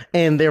world. Yeah.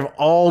 And they've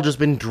all just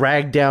been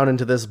dragged down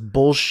into this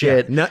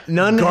bullshit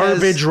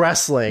garbage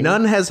wrestling.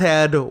 None has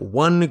had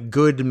one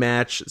good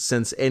match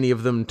since any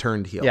of them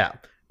turned heel. Yeah.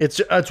 It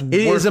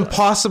is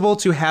impossible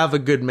to have a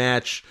good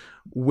match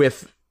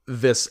with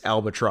this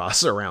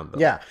albatross around them.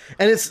 Yeah.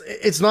 And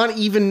it's not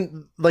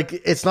even like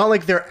it's not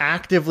like they're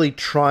actively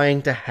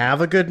trying to have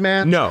a good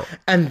match. No.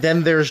 And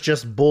then there's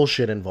just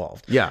bullshit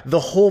involved. Yeah. The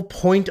whole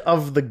point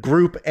of the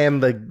group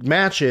and the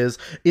matches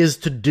is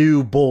to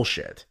do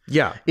bullshit.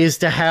 Yeah. Is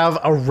to have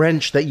a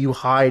wrench that you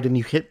hide and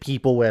you hit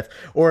people with.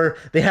 Or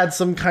they had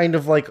some kind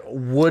of like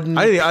wooden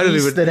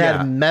piece that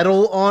had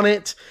metal on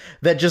it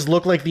that just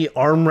looked like the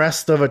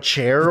armrest of a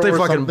chair or something. They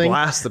fucking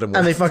blasted them with.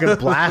 And they fucking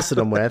blasted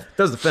them with.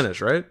 That was the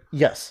finish, right?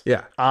 Yes.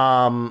 Yeah.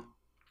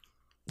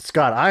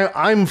 Scott,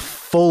 I'm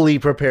fully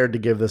prepared to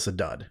give this a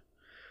dud.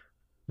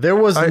 There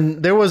was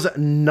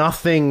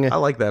nothing I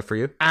like that for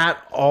you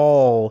at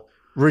all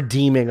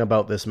redeeming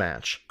about this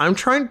match. I'm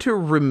trying to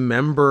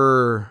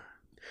remember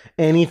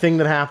anything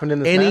that happened in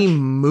this match.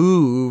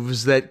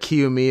 Moves that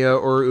Kiyomiya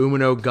or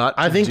Umino got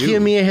to I think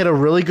Kiyomiya hit a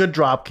really good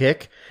drop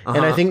kick,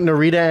 and I think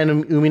Narita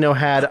and Umino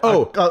had an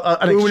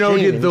Umino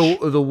exchange.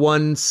 did the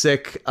one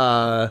sick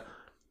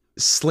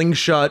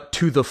slingshot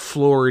to the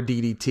floor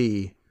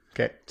DDT.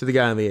 Okay. To the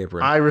guy on the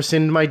apron. I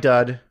rescind my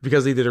dud.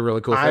 Because he did a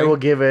really cool thing. I will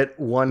give it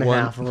one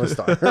half of a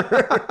star.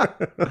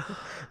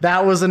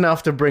 That was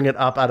enough to bring it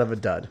up out of a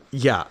dud.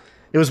 Yeah.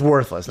 It was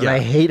worthless. And I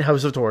hate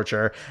House of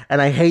Torture.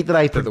 And I hate that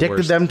I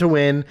predicted them to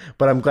win,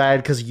 but I'm glad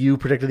because you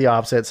predicted the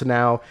opposite. So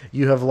now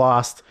you have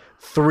lost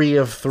 3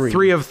 of 3.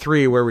 3 of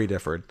 3 where we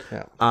differed.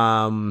 Yeah.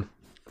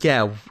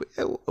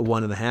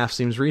 1.5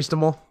 seems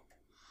reasonable.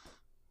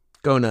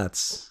 Go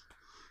nuts.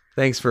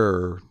 Thanks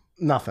for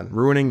nothing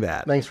ruining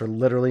that. Thanks for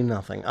literally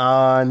nothing.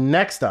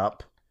 Next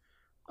up,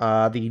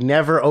 the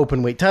never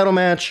open weight title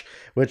match,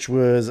 which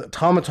was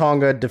Tama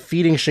Tonga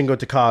defeating Shingo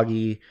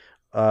Takagi.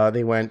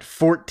 They went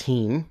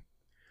 14.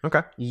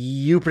 Okay.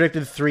 You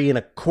predicted 3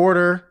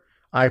 1/4.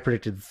 I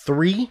predicted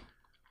 3.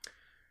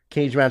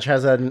 Cage match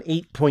has an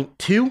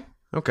 8.2.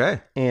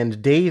 Okay.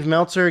 And Dave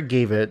Meltzer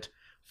gave it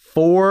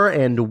 4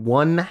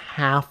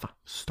 1/2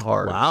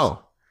 stars.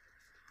 Wow.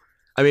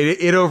 I mean,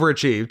 it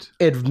overachieved.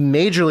 It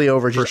majorly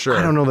overachieved. For sure.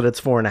 I don't know that it's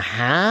 4.5.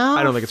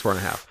 I don't think it's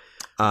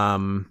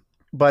 4.5.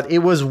 But it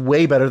was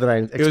way better than I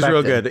expected. It was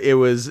real good.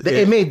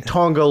 It made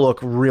Tonga look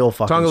real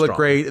fucking Tonga strong. looked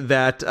great.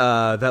 That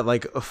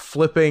like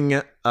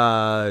flipping,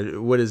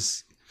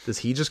 does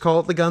he just call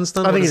it the gun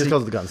stun? I think he just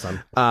calls it the gun stun.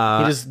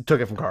 He just took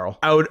it from Carl.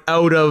 Out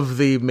of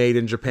the Made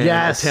in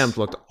Japan attempt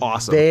looked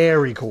awesome.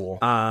 Very cool.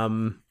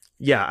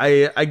 Yeah,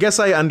 I guess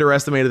I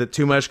underestimated it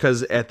too much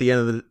because at the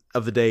end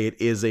of the day, it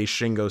is a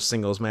Shingo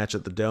singles match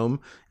at the Dome,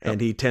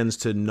 and he tends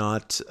to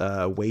not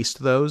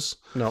waste those.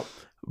 No.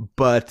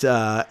 But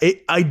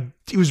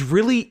it was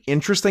really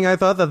interesting. I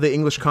thought that the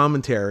English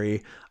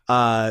commentary,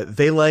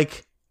 they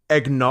like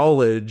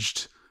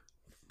acknowledged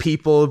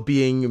people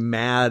being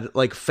mad,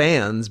 like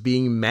fans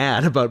being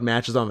mad about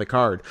matches on the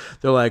card.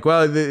 They're like,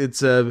 well,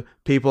 it's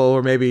people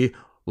or maybe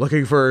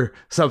looking for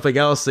something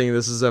else, seeing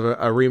this is a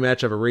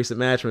rematch of a recent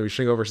match, maybe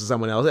Shingo versus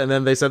someone else. And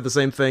then they said the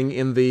same thing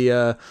in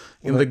the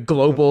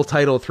global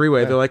title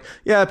 3-way. They're like,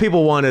 yeah,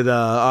 people wanted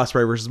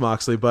Ospreay versus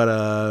Moxley, but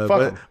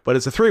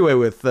it's a 3-way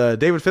with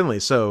David Finlay,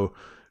 so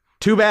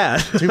too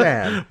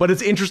bad. But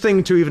it's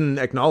interesting to even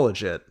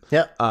acknowledge it.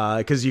 Yeah.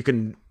 Because you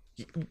can,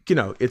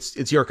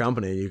 it's your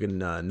company. You can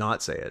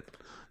not say it.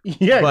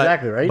 Yeah,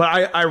 exactly, right?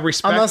 But I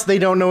respect... Unless they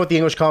don't know what the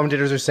English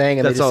commentators are saying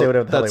and they just say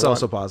whatever the hell they want. That's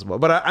also possible.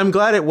 But I'm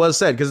glad it was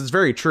said because it's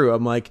very true.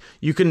 I'm like,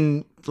 you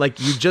can... Like,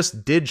 you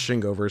just did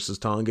Shingo versus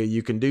Tonga.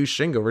 You can do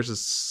Shingo versus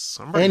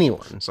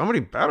somebody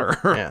better.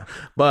 Yeah.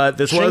 But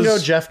this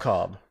Shingo, Jeff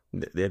Cobb.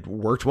 It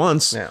worked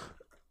once. Yeah.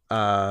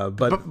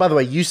 But by the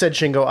way, you said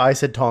Shingo, I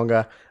said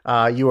Tonga.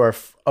 You are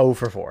 0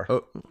 for 4.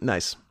 Oh,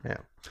 nice. Yeah.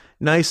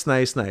 Nice.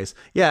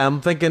 Yeah,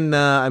 I'm thinking.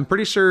 I'm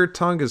pretty sure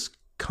Tonga's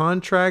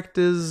contract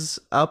is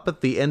up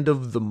at the end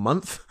of the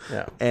month.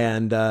 Yeah.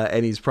 And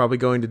he's probably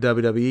going to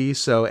WWE.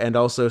 So, and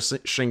also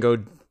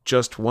Shingo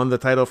just won the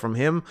title from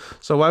him.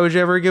 So why would you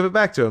ever give it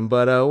back to him?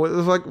 But what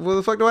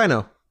the fuck do I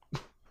know?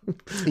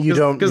 You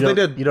don't, because they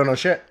did. You don't know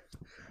shit.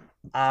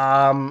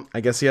 I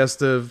guess he has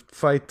to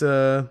fight.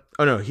 Oh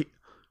no,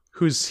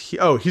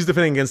 he's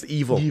defending against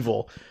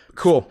Evil.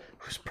 Cool.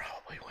 Who's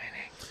probably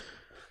winning?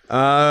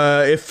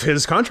 If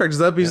his contract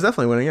is up, he's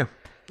definitely winning. Yeah.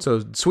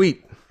 So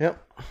sweet.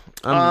 Yep.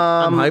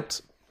 I'm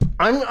hyped.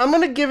 I'm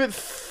gonna give it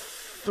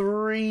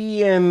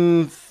 3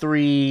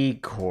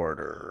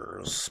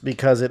 3/4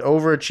 because it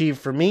overachieved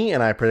for me,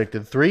 and I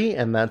predicted 3,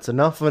 and that's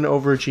enough of an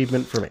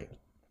overachievement for me.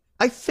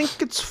 I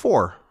think it's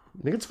 4.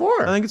 I think it's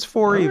 4. I think it's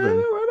 4 even.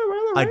 Right.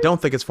 I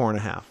don't think it's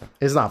 4.5.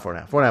 It's not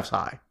 4.5. 4.5's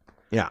high.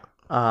 Yeah.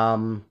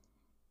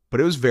 But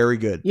it was very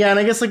good. Yeah, and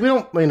I guess like we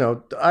don't,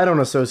 I don't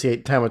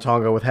associate Tama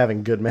Tonga with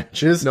having good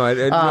matches. No,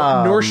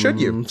 nor should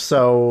you.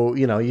 So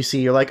you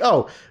see, you're like,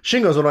 oh,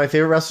 Shingo's one of my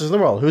favorite wrestlers in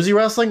the world. Who's he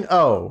wrestling?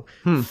 Oh,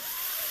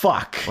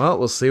 fuck. Well,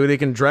 we'll see what he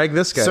can drag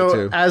this guy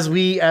to. As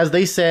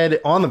they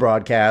said on the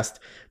broadcast,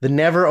 the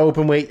never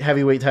open weight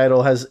heavyweight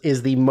title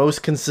is the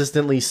most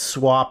consistently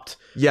swapped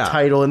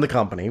title in the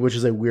company, which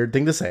is a weird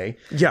thing to say.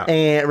 Yeah.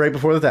 And right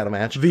before the title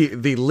match.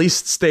 The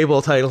least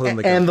stable title in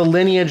the company. And the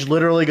lineage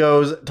literally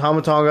goes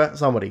Tama Tonga,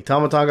 somebody,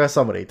 Tama Tonga,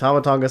 somebody,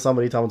 Tama Tonga,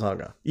 somebody, Tama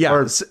Tonga.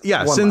 Yeah.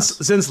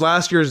 Since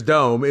last year's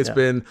Dome, it's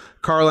been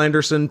Carl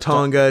Anderson,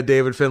 Tonga,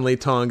 David Finlay,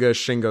 Tonga,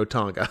 Shingo,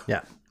 Tonga.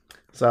 Yeah.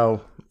 So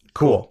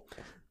cool.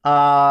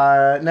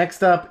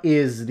 Next up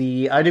is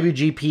the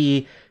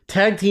IWGP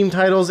Tag Team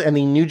titles and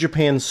the New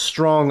Japan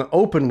Strong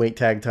Openweight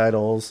Tag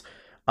titles.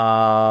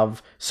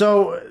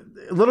 So,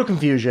 a little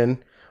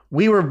confusion.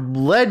 We were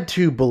led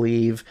to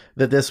believe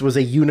that this was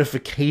a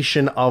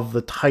unification of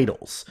the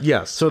titles.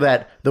 Yes. So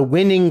that the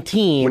winning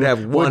team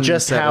would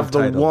just have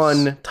the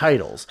one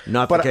titles.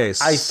 Not the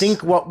case. I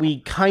think what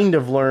we kind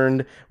of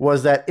learned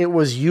was that it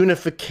was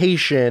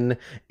unification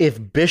if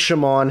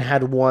Bishamon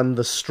had won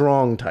the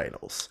Strong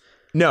titles.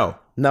 No.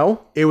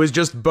 It was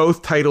just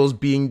both titles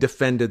being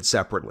defended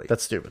separately.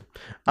 That's stupid.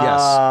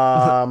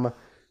 Yes.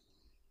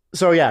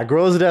 So yeah,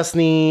 Guerrillas of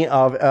Destiny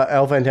of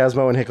El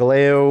Phantasmo and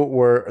Hikuleo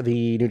were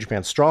the New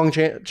Japan Strong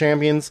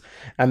champions,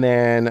 and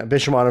then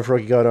Bishamon and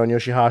Furuki Goto and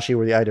Yoshihashi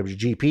were the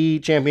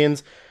IWGP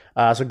champions.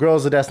 So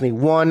Guerrillas of Destiny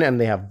won, and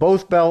they have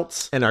both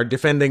belts. And are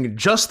defending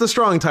just the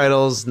Strong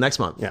titles next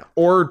month. Yeah.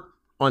 Or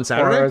on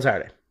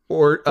Saturday.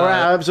 Or 2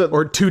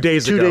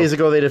 days ago. 2 days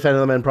ago, they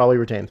defended them and probably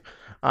retained.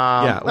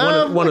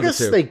 One of the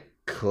two. They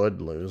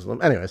could lose them.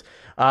 Anyways,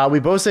 we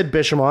both said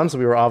Bishamon, so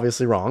we were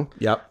obviously wrong.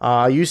 Yep.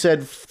 You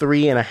said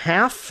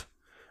 3.5.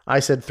 I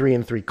said 3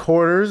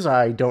 3/4.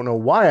 I don't know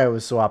why I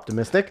was so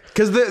optimistic.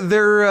 Because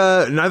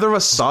they're neither of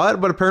us saw it,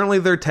 but apparently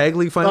their tag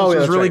league finals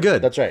was really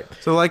good. That's right.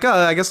 So I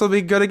guess they'll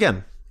be good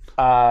again.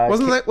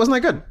 Wasn't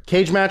that good?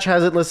 Cage Match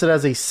has it listed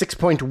as a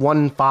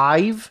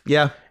 6.15.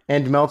 Yeah.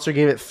 And Meltzer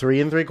gave it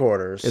 3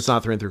 3/4. It's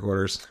not 3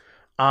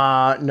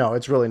 3/4. No,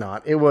 it's really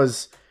not. It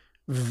was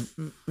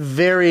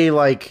very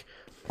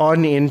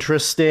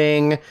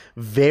uninteresting,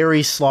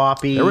 very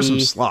sloppy. There was some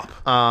slop.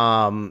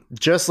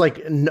 Just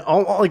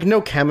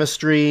no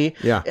chemistry.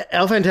 Yeah.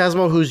 El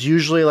Phantasmo, who's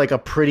usually a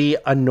pretty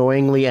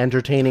annoyingly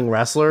entertaining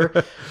wrestler,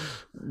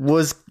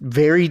 was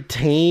very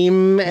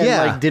tame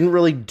and didn't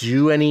really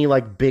do any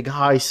big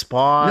high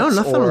spots. No,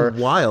 nothing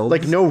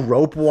wild. No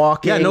rope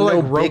walking. Yeah, no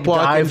rope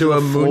walk into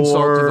a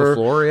moonsault to the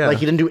floor. Yeah.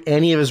 He didn't do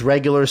any of his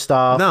regular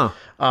stuff. No.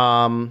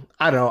 I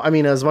don't know. I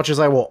mean, as much as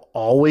I will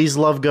always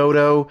love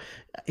Goto,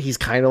 he's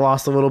kind of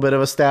lost a little bit of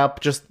a step,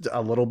 just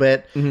a little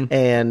bit. Mm-hmm.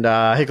 And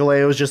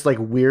Hikuleo is just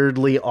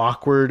weirdly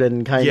awkward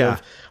and kind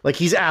of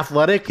he's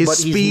athletic. His but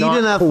speed he's not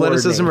and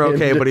athleticism are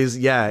okay, but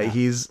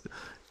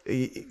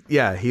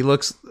he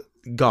looks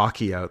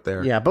gawky out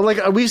there. Yeah,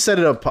 but we've said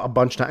it a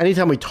bunch of times.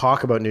 Anytime we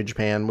talk about New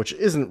Japan, which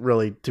isn't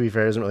really, to be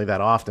fair, isn't really that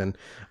often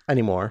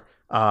anymore.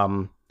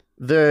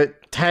 The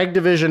tag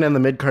division and the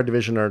mid card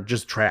division are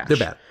just trash. They're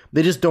bad.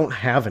 They just don't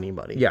have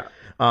anybody. Yeah.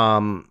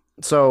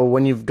 So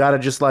when you've got to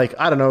just I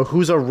don't know,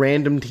 who's a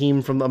random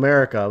team from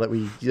America that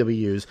we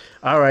use?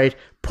 All right,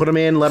 put them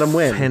in, let them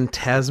win.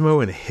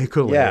 Phantasmo and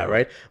Hikuleo. Yeah,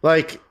 right.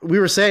 We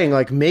were saying,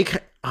 make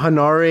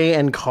Hanare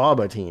and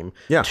Kaba team.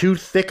 Yeah. 2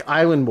 thick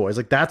island boys.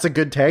 That's a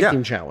good tag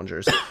team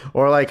challengers.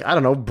 Or I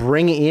don't know,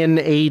 bring in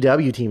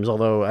AEW teams,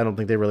 although I don't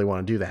think they really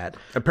want to do that.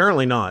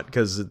 Apparently not,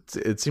 because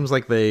it seems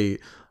like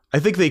I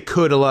think they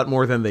could a lot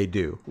more than they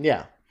do.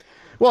 Yeah.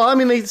 Well, I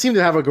mean, they seem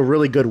to have a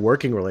really good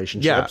working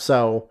relationship. Yeah.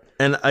 So,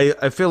 and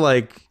I feel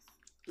like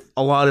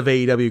a lot of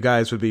AEW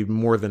guys would be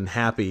more than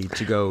happy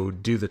to go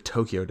do the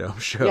Tokyo Dome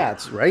show. Yeah,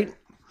 that's right.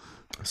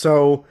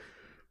 So,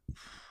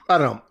 I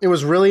don't know. It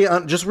was really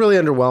just really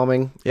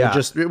underwhelming. Yeah.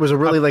 It was a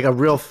really a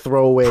real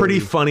throwaway. Pretty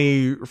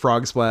funny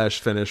frog splash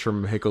finish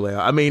from Hikuleo.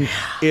 I mean,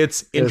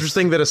 it's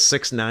interesting that a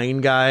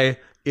 6'9" guy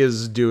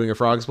is doing a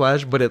frog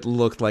splash, but it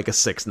looked like a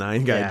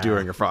 6'9" guy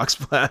doing a frog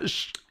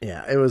splash.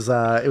 Yeah, it was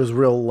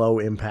real low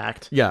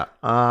impact. Yeah.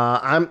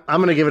 I'm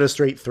gonna give it a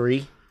straight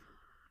 3.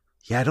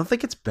 Yeah, I don't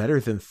think it's better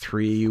than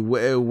 3.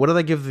 What did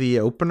I give the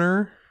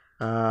opener?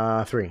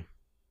 3.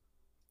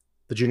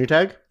 The junior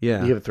tag?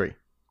 Yeah. You give it 3.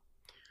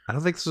 I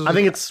don't think this is... I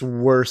think it's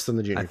worse than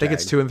the junior tag. I think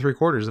it's 2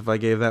 3/4 if I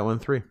gave that one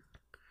 3.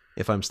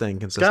 If I'm staying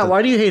consistent. Scott,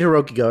 why do you hate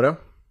Hiroki Goto?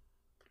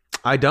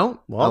 I don't.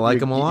 Well, I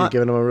like him a lot.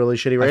 You're giving him a really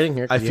shitty rating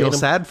here. I feel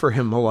sad for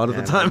him a lot of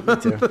the time. Me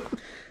too.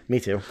 Me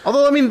too.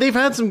 Although, I mean, they've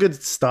had some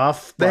good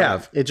stuff. They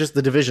have. It just,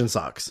 the division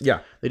sucks.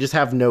 Yeah. They just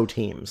have no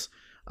teams.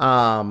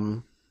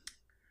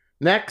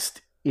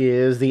 Next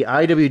is the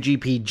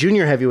IWGP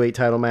Junior Heavyweight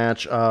title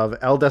match of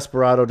El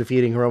Desperado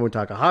defeating Hiromu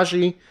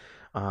Takahashi.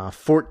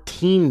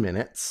 14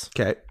 minutes.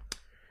 Okay.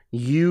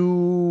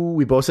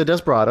 We both said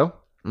Desperado.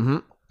 Mm-hmm.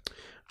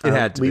 It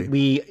had to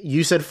be.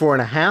 You said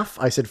 4.5.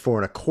 I said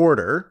 4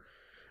 1/4.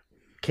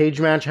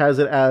 Cage Match has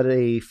it at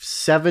a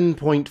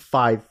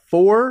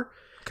 7.54.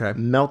 Okay.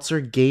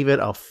 Meltzer gave it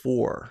a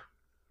 4.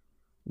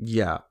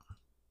 Yeah.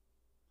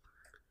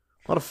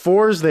 A lot of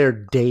 4s there,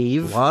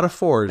 Dave. A lot of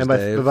 4s, and by,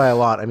 Dave. by a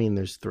lot, I mean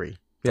there's 3.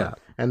 Yeah.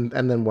 And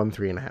then 1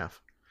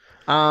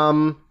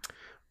 3.5.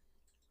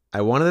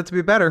 I wanted it to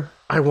be better.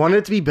 I wanted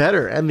it to be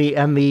better, and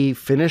the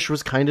finish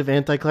was kind of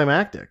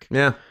anticlimactic.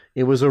 Yeah.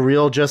 It was a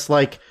real just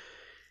like,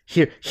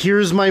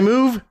 here's my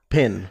move,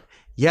 pin.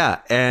 Yeah,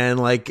 and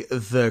like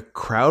the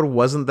crowd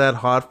wasn't that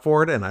hot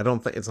for it, and I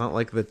don't think it's not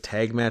like the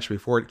tag match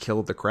before it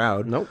killed the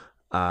crowd. Nope.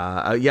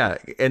 Yeah,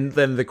 and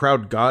then the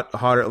crowd got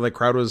hotter. The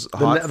crowd was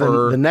hot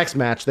for the next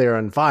match. They're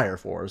on fire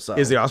for. So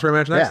is the Ospreay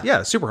match next? Yeah.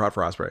 Yeah, super hot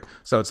for Ospreay.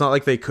 So it's not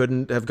like they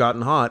couldn't have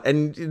gotten hot.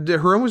 And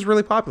Hiromu was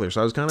really popular,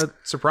 so I was kind of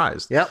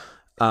surprised. Yep.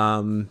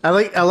 I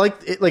like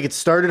it. Like it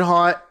started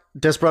hot.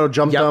 Desperado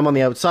jumped him on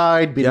the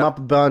outside, beat him up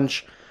a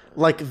bunch.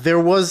 Like there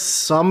was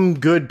some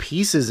good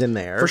pieces in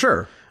there For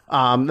sure.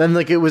 Then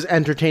like it was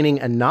entertaining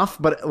enough,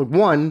 but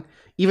one,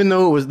 even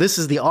though this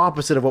is the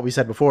opposite of what we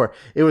said before.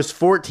 It was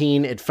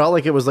 14. It felt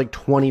like it was like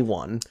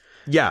 21.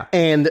 Yeah.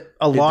 And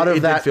a lot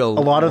of that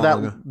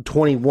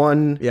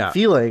 21 Yeah.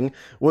 feeling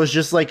was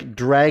just like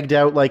dragged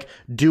out, like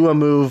do a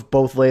move,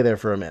 both lay there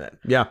for a minute.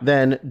 Yeah.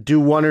 Then do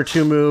 1 or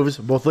 2 moves,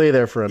 both lay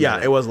there for a minute.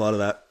 Yeah, it was a lot of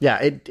that. Yeah,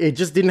 it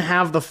just didn't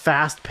have the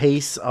fast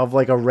pace of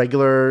like a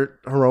regular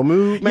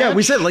Hiromu match. Yeah,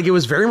 we said like it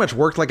was very much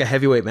worked like a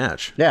heavyweight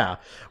match. Yeah,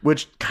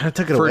 which kind of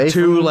took it For away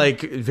two from...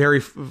 like very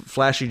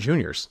flashy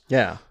juniors.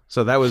 Yeah.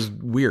 So that was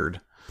weird.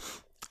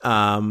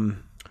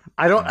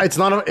 I don't. It's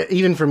not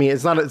even for me.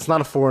 It's not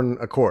a 4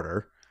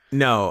 1/4.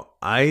 No,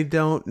 I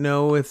don't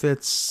know if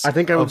it's. I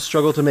think I would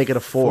struggle to make it a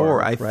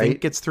 4. I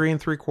think it's 3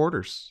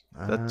 3/4.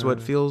 That's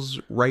what feels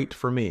right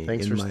for me.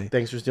 Thanks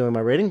for stealing my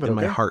rating, but in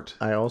my heart.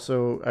 I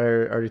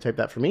already typed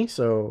that for me,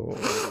 so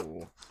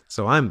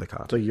I'm the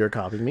cop. So you're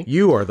copying me.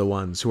 You are the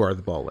ones who are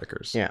the ball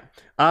lickers. Yeah.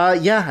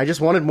 Yeah. I just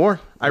wanted more.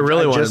 I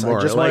really wanted more.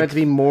 I just wanted it to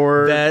be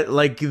more that.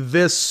 Like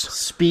this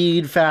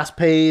speed, fast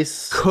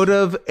pace. Could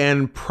have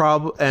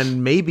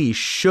and maybe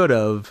should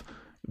have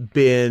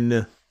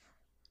been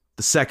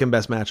the second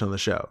best match on the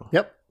show.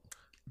 Yep.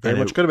 Very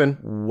much could have been.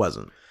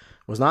 Wasn't.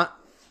 Was not.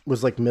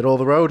 Was like middle of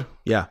the road.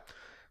 Yeah.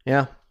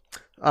 Yeah.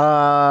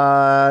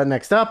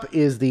 Next up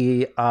is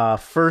the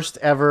first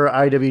ever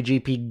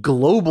IWGP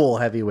Global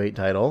Heavyweight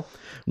title.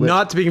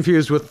 Not to be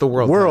confused with the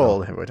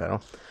World Heavyweight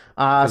title.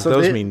 So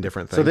those mean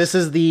different things. So this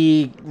is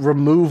the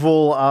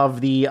removal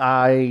of the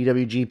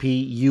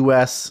IWGP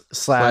US /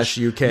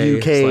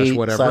 UK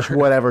 /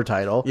 whatever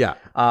title. Yeah.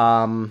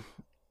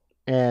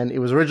 And it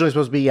was originally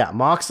supposed to be John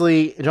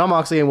Moxley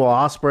and Will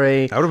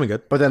Ospreay. That would have been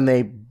good. But then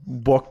they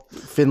booked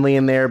Finlay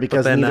in there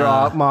because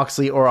neither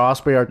Moxley or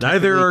Ospreay are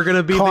neither are going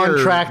to be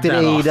contracted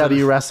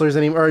AEW wrestlers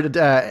anymore,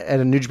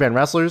 and New Japan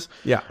wrestlers.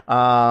 Yeah.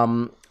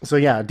 So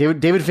yeah,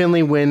 David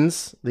Finlay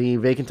wins the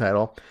vacant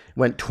title.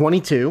 Went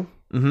 22.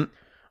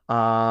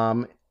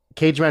 Mm-hmm.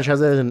 Cage Match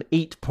has it at an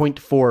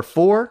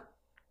 8.44.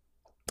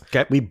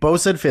 Okay. We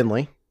both said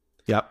Finlay.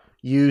 Yep.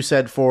 You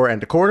said 4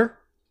 1/4.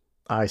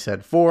 I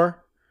said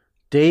 4.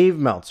 Dave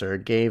Meltzer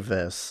gave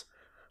this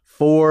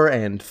 4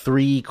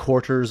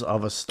 3/4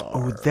 of a star.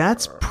 Oh,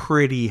 that's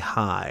pretty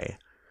high,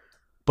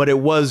 but it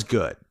was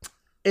good.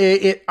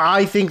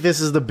 I think this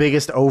is the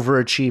biggest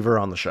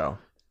overachiever on the show.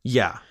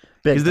 Yeah.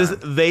 Because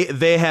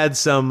they had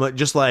some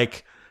just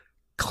like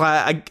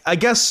I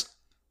guess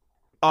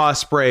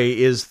Ospreay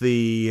is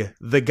the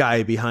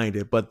guy behind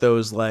it, but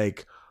those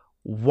like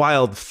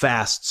wild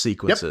fast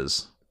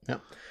sequences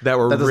that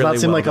were does really not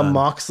seem well like done. a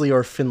Moxley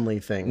or Finlay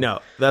thing. No,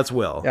 that's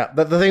Will. Yeah,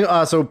 the thing.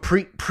 So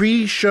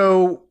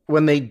pre-show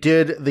when they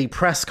did the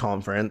press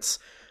conference,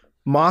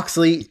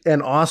 Moxley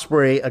and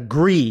Ospreay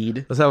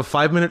agreed. Let's have a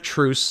 5-minute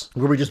truce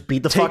Where we just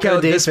beat the fuck out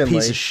of Dave Finlay.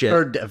 Piece of shit.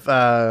 Or,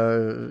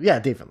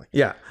 Dave Finlay.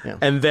 Yeah.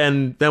 And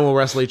then we'll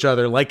wrestle each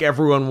other like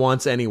everyone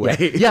wants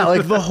anyway. Yeah,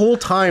 like the whole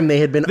time they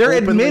had been They're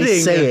openly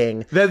admitting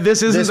saying that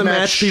this isn't the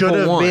match people should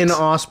have want. been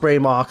Ospreay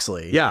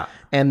Moxley. Yeah.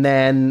 And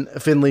then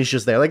Finlay's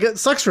just there. Like, it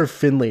sucks for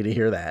Finlay to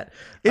hear that.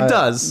 It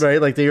does.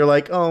 Right? Like, you're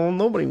like, oh,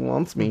 nobody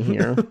wants me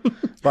here.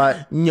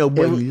 But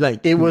nobody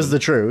it was the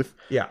truth.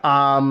 Yeah.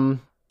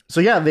 So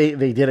yeah, they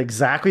did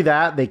exactly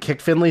that. They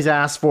kicked Finley's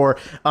ass for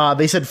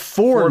they said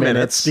 4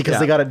 minutes because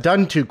they got it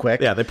done too quick.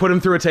 Yeah, they put him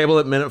through a table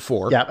at minute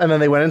 4. Yeah, and then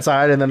they went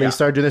inside and then they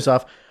started doing their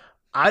stuff.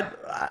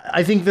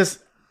 I think this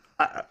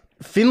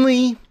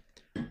Finley,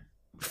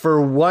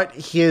 for what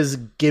his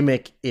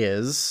gimmick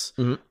is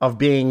of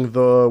being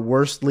the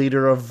worst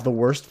leader of the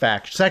worst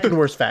faction, second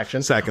worst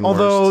faction,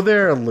 although worst.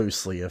 they're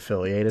loosely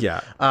affiliated.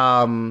 Yeah.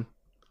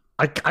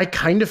 I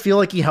kind of feel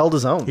like he held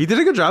his own. He did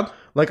a good job.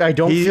 Like I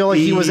don't feel like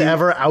he was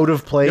ever out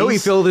of place. No, he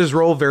filled his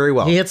role very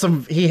well. He hit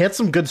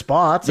some good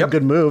spots and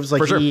good moves.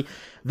 Like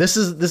this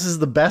is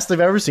the best I've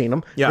ever seen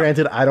him. Yeah.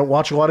 Granted, I don't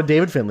watch a lot of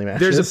David Finley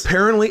matches. There's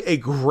apparently a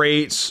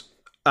great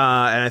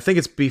and I think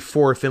it's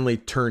before Finley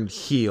turned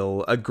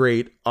heel, a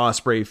great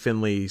Ospreay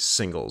Finley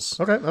singles.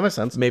 Okay, that makes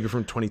sense. Maybe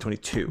from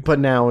 2022. But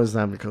now is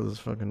that because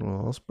it's fucking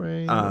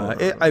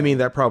Ospreay? I mean,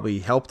 that probably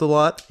helped a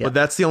lot. Yeah. But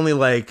that's the only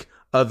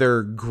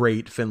other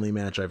great Finley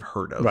match I've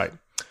heard of. Right.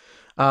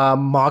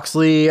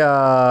 Moxley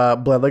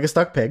bled like a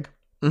stuck pig.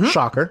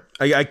 Shocker.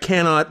 I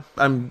can't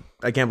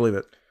believe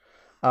it.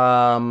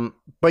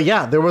 But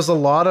yeah, there was a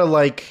lot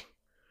of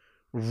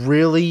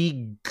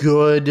really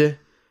good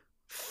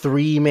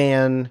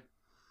 3-man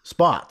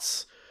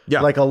spots.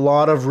 Yeah. Like a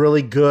lot of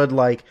really good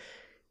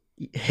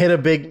hit a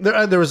big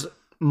there was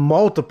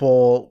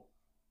multiple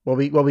what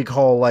we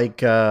call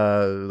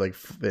falsies,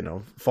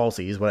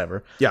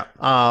 whatever. Yeah.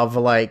 Of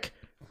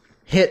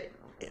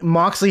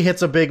Moxley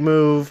hits a big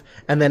move,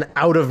 and then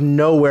out of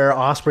nowhere,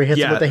 Ospreay hits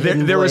it with a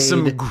hidden there blade. was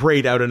some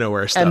great out of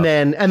nowhere stuff. And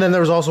then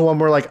there was also one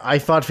where I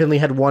thought Finley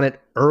had won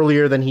it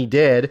earlier than he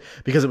did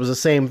because it was the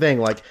same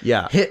thing.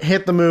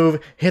 Hit the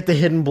move, hit the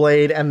hidden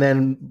blade, and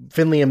then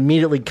Finley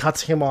immediately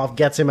cuts him off,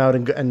 gets him out,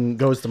 and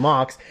goes to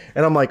Mox.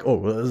 And I'm like,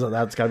 oh,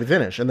 that's got to be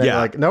finished. And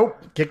then nope,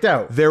 kicked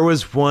out. There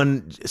was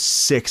one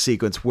sick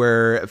sequence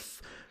where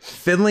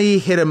Finley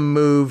hit a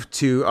move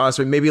to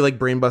Ospreay, maybe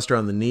Brainbuster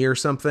on the knee or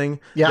something.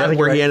 Yeah,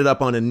 where he ended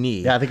up on a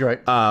knee. Yeah, I think you're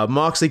right.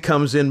 Moxley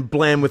comes in,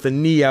 blam, with a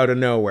knee out of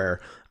nowhere.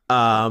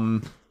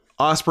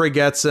 Ospreay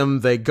gets him.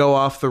 They go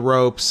off the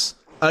ropes.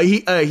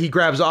 He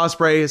grabs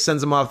Ospreay,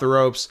 sends him off the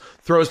ropes,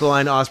 throws the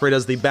line. Ospreay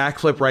does the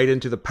backflip right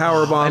into the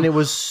powerbomb. And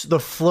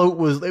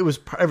everything was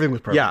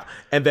perfect. Yeah,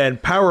 and then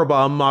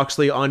powerbomb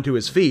Moxley onto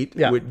his feet.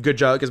 Yeah. Good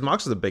job, because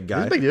Mox is a big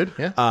guy. He's a big dude,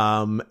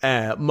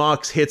 yeah.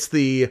 Mox hits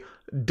the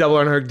double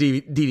underhook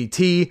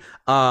DDT.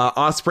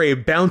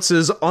 Ospreay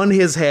bounces on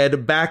his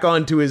head, back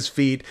onto his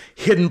feet.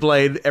 Hidden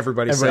blade.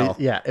 Everybody sell.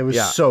 Yeah, it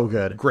was so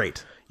good.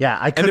 Great.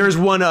 Yeah, and there's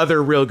one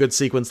other real good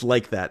sequence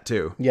like that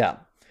too. Yeah,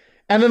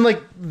 and then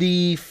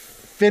the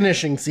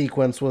finishing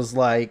sequence was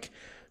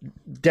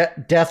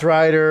Death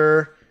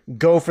Rider,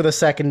 go for the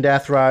second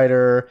Death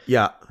Rider.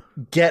 Yeah,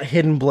 get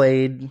hidden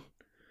blade.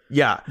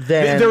 Yeah,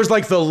 then there was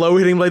the low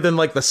hitting blade, then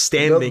the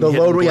standing the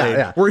hidden low,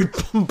 blade, where he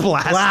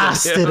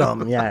blasted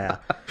him. Yeah.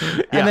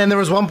 And then there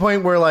was one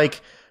point where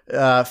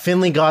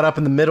Finley got up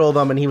in the middle of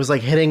them and he was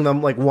hitting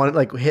them hit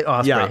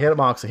Ospreay, hit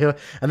Moxley,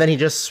 and then he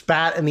just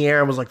spat in the air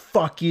and was like,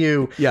 "Fuck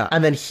you!" Yeah,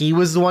 and then he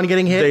was the one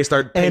getting hit. They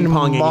start ping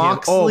ponging him.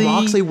 Oh,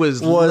 Moxley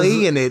was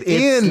laying it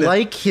in. It's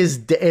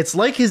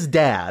like his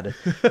dad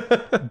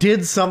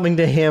did something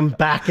to him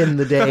back in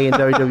the day in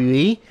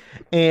WWE.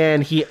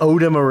 And he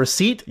owed him a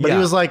receipt, but he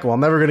was like, "Well, I'm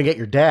never gonna get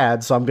your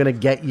dad, so I'm gonna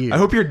get you." I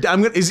hope he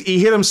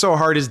hit him so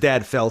hard his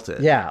dad felt it.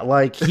 Yeah,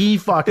 he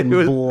fucking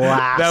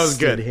blasted that was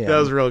good. him. That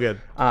was real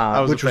good. I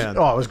was a fan. It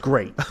was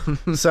great.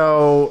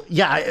 So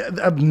yeah,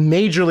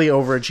 majorly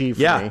overachieved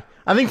for me.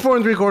 I think 4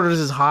 3/4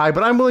 is high,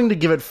 but I'm willing to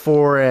give it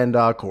 4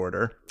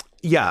 1/4.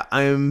 Yeah,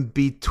 I'm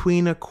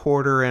between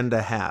 1/4 and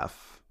 1/2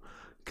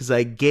 because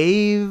I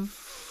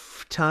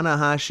gave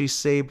Tanahashi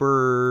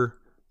Sabre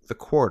the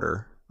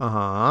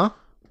 1/4.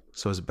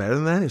 So is it better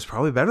than that? It's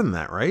probably better than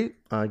that, right?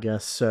 I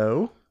guess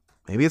so.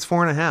 Maybe it's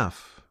 4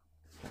 1/2.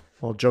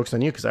 Well, joke's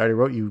on you because I already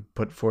wrote you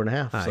put 4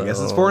 1/2. I guess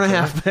it's 4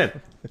 1/2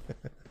 then.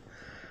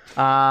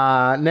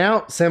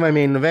 Now,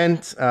 semi-main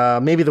event.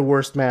 Maybe the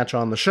worst match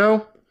on the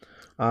show.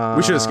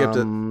 We should have skipped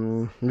it.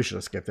 We should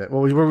have skipped it.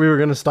 Well, we were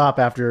going to stop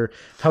after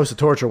House of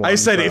Torture won. I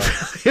said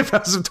if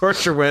House of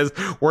Torture wins,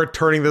 we're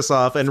turning this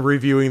off and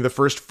reviewing the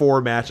first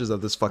 4 matches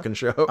of this fucking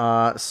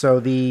show. So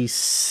the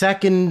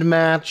second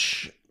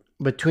match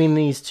between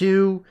these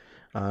two,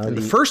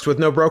 the first with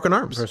no broken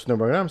arms.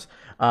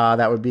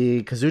 That would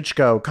be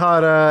Kazuchika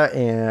Okada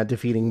and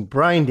defeating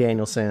Bryan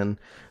Danielson.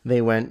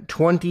 They went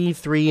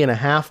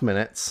 23.5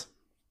 minutes.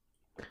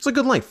 It's a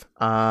good length.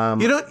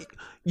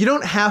 You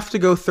don't have to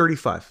go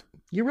 35.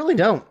 You really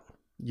don't.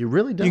 You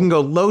can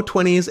go low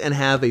 20s and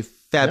have a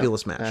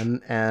fabulous match.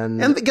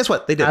 And guess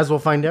what? They did. As we'll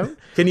find out.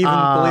 Can you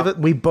even believe it?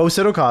 We both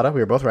said Okada. We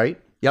were both right.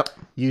 Yep.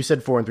 You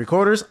said 4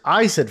 3/4.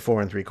 I said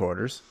 4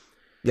 3/4.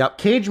 Yep.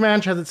 Cage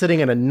Match has it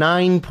sitting at a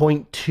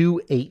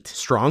 9.28.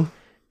 Strong.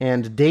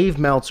 And Dave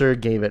Meltzer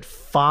gave it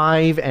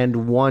 5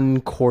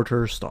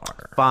 1/4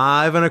 star.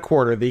 5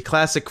 1/4. The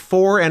classic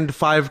 4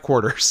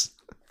 5/4.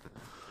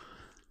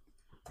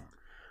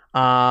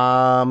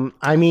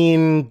 I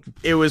mean,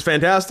 it was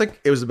fantastic.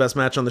 It was the best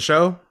match on the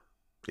show.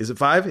 Is it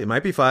 5? It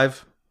might be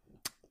 5.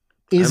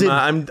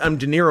 I'm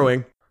De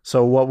Niroing.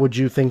 So what would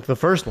you think the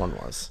first one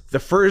was? The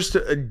first,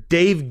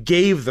 Dave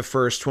gave the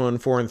first one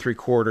 4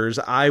 3/4.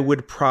 I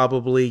would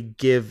probably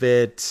give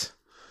it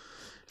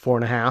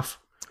 4.5.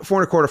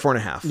 4 1/4,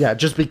 4.5. Yeah,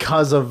 just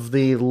because of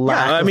the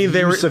lack of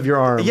use of your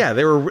arm. Yeah,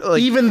 they were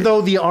like, even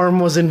though the arm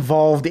was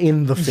involved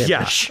in the finish.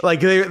 Yeah, like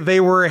they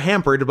were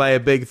hampered by a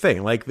big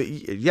thing. Like,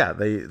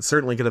 they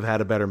certainly could have had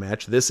a better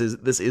match. This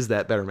is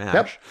that better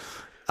match.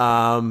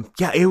 Yep.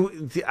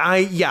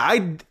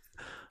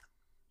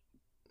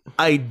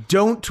 I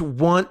don't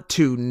want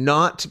to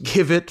not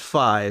give it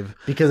 5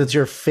 because it's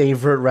your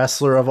favorite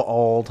wrestler of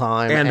all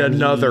time, and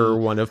another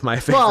one of my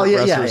favorite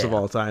wrestlers of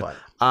all time.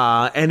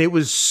 And it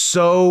was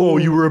so. Oh,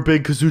 you were a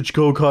big Kazuchika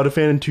Okada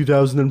fan in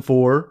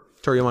 2004.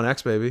 Toryumon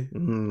X, baby.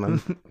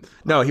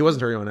 No, he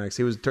wasn't Toryumon X.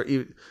 He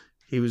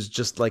was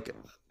just like,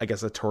 I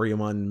guess, a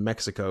Toryumon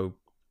Mexico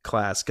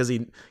class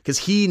because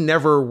he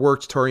never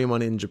worked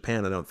Toryumon in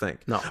Japan. I don't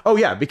think. No. Oh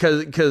yeah,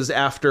 because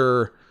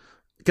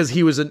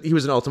he was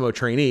an Ultimo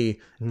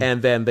trainee,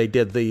 and then they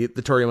did the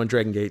Toryumon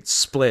Dragon Gate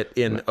split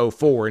in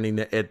 2004,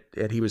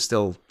 and he was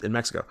still in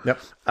Mexico. Yep.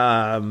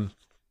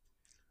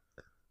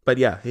 But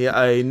yeah,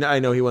 I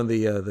know he won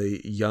the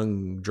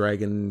Young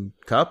Dragon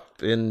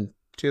Cup in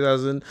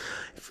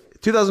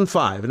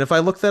 2005, and if I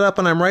look that up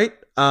and I'm right,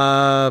 people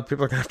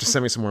are gonna have to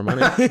send me some more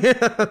money.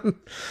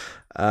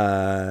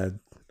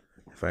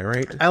 If I'm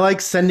right, I like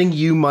sending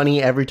you money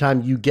every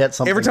time you get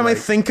something. Every time right. I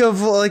think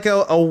of like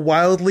a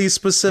wildly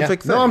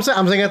specific thing. No, I'm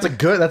saying that's a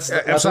good. That's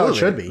how it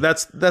should be.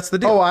 That's the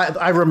deal. Oh,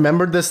 I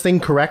remembered this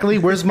thing correctly.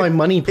 Where's my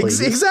money, please?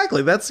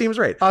 Exactly. That seems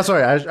right. Oh,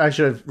 sorry. I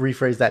should have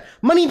rephrased that.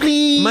 Money,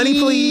 please. Money,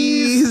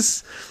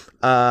 please.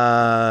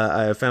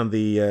 I found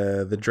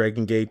the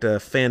Dragon Gate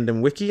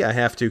fandom wiki. I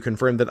have to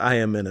confirm that I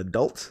am an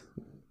adult.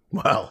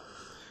 Well,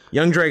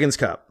 Young Dragons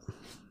Cup.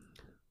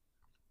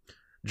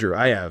 Drew,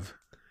 I have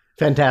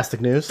fantastic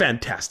news.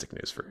 Fantastic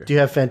news for you. Do you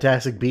have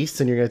fantastic beasts,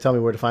 and you're going to tell me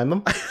where to find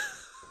them?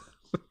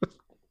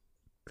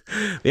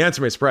 The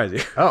answer may surprise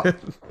you. Oh,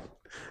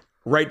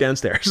 right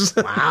downstairs.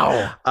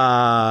 Wow.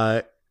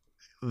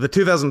 The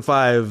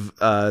 2005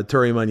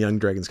 Toryumon Young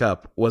Dragons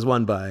Cup was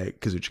won by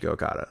Kazuchika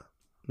Okada.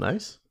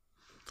 Nice.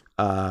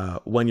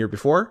 1 year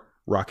before,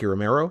 Rocky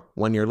Romero.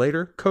 1 year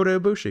later, Kota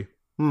Ibushi.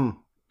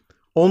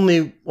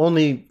 Only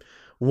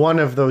one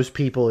of those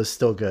people is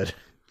still good.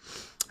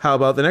 How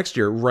about the next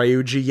year?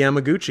 Ryuji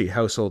Yamaguchi,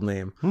 household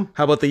name.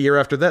 How about the year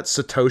after that?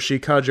 Satoshi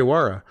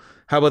Kajiwara.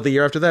 How about the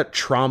year after that?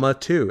 Trauma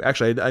 2.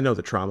 Actually, I know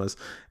the Traumas.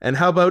 And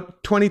how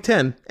about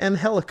 2010?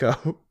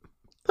 Angelico.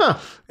 Huh.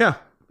 Yeah.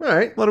 All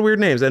right. A lot of weird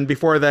names. And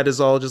before that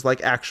is all just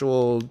like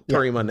actual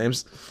Toryumon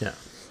names. Yeah.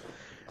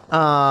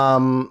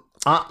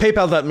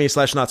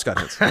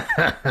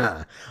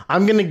 PayPal.me/NotScottHints.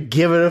 I'm going to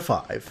give it a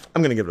 5.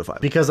 I'm going to give it a 5.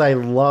 Because I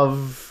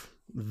love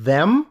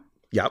them.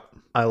 Yep.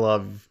 I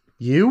love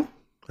you.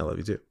 I love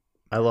you too.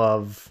 I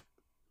love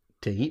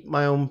to eat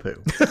my own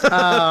poo.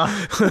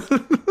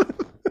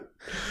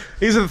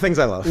 These are the things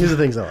I love. These are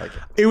the things I like.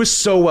 It was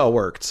so well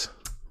worked.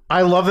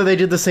 I love that they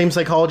did the same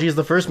psychology as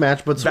the first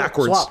match, but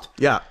Backwards. swapped.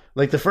 Yeah.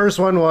 Like the first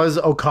one was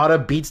Okada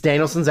beats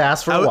Danielson's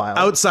ass for a while.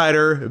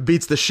 Outsider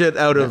beats the shit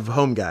out of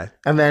home guy.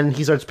 And then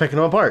he starts picking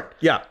him apart.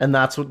 Yeah. And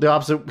that's what the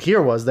opposite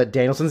here was, that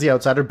Danielson's the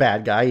outsider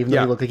bad guy, even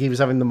though he looked like he was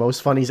having the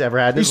most fun he's ever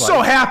had in his life. He's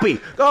so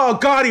happy. Oh,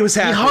 God, he was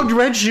happy. He hugged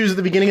Red Shoes at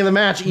the beginning of the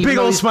match. Big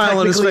old smile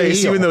on his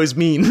face, even though he's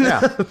mean.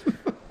 Yeah.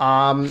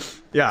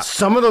 Yeah.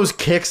 Some of those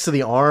kicks to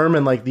the arm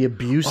and like the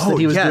abuse that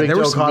he was doing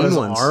to Okada's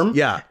arm.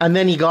 Yeah. And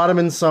then he got him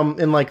in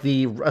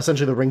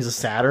essentially the Rings of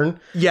Saturn.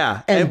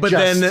 Yeah. And but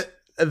then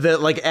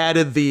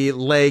added the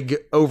leg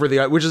over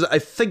the, which is I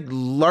think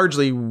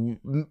largely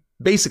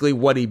basically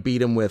what he beat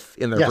him with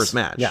in their first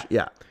match. Yeah.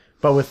 Yeah.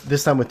 But with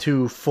this time with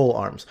 2 full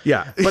arms.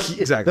 Yeah. But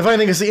exactly. The funny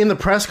thing is, in the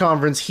press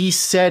conference, he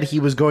said he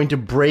was going to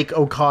break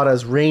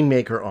Okada's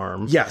Rainmaker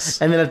arm. Yes.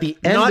 And then at the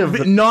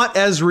end not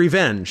as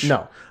revenge.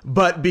 No.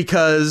 But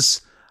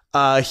because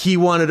he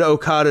wanted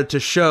Okada to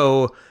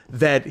show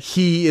that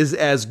he is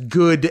as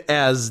good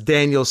as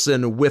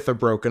Danielson with a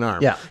broken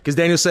arm. Yeah. Because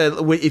Daniel said,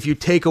 if you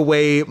take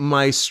away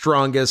my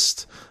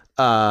strongest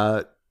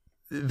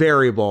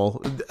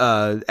variable,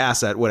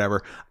 asset,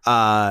 whatever,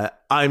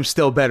 I'm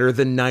still better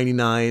than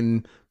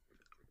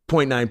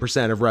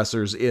 99.9% of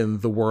wrestlers in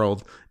the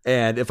world.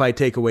 And if I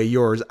take away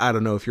yours, I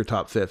don't know if you're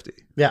top 50.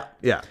 Yeah.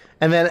 Yeah.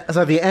 And then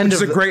so at the end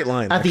It's a great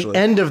line, At actually. the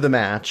end of the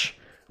match,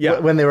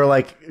 when they were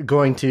like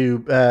going to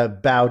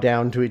bow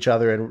down to each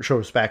other and show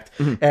respect,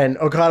 and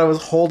Okada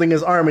was holding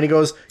his arm, and he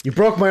goes, "You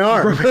broke my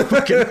arm."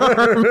 Fucking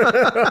arm.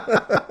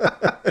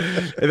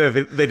 And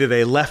then they did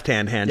a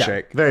left-hand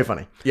handshake. Yeah, very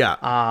funny. Yeah.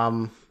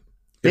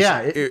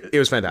 It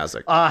was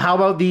fantastic. How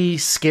about the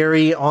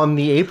scary on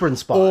the apron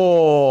spot?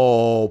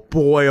 Oh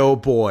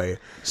boy.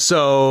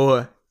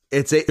 So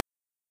it's a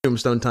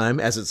tombstone time,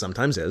 as it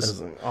sometimes is.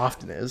 As it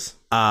often is.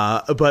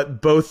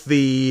 But both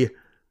the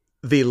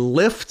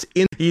lift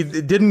he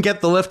didn't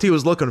get the lift he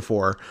was looking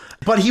for,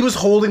 but he was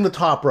holding the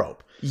top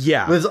rope.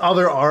 Yeah. With his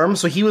other arm,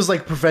 so he was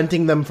like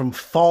preventing them from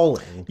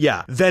falling.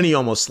 Yeah. Then he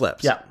almost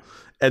slipped. Yeah.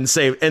 And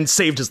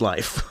saved his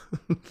life.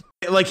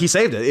 Like he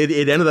saved it.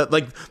 It ended up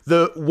like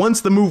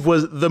once the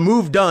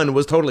move done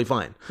was totally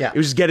fine. Yeah. It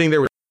was just getting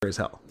there was as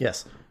hell.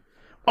 Yes.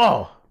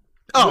 Oh.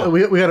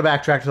 We got to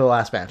backtrack to the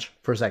last match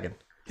for a second.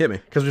 Hit me.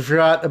 Because we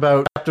forgot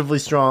about actively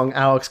strong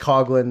Alex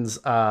Coughlin's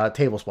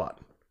table spot.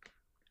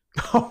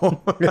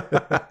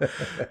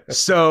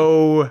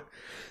 So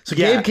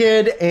Gabe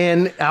Kidd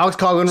and Alex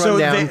Coughlin run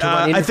down to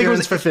run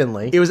interference for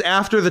Finlay. It was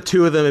after the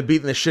two of them had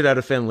beaten the shit out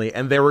of Finlay,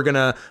 and they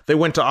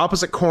went to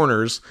opposite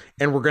corners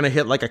and were gonna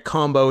hit like a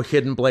combo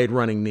hidden blade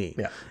running knee.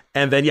 Yeah.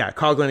 And then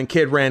Coughlin and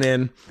Kidd ran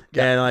in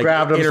and like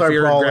grabbed him,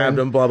 interfered, grabbed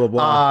him, blah blah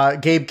blah.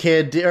 Gabe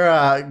Kidd,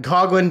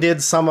 Coughlin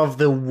did some of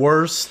the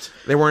worst.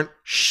 They weren't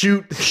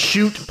shoot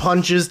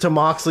punches to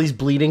Moxley's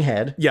bleeding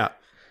head. Yeah.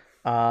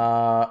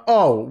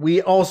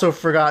 We also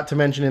forgot to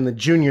mention in the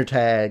junior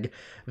tag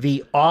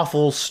the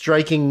awful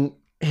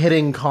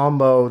hitting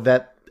combo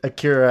that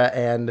Akira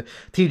and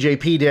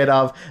TJP did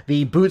of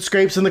the boot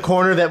scrapes in the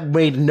corner that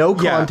made no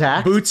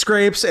contact. Boot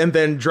scrapes and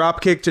then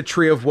drop kick to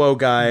Tree of Woe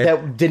guy.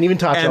 That didn't even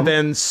touch him. And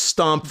then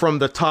stomp from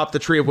the top the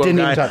Tree of Woe didn't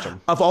guy. Didn't even touch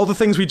him. Of all the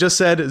things we just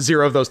said,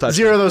 0 of those touched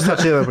the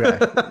other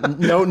guy.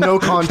 No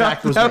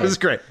contact was made. That was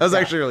great. That was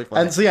actually really fun.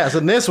 And so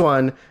in this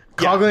one,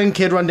 Coughlin and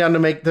Kidd run down to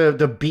make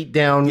the beat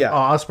down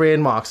Ospreay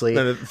and Moxley.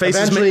 And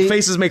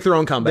faces make their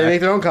own comeback. They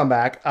make their own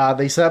comeback.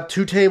 They set up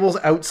 2 tables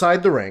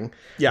outside the ring.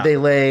 Yeah. They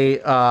lay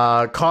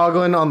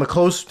Coughlin on the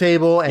close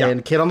table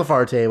and Kidd on the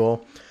far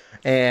table.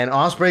 And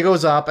Ospreay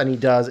goes up and he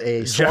does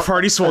a Jeff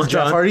Hardy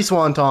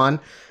Swanton.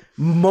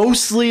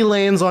 Mostly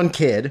lands on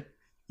Kidd.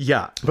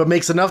 Yeah. But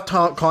makes enough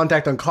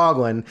contact on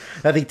Coughlin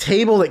that the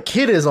table that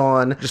Kidd is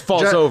on just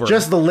falls over.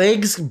 Just the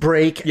legs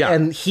break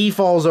and he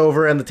falls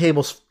over and the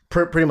table's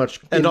pretty much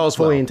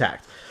fully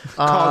intact.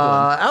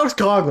 Alex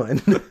Coughlin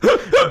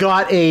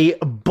got a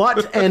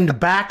butt and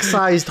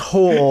back-sized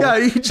hole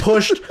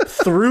pushed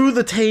through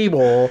the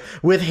table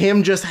with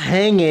him just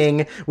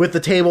hanging with the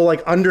table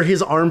like under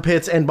his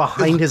armpits and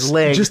behind his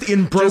legs. Just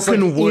in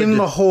broken wood. In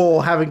the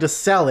hole, having to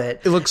sell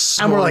it. It looks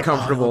so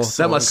uncomfortable.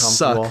 That must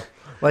suck.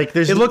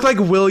 It looked like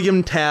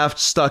William Taft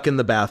stuck in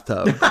the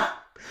bathtub.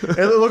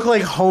 It looked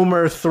like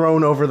Homer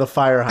thrown over the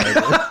fire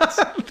hydrant.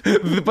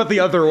 But the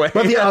other way.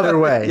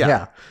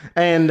 Yeah.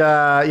 And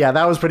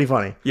that was pretty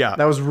funny. Yeah.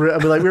 That was we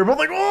were both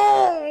like,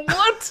 oh,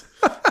 what?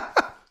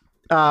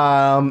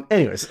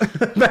 Anyways.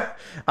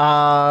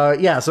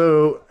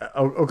 So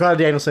Okada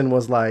Danielson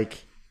was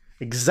like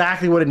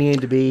exactly what it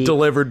needed to be.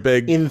 Delivered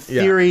big. In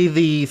theory,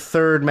 the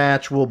third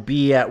match will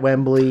be at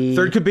Wembley.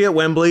 Third could be at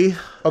Wembley.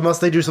 Unless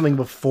they do something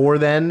before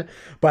then.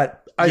 But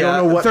I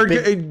don't know what.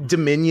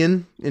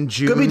 Dominion in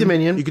June. Could be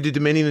Dominion. You could do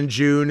Dominion in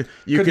June.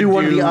 You could do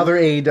one of the other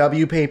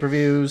AEW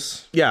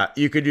pay-per-views. Yeah,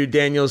 you could do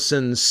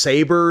Danielson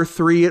Sabre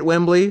 3 at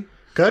Wembley.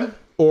 Good.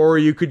 Or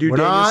you could do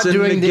Danielson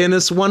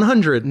McGuinness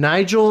 100.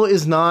 Nigel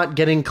is not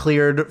getting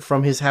cleared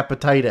from his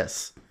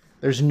hepatitis.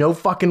 There's no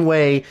fucking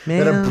way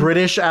that a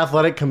British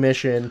Athletic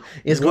Commission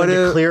is going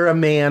to clear a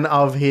man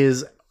of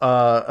his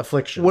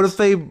afflictions. What if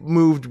they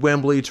moved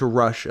Wembley to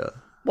Russia?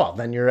 Well,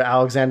 then you're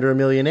Alexander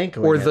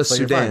Emelianenko. Or the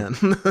Sudan.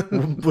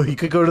 Well, you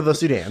could go to the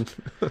Sudan.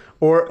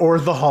 Or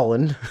the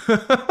Holland.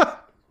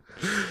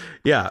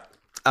 Yeah.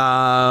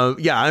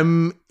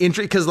 I'm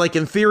intrigued because, like,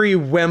 in theory,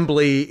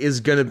 Wembley is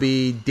going to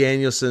be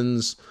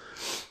Danielson's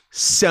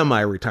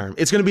semi-retirement.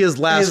 It's going to be his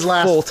last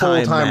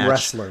full-time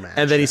wrestler match.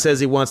 And then he says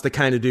he wants to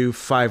kind of do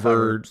 5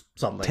 or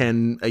something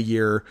 10 a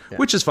year,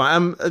 which is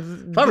fine. 5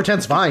 or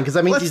 10's fine because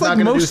that means he's not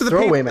going to do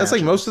throwaway matches.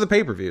 That's like most of the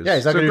pay-per-views. Yeah,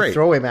 he's not going to do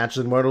throwaway matches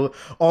anymore.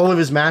 All of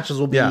his matches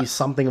will be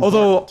something important.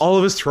 Although all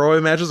of his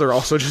throwaway matches are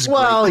also just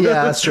great.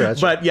 Yeah, that's true.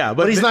 But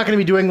he's not going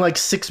to be doing like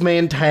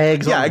 6-man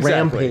tags on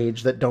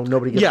Rampage that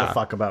nobody gives a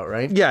fuck about,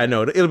 right? Yeah,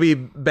 no, it'll be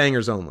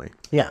bangers only.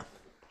 Yeah.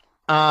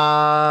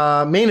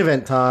 Main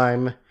event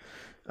time.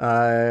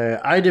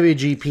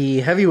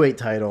 IWGP heavyweight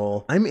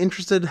title. I'm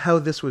interested how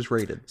this was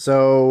rated.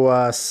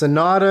 So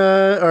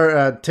Sonata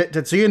or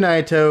Tetsuya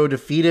Naito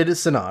defeated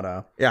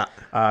Sonata. Yeah.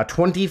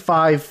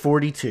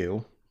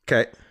 25-42.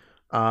 Okay.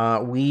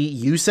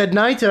 You said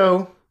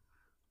Naito.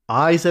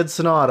 I said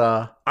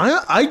Sonata.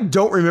 I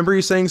don't remember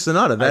you saying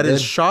Sonata. That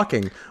is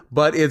shocking.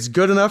 But it's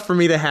good enough for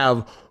me to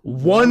have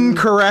one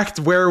correct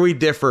where we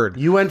differed.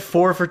 You went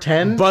 4 for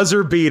 10.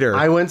 Buzzer beater.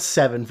 I went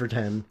 7 for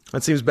 10.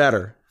 That seems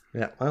better.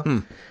 Yeah.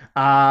 Well.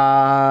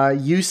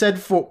 You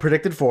said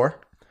predicted 4.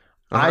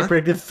 I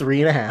predicted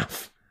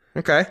 3.5.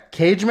 Okay.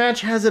 Cage Match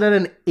has it at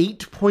an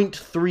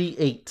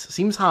 8.38.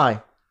 Seems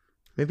high.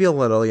 Maybe a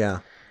little,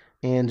 yeah.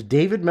 And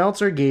David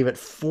Meltzer gave it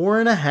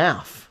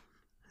 4.5.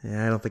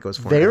 Yeah, I don't think it was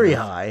 4. Very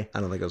high. I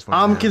don't think it was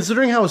 4.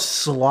 Considering how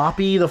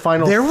sloppy the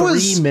final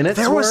 3 minutes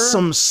were. There was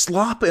some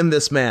slop in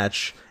this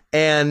match.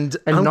 And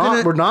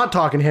we're not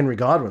talking Henry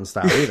Godwin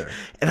style either.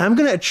 And I'm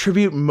going to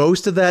attribute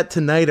most of that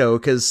to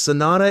Naito because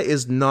Sonata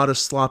is not a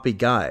sloppy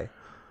guy.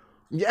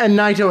 Yeah, and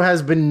Naito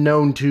has been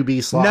known to be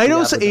sloppy.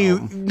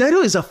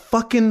 Naito is a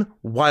fucking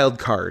wild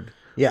card.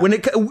 Yeah. When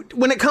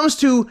it comes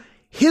to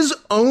his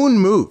own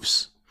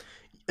moves.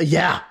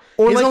 Yeah.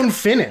 Or his own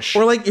finish.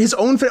 Or like his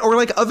own or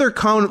like other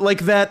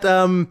like that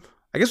I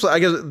guess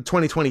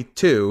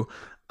 2022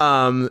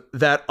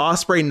 that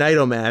Ospreay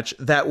Naito match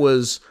that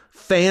was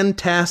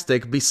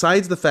fantastic,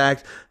 besides the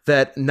fact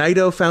that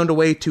Naito found a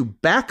way to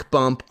back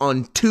bump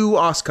on 2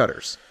 Os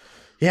cutters.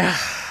 Yeah.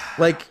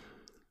 Like,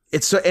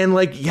 it's so, and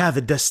like, yeah,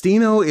 the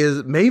Destino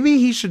is, maybe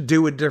he should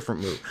do a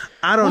different move.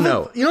 I don't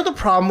know. You know what the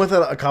problem with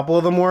a couple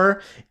of them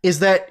were? Is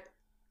that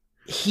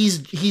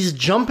he's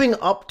jumping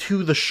up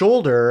to the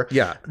shoulder,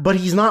 Yeah. but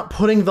he's not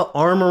putting the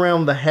arm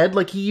around the head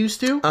like he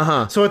used to.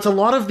 So it's a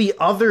lot of the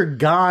other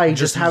guy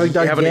just having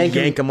to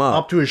yank him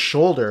up to his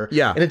shoulder.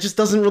 Yeah. And it just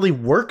doesn't really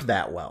work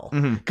that well.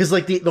 Because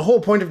like the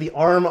whole point of the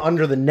arm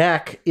under the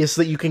neck is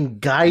so that you can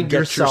guide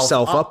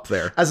yourself up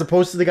there. as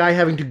opposed to the guy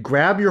having to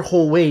grab your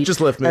whole weight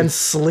Just lift me. and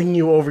sling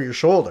you over your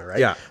shoulder, right?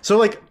 Yeah. So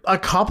like a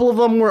couple of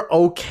them were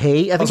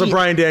okay. I think Also,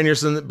 Bryan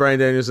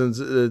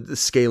Danielson's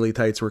scaly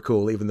tights were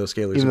cool, even though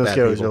scalers are bad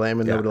people. are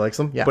lame and nobody likes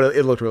them. Yeah. But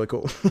it looked really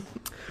cool.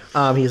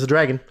 He is a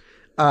dragon.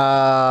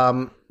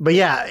 But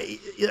yeah,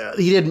 he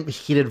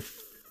did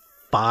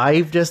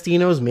 5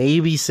 Destinos,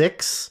 maybe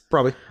 6.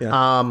 Probably.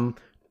 Yeah.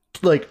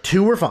 Like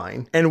 2 were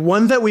fine. And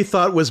one that we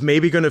thought was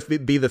maybe going to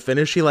be the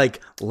finish, he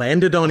like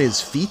landed on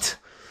his feet.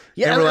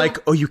 Yeah, and we're like,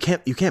 oh, you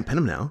can't pin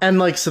him now. And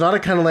like Sonata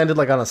kind of landed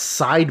like on a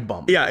side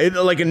bump. Yeah,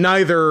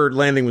 neither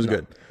landing was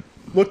good.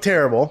 Looked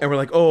terrible. And we're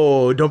like,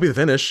 oh, don't be the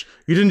finish.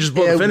 You didn't just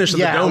blow the finish at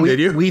the dome, did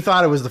you? We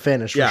thought it was the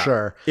finish for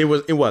sure. It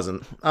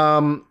wasn't.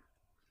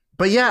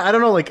 But yeah, I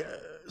don't know. Like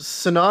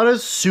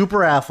Sonata's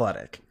super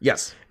athletic.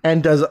 Yes.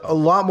 And does a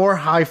lot more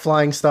high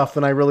flying stuff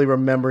than I really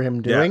remember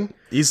him doing.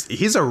 Yeah.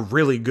 He's a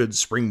really good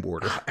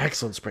springboarder.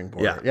 Excellent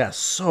springboarder. Yeah,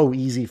 so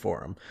easy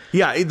for him.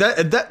 Yeah,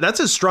 that's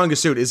his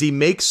strongest suit, is he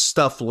makes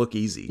stuff look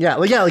easy. Yeah,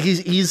 like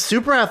he's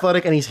super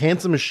athletic and he's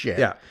handsome as shit.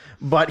 Yeah.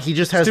 But he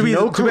just has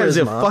no charisma. He's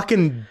a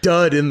fucking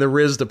dud in the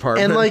Riz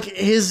department. And like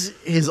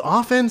his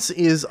offense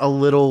is a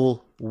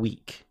little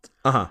weak.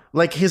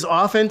 Like his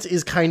offense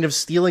is kind of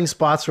stealing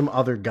spots from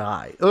other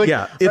guys. Like,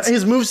 yeah,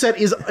 his moveset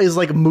is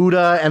like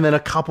Muda and then a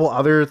couple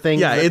other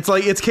things. Yeah, it's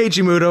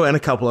Keiji Muto and a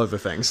couple other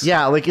things.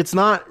 Yeah, like it's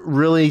not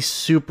really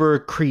super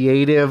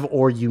creative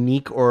or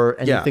unique or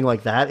anything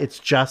like that. It's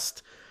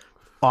just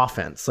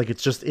offense. Like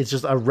it's just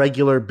a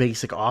regular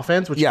basic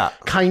offense, which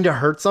kind of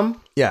hurts him.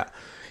 Yeah,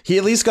 he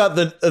at least got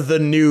the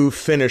new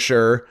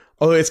finisher.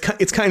 Oh, it's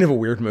kind of a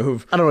weird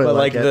move. I don't really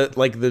like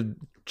it. the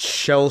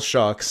shell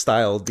shock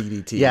style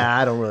DDT. Yeah,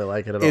 I don't really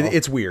like it at all.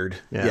 It's weird.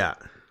 Yeah.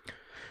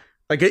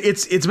 Like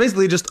it's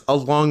basically just a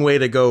long way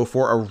to go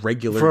for a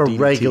regular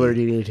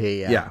DDT.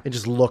 Yeah. It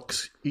just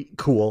looks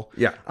cool.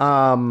 Yeah.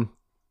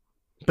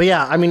 But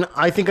yeah, I mean,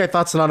 I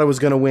thought Sonata was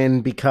going to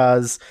win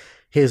because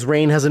his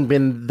reign hasn't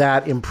been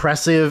that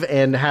impressive,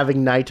 and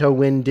having Naito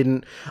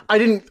win I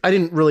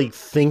didn't really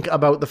think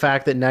about the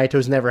fact that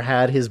Naito's never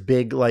had his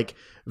big like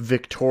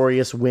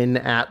victorious win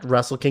at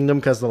Wrestle Kingdom,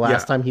 because the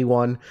last time he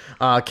won,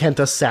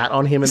 Kenta sat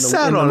on him in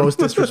the most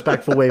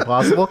disrespectful way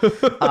possible.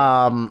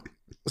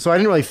 So I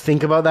didn't really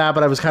think about that,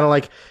 but I was kind of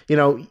like,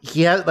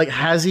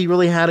 has he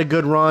really had a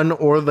good run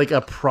or like a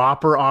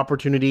proper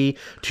opportunity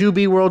to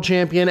be world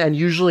champion? And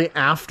usually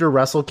after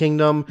Wrestle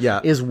Kingdom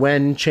is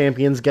when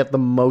champions get the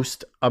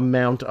most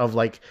amount of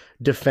like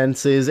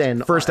defenses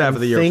and first half of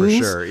the year for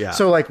sure. Yeah.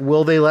 So like,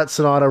 will they let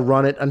Sonata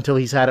run it until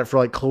he's had it for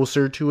like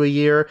closer to a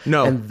year?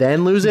 No. And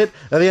then lose it?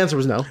 The answer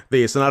was no.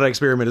 The Sonata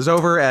experiment is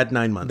over at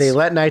 9 months. They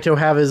let Naito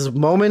have his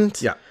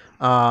moment. Yeah.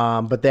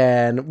 But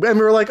then and we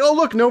were like, oh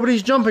look,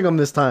 nobody's jumping him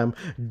this time.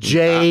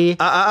 JK,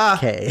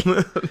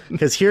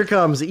 because here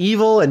comes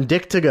Evil and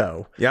Dick to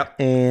go. Yep.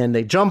 And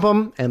they jump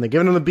him and they're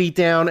giving him a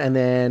beatdown, and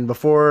then the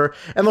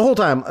whole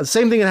time,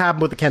 same thing that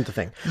happened with the Kenta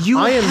thing. You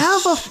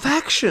have a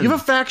faction. You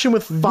have a faction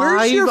with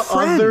 5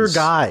 other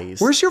guys.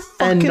 Where's your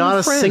fucking and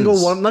not friends? A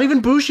single one, not even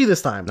Bushi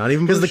this time. Not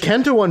even because the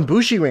Kenta one,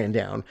 Bushi ran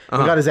down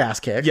and got his ass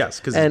kicked. Yes,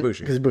 because he's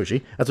Bushi. Because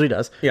Bushi, that's what he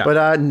does. Yeah.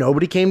 But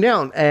nobody came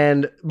down,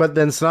 but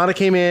then Sonata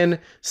came in,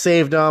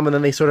 saved him, and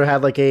then they sort of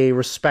had like a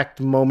respect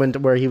moment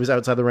where he was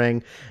outside the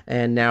ring,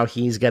 and now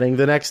he's getting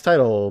the next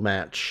title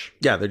match.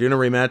 Yeah, they're doing a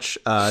rematch.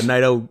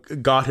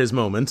 Naito got his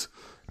moment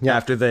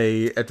after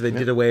they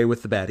did away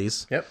with the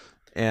baddies. Yep.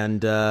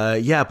 And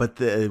but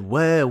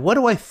what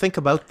do I think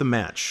about the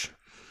match?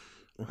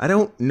 I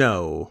don't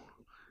know.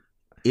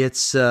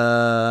 It's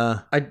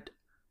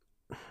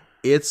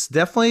it's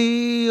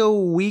definitely a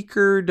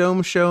weaker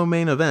Dome Show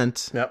main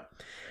event. Yep.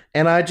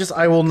 And I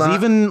will not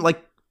even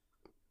like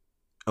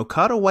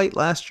Okada White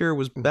last year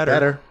was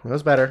better. It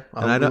was better.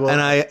 And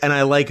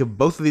I like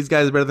both of these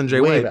guys better than Jay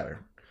White. Way better.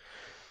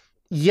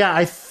 Yeah,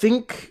 I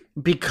think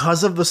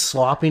because of the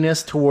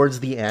sloppiness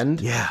towards the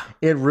end,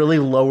 it really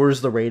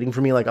lowers the rating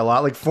for me like a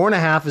lot. Like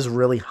 4.5 is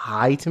really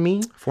high to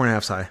me.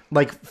 4.5's high.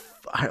 Like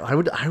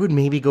I would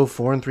maybe go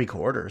 4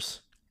 3/4.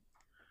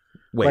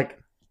 Wait. Like,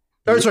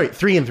 sorry,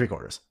 3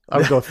 3/4. I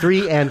would go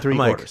 3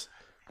 3/4.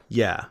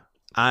 Yeah.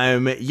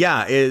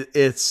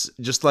 It's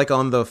just like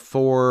on the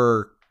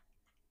 4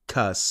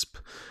 cusp.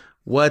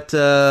 What 3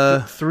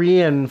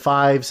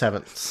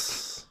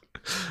 5/7.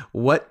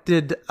 What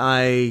did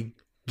I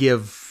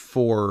give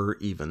 4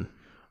 even?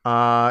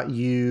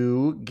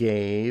 You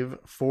gave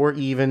 4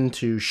 even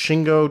to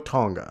Shingo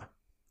Tonga.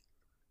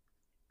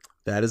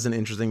 That is an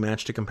interesting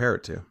match to compare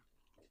it to.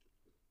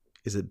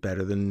 Is it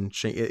better than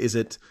is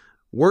it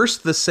worse,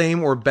 the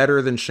same, or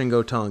better than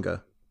Shingo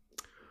Tonga?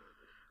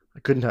 I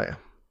couldn't tell you.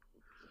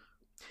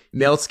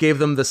 Meltz gave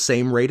them the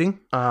same rating.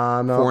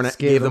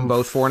 Gave them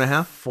both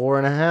 4.5.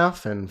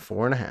 4.5 and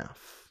 4.5.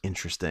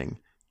 Interesting.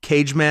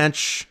 Cage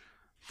match.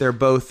 They're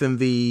both in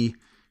the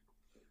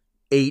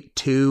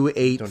 8-2,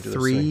 8-3. Don't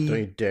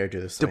you dare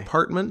do this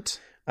department.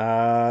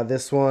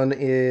 This one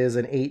is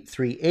an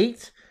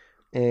 8.38,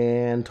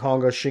 and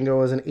Tonga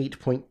Shingo is an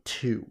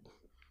 8.2.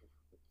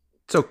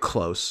 So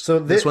close. So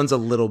this one's a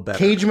little better.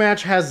 Cage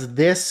match has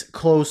this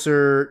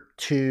closer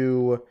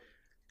to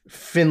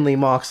Finlay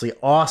Moxley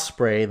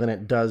Ospreay than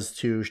it does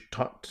to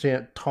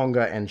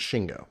Tonga and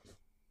Shingo.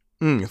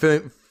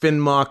 Finn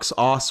Mox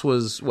Os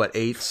was what,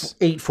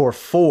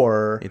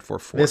 844.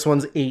 844. This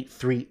one's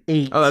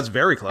 838. Oh, that's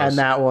very close. And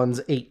that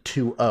one's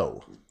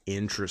 820.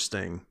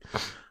 Interesting.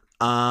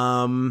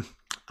 I'm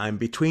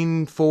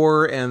between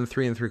 4 and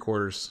 3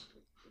 3/4.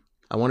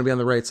 I want to be on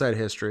the right side of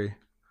history.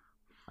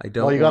 I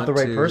don't. Well, you got the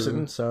right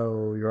person,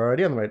 so you're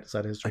already on the right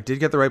side of history. I did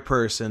get the right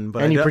person,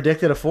 but you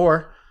predicted a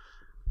 4.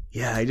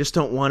 Yeah, I just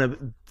don't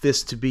want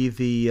this to be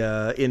the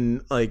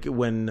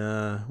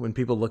when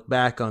people look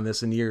back on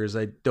this in years.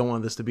 I don't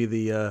want this to be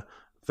the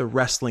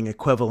wrestling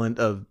equivalent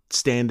of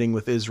standing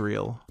with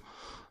Israel.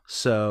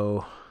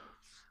 So,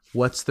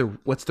 what's the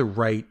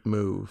right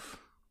move?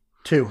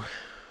 2.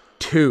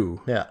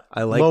 Yeah,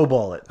 I like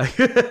lowball it.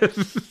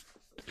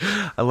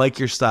 I like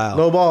your style.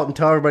 Lowball it and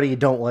tell everybody you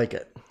don't like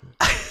it.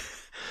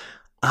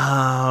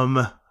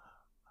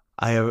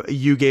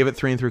 You gave it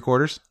 3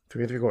 3/4.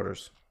 3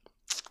 3/4.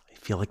 I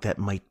feel like that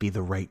might be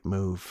the right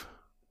move.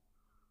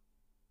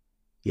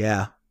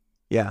 Yeah,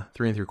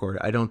 3 3/4.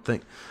 I don't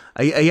think.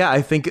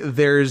 I think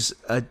there's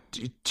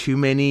too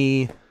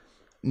many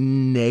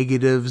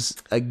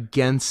negatives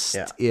against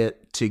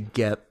it to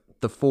get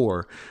the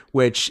 4,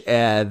 which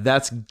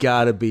that's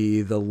got to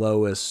be the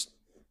lowest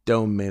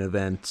Dome main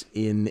event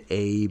in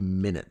a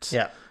minute.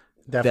 Yeah,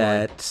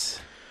 definitely.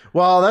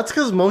 Well, that's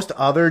because most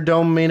other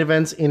Dome main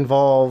events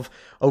involve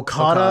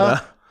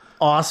Okada,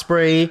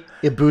 Ospreay,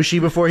 Ibushi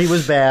before he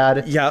was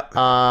bad. Yeah.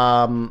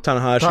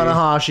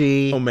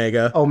 Tanahashi,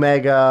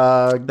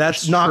 Omega.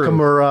 That's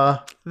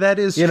Nakamura. True. That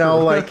is true.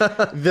 Like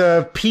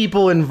the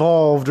people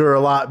involved are a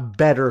lot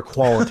better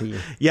quality.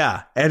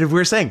 Yeah. And if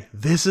we're saying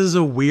this is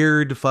a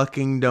weird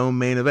fucking Dome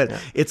main event,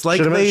 it's like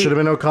should have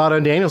been Okada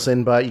and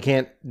Danielson, but you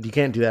can't do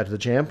that to the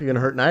champ. You're gonna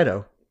hurt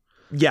Naito.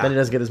 Yeah. Then he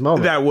doesn't get his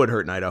moment. That would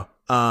hurt Naito.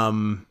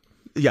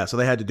 Yeah, so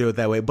they had to do it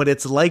that way. But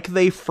it's like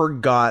they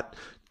forgot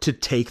to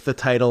take the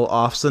title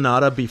off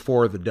Sonata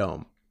before the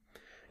Dome.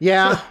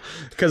 Yeah.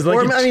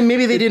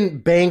 Maybe they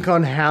didn't bank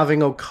on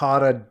having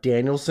Okada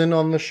Danielson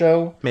on the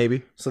show.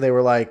 Maybe. So they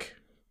were like,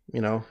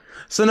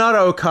 Sonata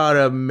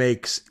Okada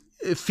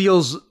it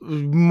feels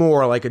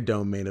more like a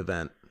Dome main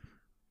event.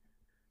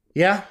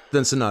 Yeah.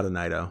 Than Sonata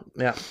Naito.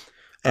 Yeah.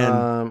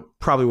 And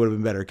probably would have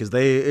been better because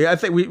I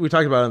think we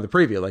talked about it in the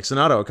preview. Like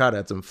Sonata Okada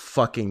had some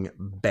fucking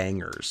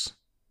bangers.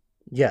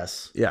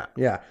 Yes. Yeah.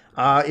 Yeah.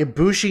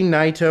 Ibushi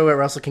Naito at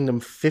Wrestle Kingdom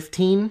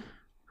 15.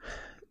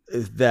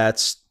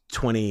 That's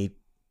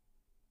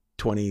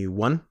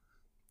 2021.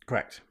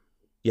 Correct.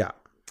 Yeah.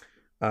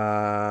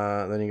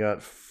 Then you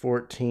got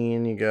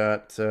 14. You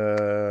got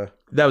that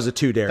was a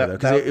 2 dare though.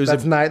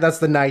 That's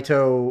the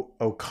Naito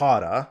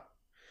Okada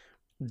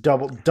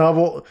gold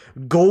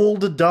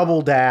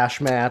double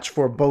dash match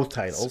for both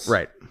titles.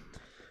 Right.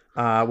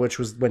 Which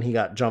was when he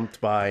got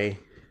jumped by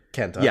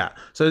Kenta. Yeah.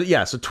 So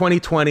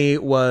 2020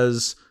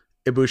 was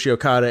Ibushi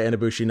Okada and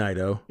Ibushi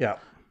Naito. Yeah.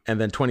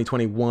 And then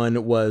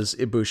 2021 was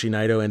Ibushi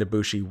Naito and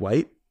Ibushi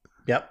White.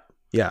 Yep.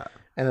 Yeah.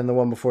 And then the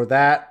one before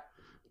that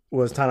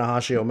was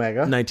Tanahashi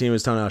Omega. 19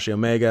 was Tanahashi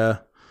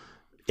Omega.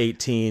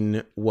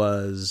 18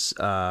 was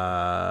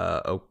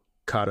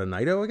Okada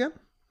Naito again.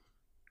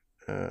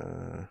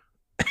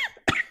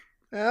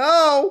 That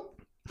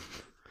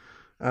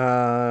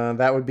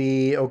would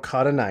be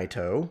Okada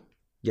Naito.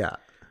 Yeah.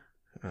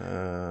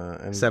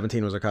 And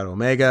 17 was Okada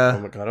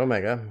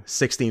Omega.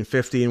 16,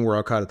 15 were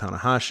Okada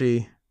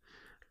Tanahashi.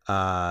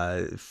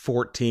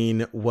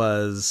 14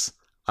 was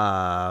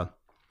Tanahashi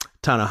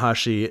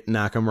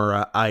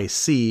Nakamura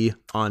IC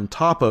on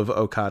top of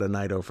Okada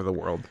Naito for the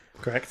world.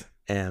 Correct.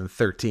 And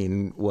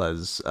 13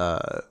 was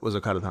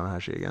Okada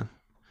Tanahashi again.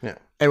 Yeah.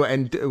 Anyway,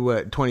 and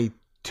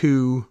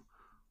 22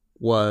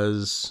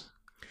 was.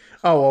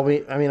 Oh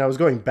well, I was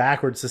going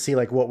backwards to see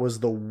like what was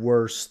the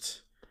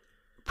worst.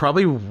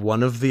 Probably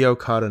one of the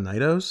Okada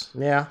Naitos.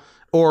 Yeah.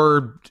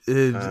 Or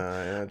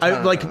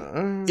I like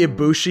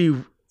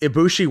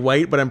Ibushi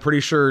White, but I'm pretty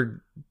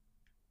sure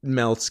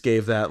Meltz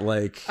gave that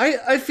like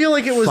I feel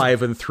like it was 5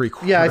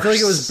 3/4. Yeah, I feel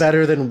like it was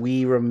better than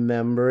we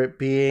remember it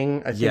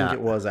being. I think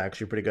it was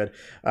actually pretty good.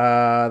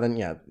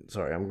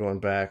 Sorry, I'm going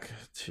back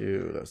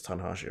to that's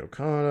Tanahashi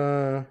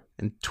Okada.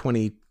 And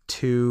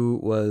 22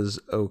 was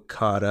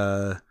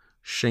Okada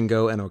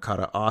Shingo and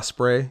Okada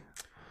Ospreay.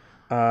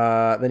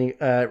 Then you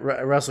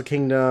Wrestle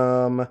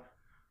Kingdom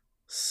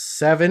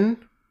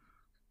 7.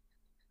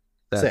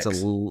 That's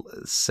 6.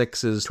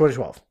 6 is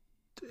 2012.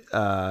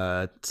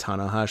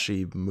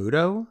 Tanahashi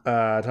Muto.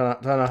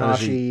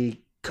 Tanahashi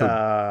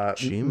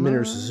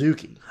Minoru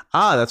Suzuki.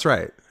 Ah, that's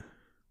right.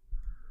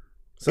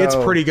 So, it's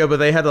pretty good, but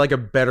they had like a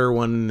better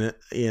one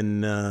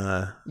in.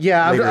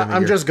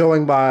 I'm just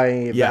going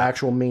by the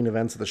actual main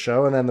events of the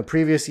show, and then the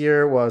previous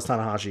year was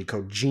Tanahashi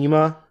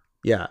Kojima.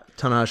 Yeah,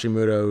 Tanahashi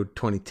Muto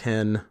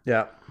 2010.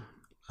 Yeah.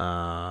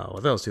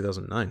 What that was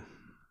 2009.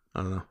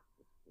 I don't know.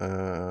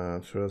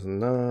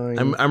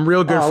 2009. I'm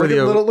real good for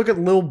the look at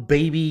little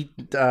baby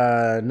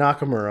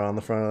Nakamura on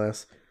the front of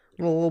this.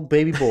 Little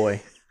baby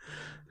boy.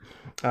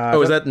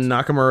 Is that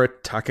Nakamura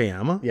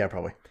Takayama? Yeah,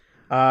 probably.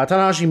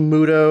 Tanahashi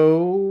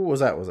Muto,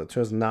 was it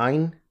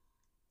 2009?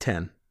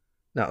 10.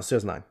 No, it's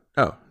 2009.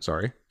 Oh,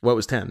 sorry. What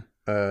was 10?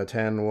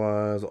 10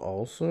 was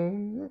also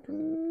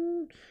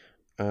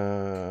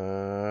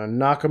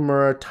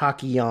Nakamura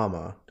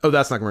Takayama. Oh,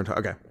 that's Nakamura.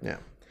 Okay. Yeah.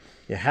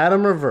 You had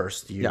him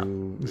reversed,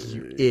 you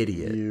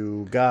idiot.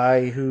 You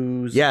guy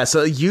who's... Yeah,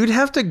 so you'd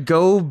have to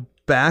go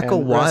back a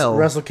while.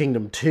 Wrestle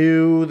Kingdom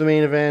 2, the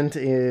main event,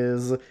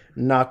 is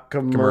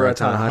Nakamura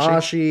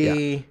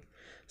Tanahashi. Yeah.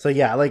 So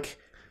yeah, like...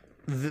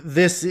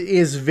 this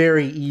is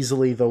very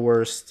easily the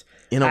worst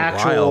in a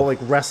actual while. Like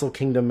Wrestle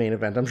Kingdom main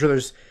event. I'm sure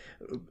there's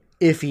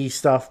iffy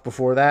stuff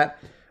before that.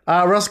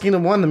 Wrestle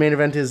Kingdom 1, the main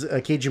event is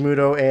Keiji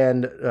Muto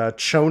and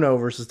Chono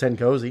versus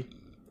Tenkozy.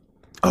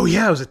 Oh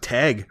yeah, it was a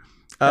tag.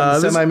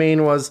 And the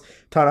semi-main was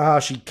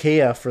Tanahashi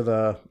Kea for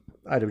the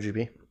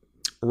IWGP.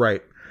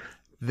 Right.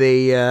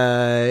 They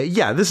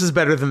this is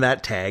better than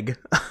that tag.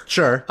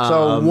 Sure.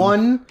 So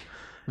 1,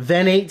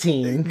 then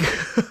 18.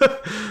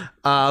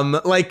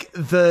 Like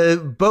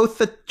both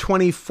the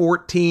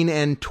 2014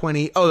 and the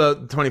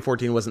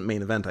 2014 wasn't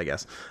main event, I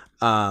guess.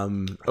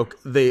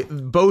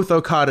 Both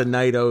Okada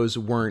Naito's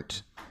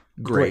weren't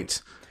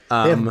great.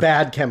 They have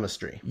bad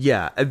chemistry.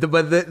 Yeah,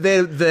 but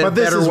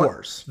this is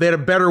worse. They had a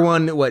better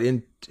one. What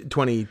in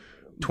 2020?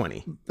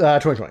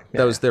 2020.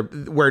 That was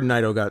where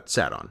Naito got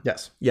sat on.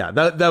 Yes. Yeah,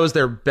 that was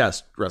their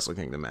best Wrestle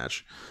Kingdom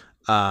match.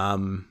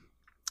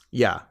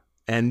 Yeah,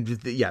 and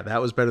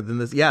that was better than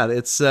this. Yeah,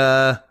 it's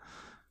tough.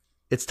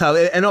 But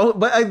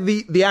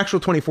the actual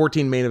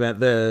 2014 main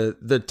event, the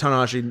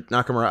Tanahashi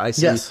Nakamura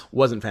IC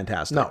wasn't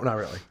fantastic. No, not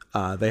really.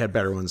 They had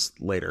better ones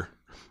later.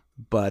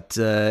 But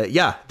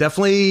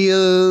definitely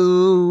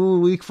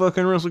weak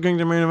fucking Wrestle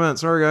Kingdom main event.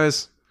 Sorry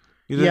guys,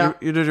 you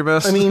did your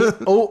best. I mean,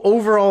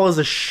 overall as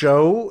a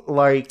show,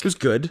 like it was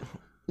good.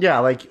 Yeah,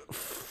 like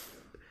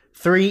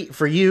 3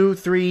 for you,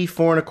 3,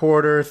 4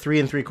 1/4,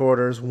 3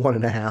 3/4,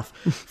 1.5,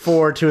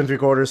 4, 2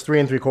 3/4,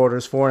 3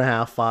 3/4,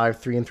 4.5, 5,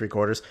 3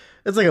 3/4.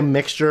 It's like a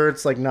mixture.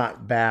 It's like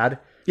not bad.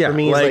 Yeah, for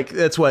me, like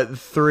that's what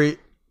 3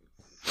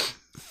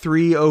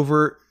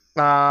 over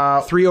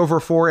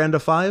 4 and a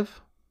 5.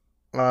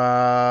 2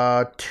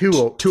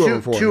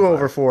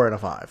 over 4 and a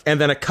 5, and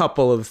then a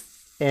couple of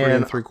 3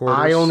 3/4.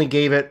 I only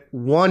gave it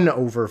 1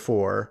 over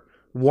 4,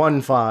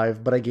 1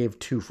 5, but I gave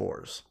 2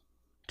 4s,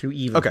 2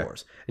 even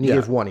 4s, and you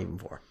gave 1 even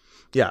 4.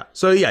 Yeah,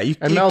 so yeah, you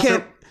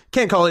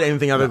can't call it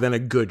anything other than a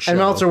good show. And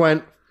Meltzer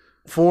went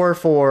 4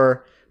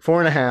 4,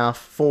 4.5,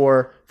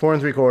 4, 4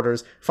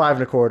 3/4, 5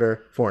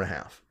 1/4,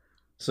 4.5.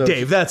 So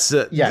Dave, that's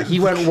he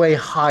went way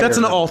higher. That's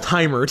an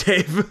all-timer,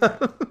 Dave.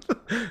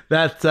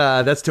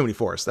 That's too many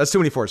fours. That's too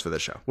many fours for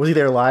this show. Was he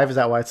there live? Is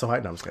that why it's so high?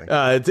 No, I'm just kidding.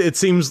 It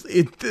seems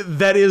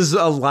that is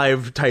a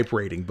live type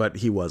rating, but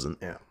he wasn't.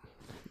 Yeah.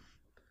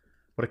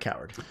 What a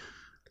coward.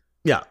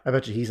 Yeah. I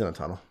bet you he's in a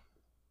tunnel.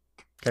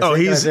 Can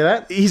I say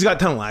that? He's got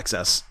tunnel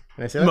access.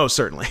 Can I say that? Most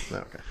certainly.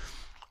 Okay.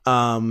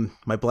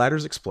 My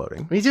bladder's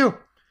exploding. Me too.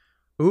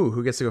 Ooh,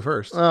 who gets to go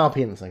first? I'll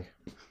pee in the sink.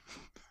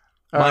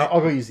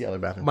 I'll go use the other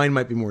bathroom. Mine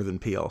might be more than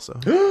pee also.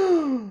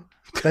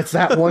 That's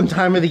that one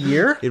time of the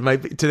year? It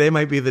might be. Today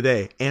might be the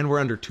day. And we're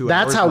under 2 hours.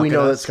 That's how we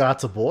know that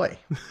Scott's a boy.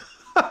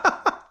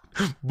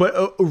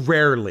 But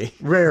rarely.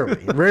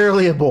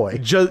 Rarely a boy.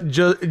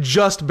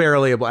 Just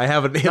barely a boy. I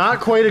haven't.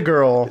 Not quite a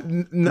girl.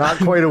 Not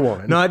quite a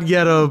woman. Not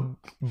yet a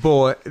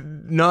boy.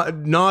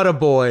 Not a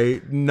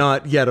boy.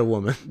 Not yet a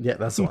woman. Yeah,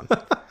 that's the one.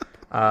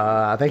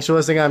 Thanks for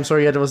listening. I'm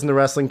sorry you had to listen to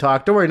Wrestling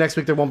Talk. Don't worry, next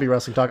week there won't be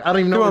Wrestling Talk. I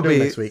don't even know what we're doing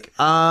next week.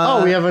 We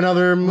have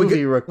another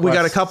movie request. We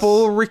got a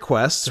couple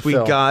requests. We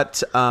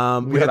got I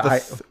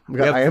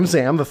Am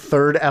Sam, the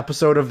 3rd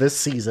episode of this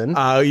season.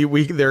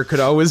 There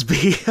could always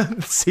be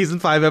season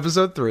 5,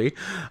 episode 3.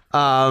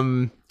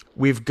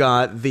 We've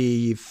got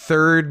the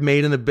 3rd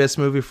Made in Abyss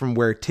movie from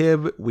Where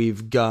Tib.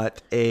 We've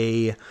got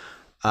a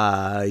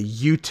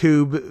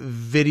YouTube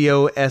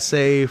video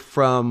essay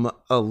from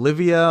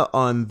Olivia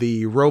on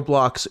the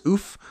Roblox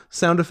oof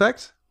sound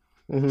effect.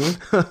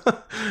 Mm-hmm.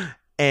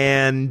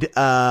 And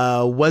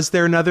was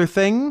there another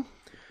thing?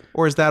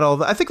 Or is that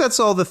all? I think that's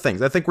all the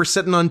things. I think we're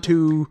sitting on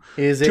two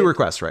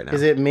requests right now.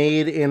 Is it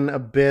Made in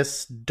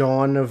Abyss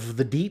Dawn of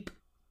the Deep?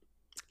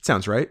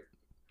 Sounds right.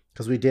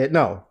 Because we did,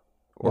 no.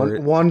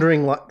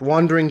 Wandering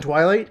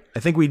Twilight? I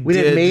think we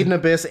did Made in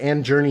Abyss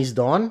and Journey's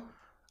Dawn?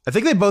 I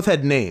think they both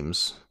had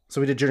names.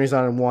 So we did Journey's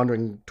Dawn and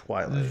Wandering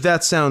Twilight.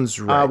 That sounds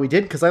right. We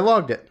did, because I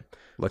logged it.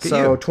 Look at you.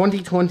 So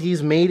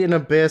 2020's Made in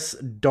Abyss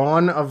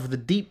Dawn of the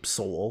Deep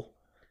Soul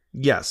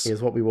Yes.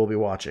 is what we will be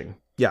watching.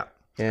 Yeah.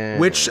 And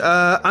Which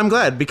I'm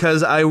glad,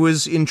 because I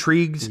was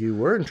intrigued. you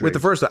were intrigued with the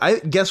first one.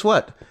 Guess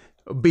what?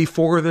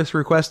 Before this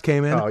request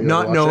came in,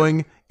 not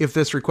knowing if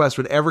this request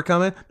would ever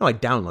come in, no, I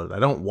download it. I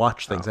don't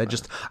watch things. I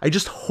just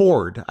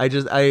hoard.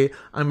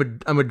 I'm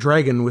a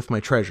dragon with my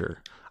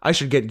treasure. I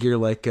should get gear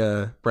like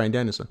Bryan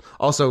Danielson.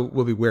 Also,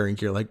 we'll be wearing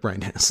gear like Bryan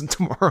Danielson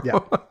tomorrow.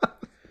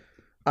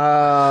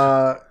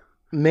 Yeah.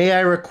 May I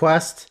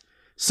request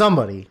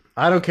somebody?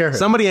 I don't care who.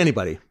 Somebody,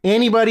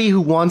 anybody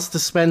who wants to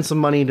spend some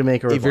money to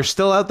make a If you're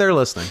still out there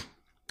listening,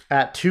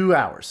 at 2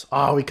 hours.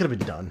 Oh, we could have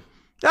been done.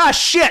 Ah,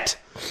 shit.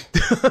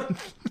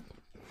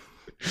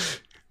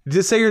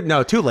 Just say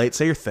too late.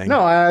 Say your thing.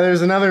 No,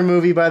 there's another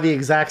movie by the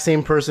exact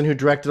same person who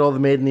directed all the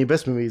Made in the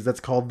Abyss movies.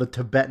 That's called The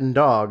Tibetan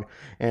Dog,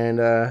 and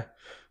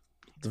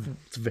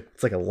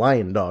it's like a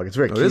lion dog. It's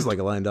very cute. It is like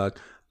a lion dog.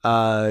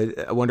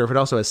 I wonder if it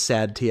also has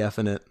sad TF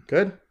in it.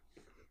 Good.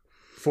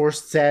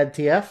 Forced sad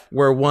TF,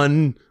 where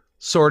one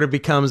sort of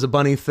becomes a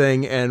bunny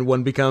thing and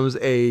one becomes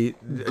a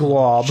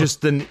glob,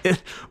 just an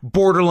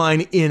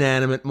borderline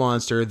inanimate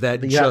monster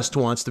that just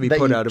wants to be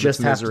put out of its misery.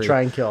 Just have to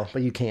try and kill,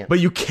 but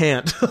you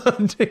can't.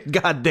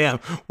 God damn,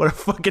 what a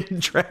fucking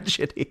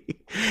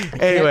tragedy.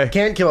 Anyway,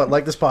 can't kill it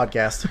like this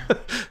podcast.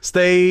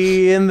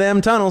 Stay in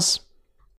them tunnels.